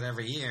sings it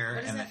every year.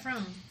 What is that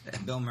from?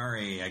 Bill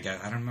Murray, I guess.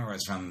 I don't remember where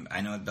it's from.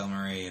 I know it's Bill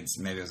Murray.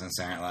 Maybe it was on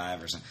Saturday Night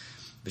Live or something.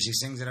 But she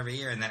sings it every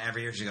year, and then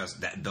every year she goes,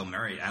 "That Bill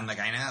Murray." I'm like,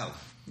 I know.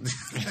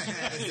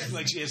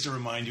 Like she has to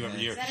remind you every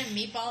year. Is that in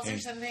Meatballs or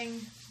something?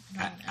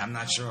 I'm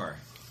not sure.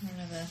 I don't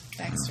know the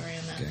backstory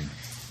on that. Okay.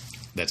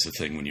 That's the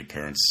thing when your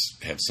parents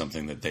have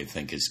something that they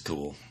think is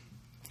cool,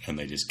 and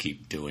they just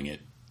keep doing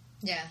it.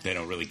 Yeah. They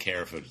don't really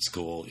care if it's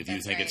cool. If you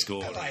That's think right. it's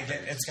cool. I like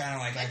it. It's kind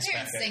of like My I expect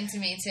parents it. sing to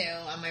me, too,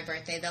 on my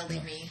birthday. They'll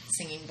leave me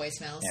singing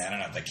voicemails. Yeah, I don't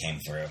know if that came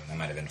through. That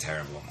might have been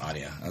terrible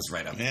audio. That was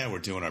right up. Yeah, we're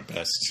doing our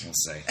best. We'll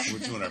see. We're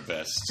doing our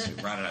best. We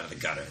brought it out of the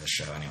gutter of the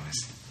show,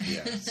 anyways.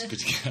 Yeah, it's good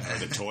to get out of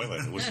the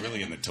toilet. It was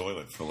really in the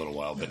toilet for a little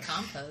while, but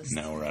Compost.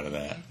 now we're out of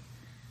that.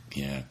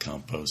 Yeah,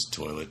 compost,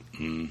 toilet.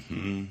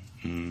 See,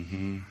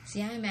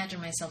 I imagine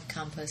myself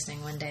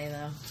composting one day,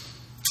 though.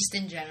 Just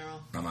in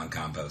general. I'm on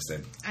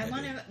composted. I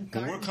want to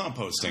Well, we're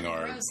composting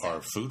garden.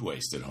 our food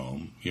waste at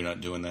home. You're not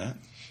doing that?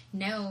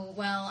 No,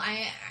 well,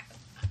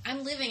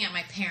 I'm living at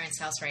my parents'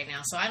 house right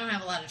now, so I don't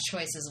have a lot of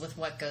choices with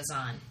what goes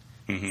on.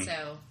 Mm-hmm.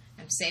 So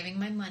I'm saving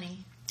my money.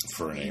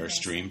 For an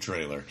Airstream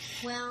trailer.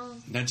 Well...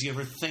 Now, do you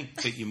ever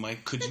think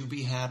that could you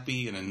be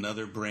happy in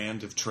another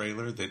brand of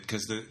trailer?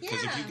 Because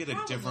if you get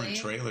a different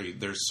trailer,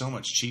 they're so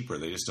much cheaper.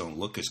 They just don't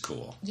look as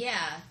cool.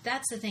 Yeah,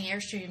 that's the thing.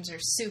 Airstreams are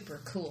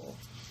super cool.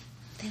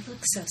 They look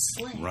so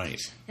slick. Right.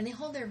 And they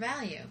hold their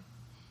value.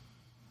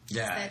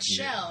 Yeah. That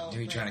shell. Who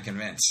are you trying to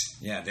convince?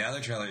 Yeah, the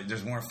other trailer,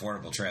 there's more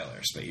affordable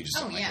trailers, but you just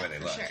don't like the way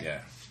they look. Sure. Yeah.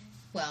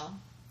 Well...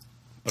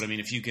 But, I mean,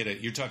 if you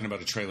you're talking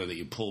about a trailer that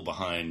you pull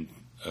behind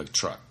a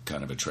truck,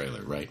 kind of a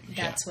trailer, right?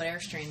 That's what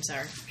Airstreams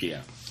are.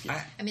 Yeah.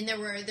 I mean, there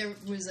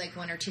was like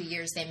 1 or 2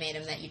 years they made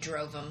them that you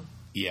drove them.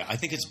 Yeah, I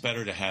think it's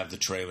better to have the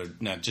trailer,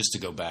 now just to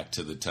go back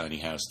to the tiny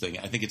house thing,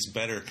 I think it's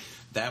better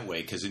that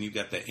way because then you've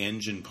got the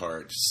engine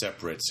part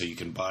separate so you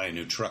can buy a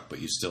new truck but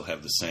you still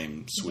have the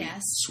same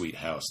sweet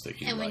house that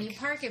you And like. when you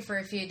park it for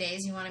a few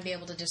days, you want to be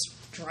able to just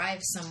drive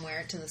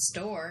somewhere to the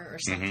store or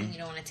something. Mm-hmm. You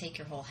don't want to take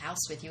your whole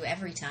house with you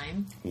every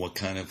time.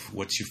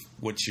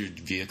 What's your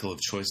vehicle of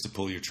choice to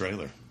pull your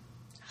trailer?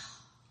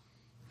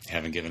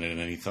 Haven't given it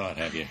any thought,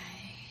 have you?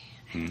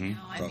 I don't know.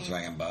 I mean,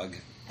 Volkswagen Bug.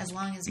 as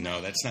long as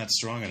No, that's not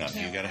strong enough.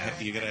 You gotta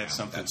have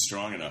something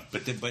strong enough.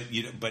 But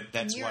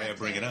that's why I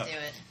bring it up.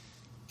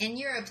 In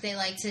Europe, they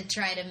like to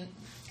try to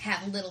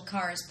have little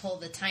cars pull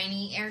the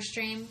tiny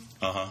Airstream,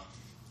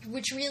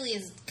 which really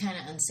is kind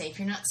of unsafe.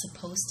 You're not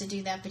supposed to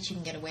do that, but you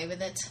can get away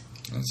with it.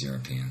 Those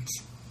Europeans.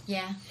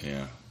 Yeah.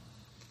 Yeah.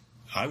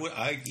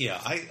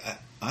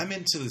 I'm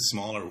into the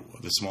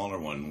smaller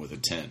one with a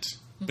tent,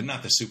 but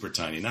not the super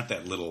tiny, not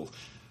that little.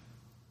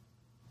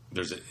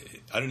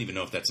 I don't even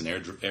know if that's an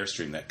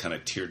Airstream, that kind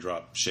of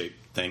teardrop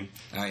shaped thing.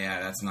 Oh yeah,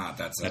 that's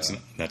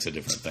a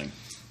different thing.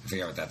 I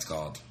forget what that's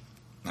called.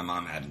 My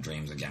mom had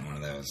dreams of getting one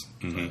of those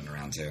floating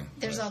around too.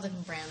 There's all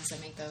different brands that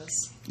make those.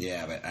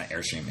 Yeah, but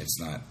Airstream, it's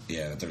not.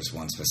 Yeah, but there's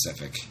one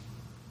specific.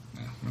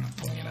 No, we're not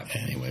pulling it up.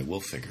 Anyway, we'll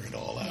figure it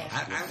all out. Yeah.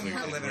 I wouldn't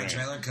want to live in a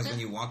trailer because when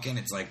you walk in,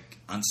 it's like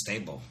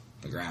unstable.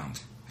 The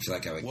ground. I feel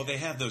like I would. Well, they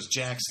have those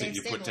jacks that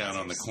you put down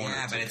on the corner.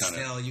 Yeah, but it's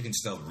still you can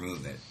still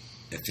remove it.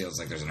 It feels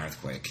like there's an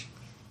earthquake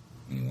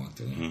when you walk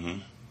through. Mm-hmm.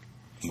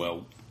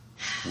 Well,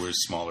 we're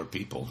smaller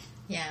people.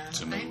 Yeah,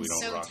 so maybe we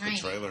don't rock the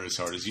trailer as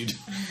hard as you do.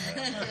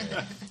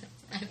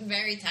 I'm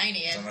very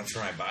tiny. So much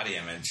for my body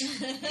image.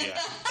 Yeah.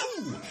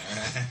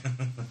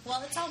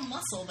 Well, it's all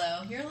muscle,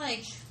 though. You're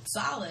like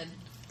solid.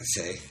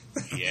 See?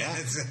 Yeah.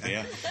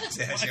 Yeah.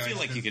 See, well, I feel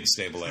like you can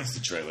stabilize the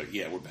trailer.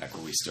 Yeah, we're back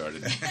where we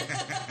started.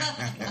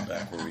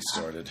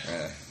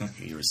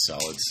 You're a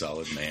solid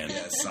man.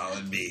 Yeah,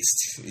 solid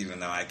beast. Even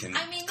though I can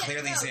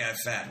clearly see I have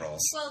fat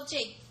rolls. Well,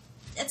 Jake,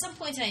 at some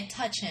point tonight,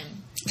 touch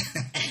him.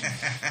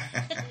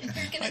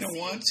 I don't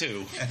want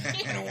to.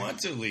 I don't want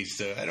to,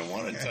 Lisa. I don't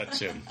want to touch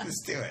him. Let's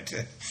do it.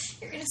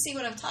 You're going to see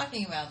what I'm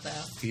talking about,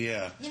 though.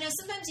 Yeah. You know,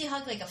 sometimes you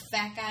hug like a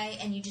fat guy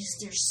and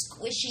they're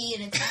squishy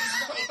and it's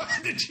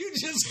like... Did you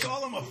just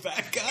call him a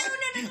fat guy?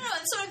 No.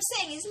 That's what I'm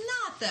saying. He's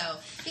not, though.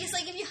 He's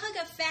like, if you hug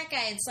a fat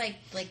guy, it's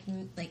like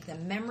the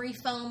memory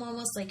foam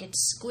almost, like it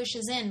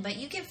squishes in. But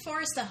you give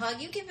Forrest a hug,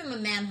 you give him a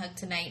man hug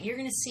tonight, you're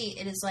going to see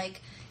it's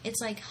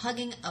like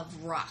hugging a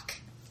rock.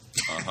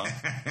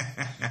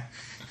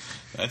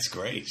 That's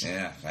great.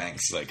 Yeah,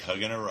 thanks. It's like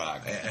hugging a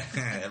rock.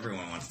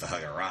 Everyone wants to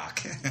hug a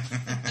rock.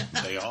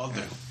 They all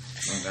do.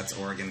 Well, that's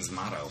Oregon's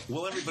motto.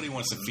 Well, everybody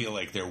wants to feel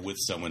like they're with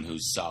someone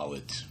who's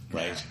solid,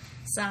 right? Yeah.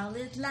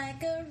 Solid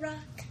like a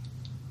rock.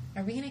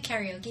 Are we going to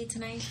karaoke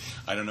tonight?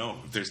 I don't know.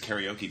 If there's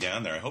karaoke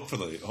down there,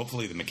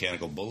 hopefully the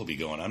Mechanical Bull will be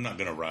going. I'm not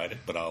going to ride it,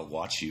 but I'll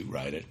watch you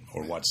ride it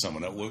or watch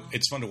someone else. Well,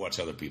 it's fun to watch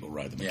other people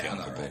ride the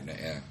Mechanical Bull.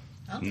 Yeah.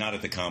 Not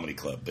at the comedy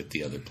club, but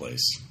the other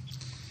place.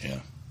 Yeah.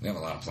 We have a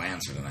lot of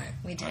plans for tonight.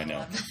 We do. I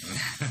know.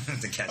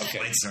 To catch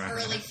flights around.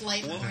 Early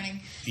flight in the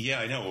morning. Yeah,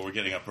 I know. Well, we're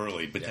getting up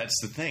early, but that's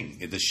the thing.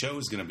 The show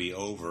is going to be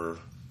over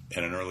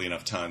at an early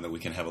enough time that we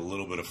can have a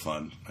little bit of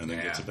fun and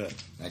then get to bed.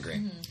 I agree.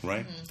 Mm-hmm.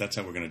 Right? That's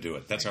how we're going to do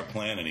it. That's our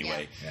plan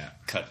anyway. Yeah.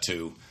 Cut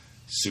to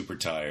super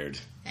tired,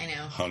 I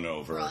know.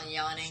 hungover, We're all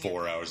yawning.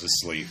 4 hours of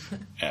sleep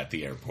at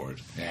the airport.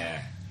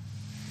 Yeah.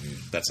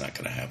 That's not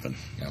going to happen.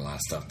 Got a lot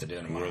of stuff to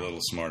do tomorrow. We're a little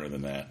smarter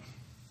than that.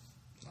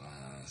 A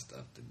lot of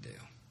stuff to do.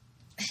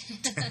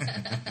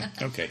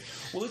 Okay.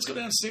 Well, let's go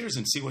downstairs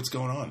and see what's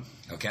going on.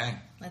 Okay.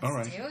 Let's All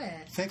right. do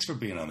it. Thanks for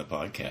being on the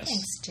podcast.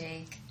 Thanks,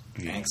 Jake.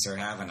 Yeah. Thanks for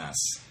having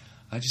us.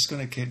 I'm just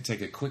going to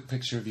take a quick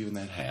picture of you in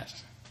that hat.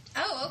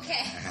 Oh,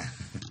 okay.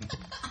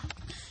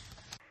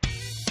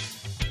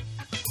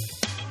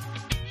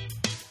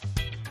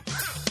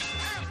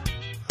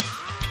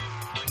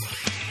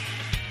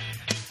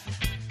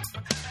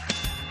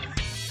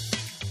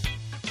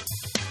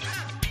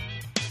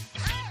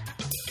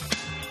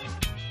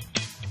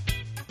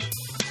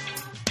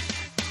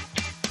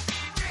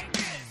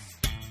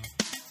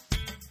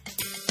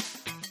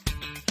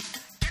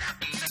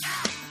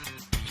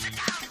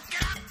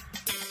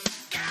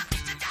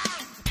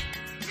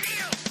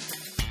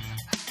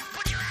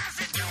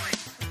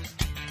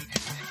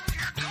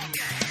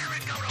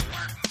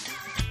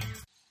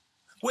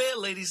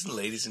 Well,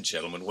 ladies and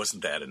gentlemen,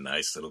 wasn't that a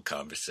nice little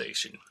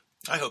conversation?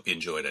 I hope you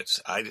enjoyed it.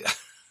 I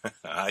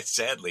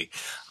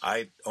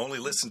only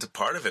listened to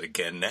part of it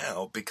again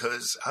now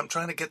because I'm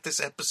trying to get this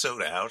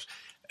episode out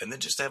and then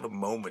just have a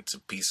moment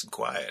of peace and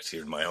quiet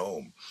here in my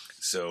home.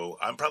 So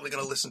I'm probably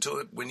going to listen to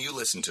it when you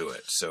listen to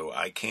it. So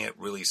I can't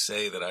really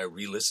say that I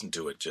re-listened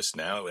to it just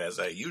now, as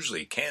I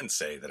usually can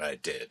say that I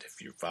did,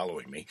 if you're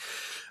following me,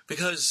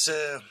 because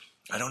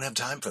I don't have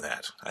time for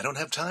that. I don't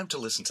have time to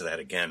listen to that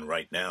again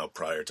right now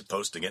prior to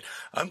posting it.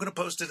 I'm going to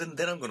post it and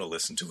then I'm going to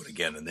listen to it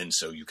again. And then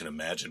so you can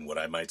imagine what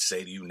I might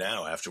say to you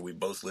now after we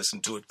both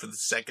listened to it for the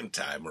second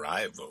time, or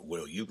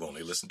you've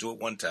only listened to it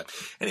one time.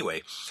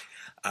 Anyway,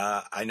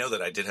 I know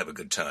that I did have a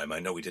good time. I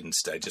know we didn't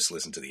I just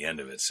listened to the end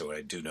of it, so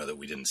I do know that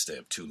we didn't stay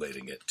up too late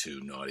and get too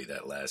naughty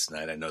that last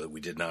night. I know that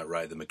we did not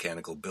ride the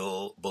Mechanical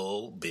Bill.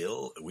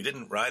 We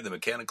didn't ride the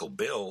Mechanical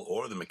Bill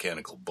or the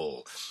Mechanical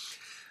Bull.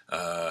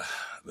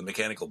 The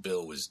Mechanical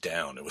Bill was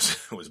down. It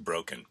was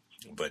broken.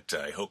 But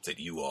I hope that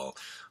you all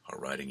are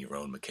riding your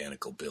own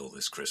Mechanical Bill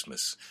this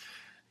Christmas.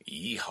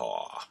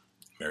 Yeehaw.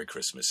 Merry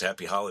Christmas.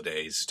 Happy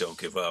holidays. Don't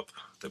give up.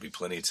 There'll be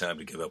plenty of time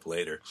to give up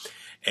later.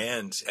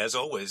 And as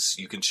always,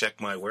 you can check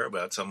my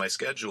whereabouts on my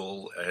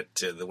schedule at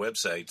the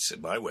website,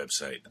 my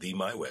website,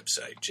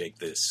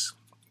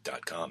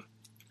 jakethis.com,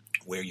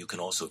 where you can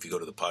also, if you go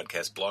to the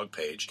podcast blog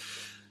page,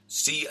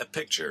 see a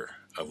picture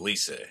of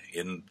Lisa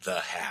in the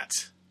hat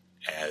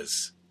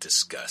as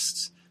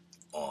discussed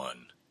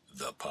on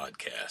the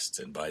podcast.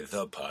 And by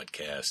the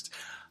podcast,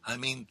 I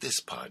mean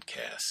this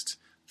podcast.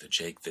 The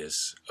Jake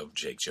This of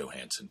Jake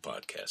Johansson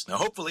podcast. Now,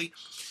 hopefully,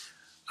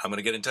 I'm going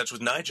to get in touch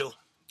with Nigel,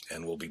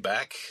 and we'll be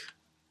back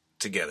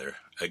together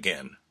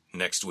again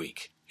next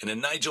week in a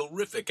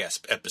Nigel-rific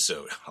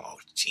episode. Oh,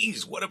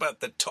 geez, what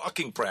about the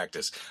talking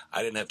practice?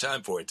 I didn't have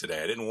time for it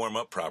today. I didn't warm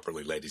up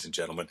properly, ladies and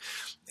gentlemen,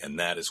 and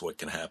that is what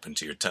can happen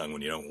to your tongue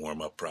when you don't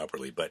warm up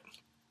properly. But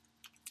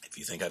if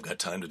you think I've got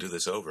time to do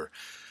this over,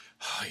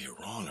 you're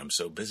wrong. I'm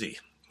so busy.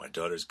 I've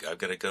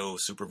got to go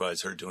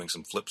supervise her doing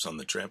some flips on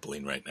the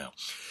trampoline right now.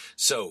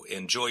 So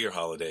enjoy your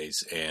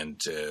holidays, and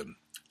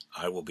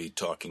I will be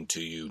talking to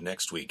you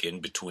next week in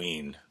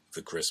between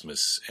the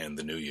Christmas and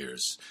the New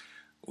Year's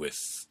with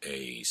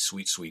a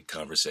sweet, sweet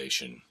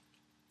conversation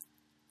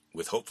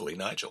with hopefully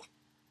Nigel.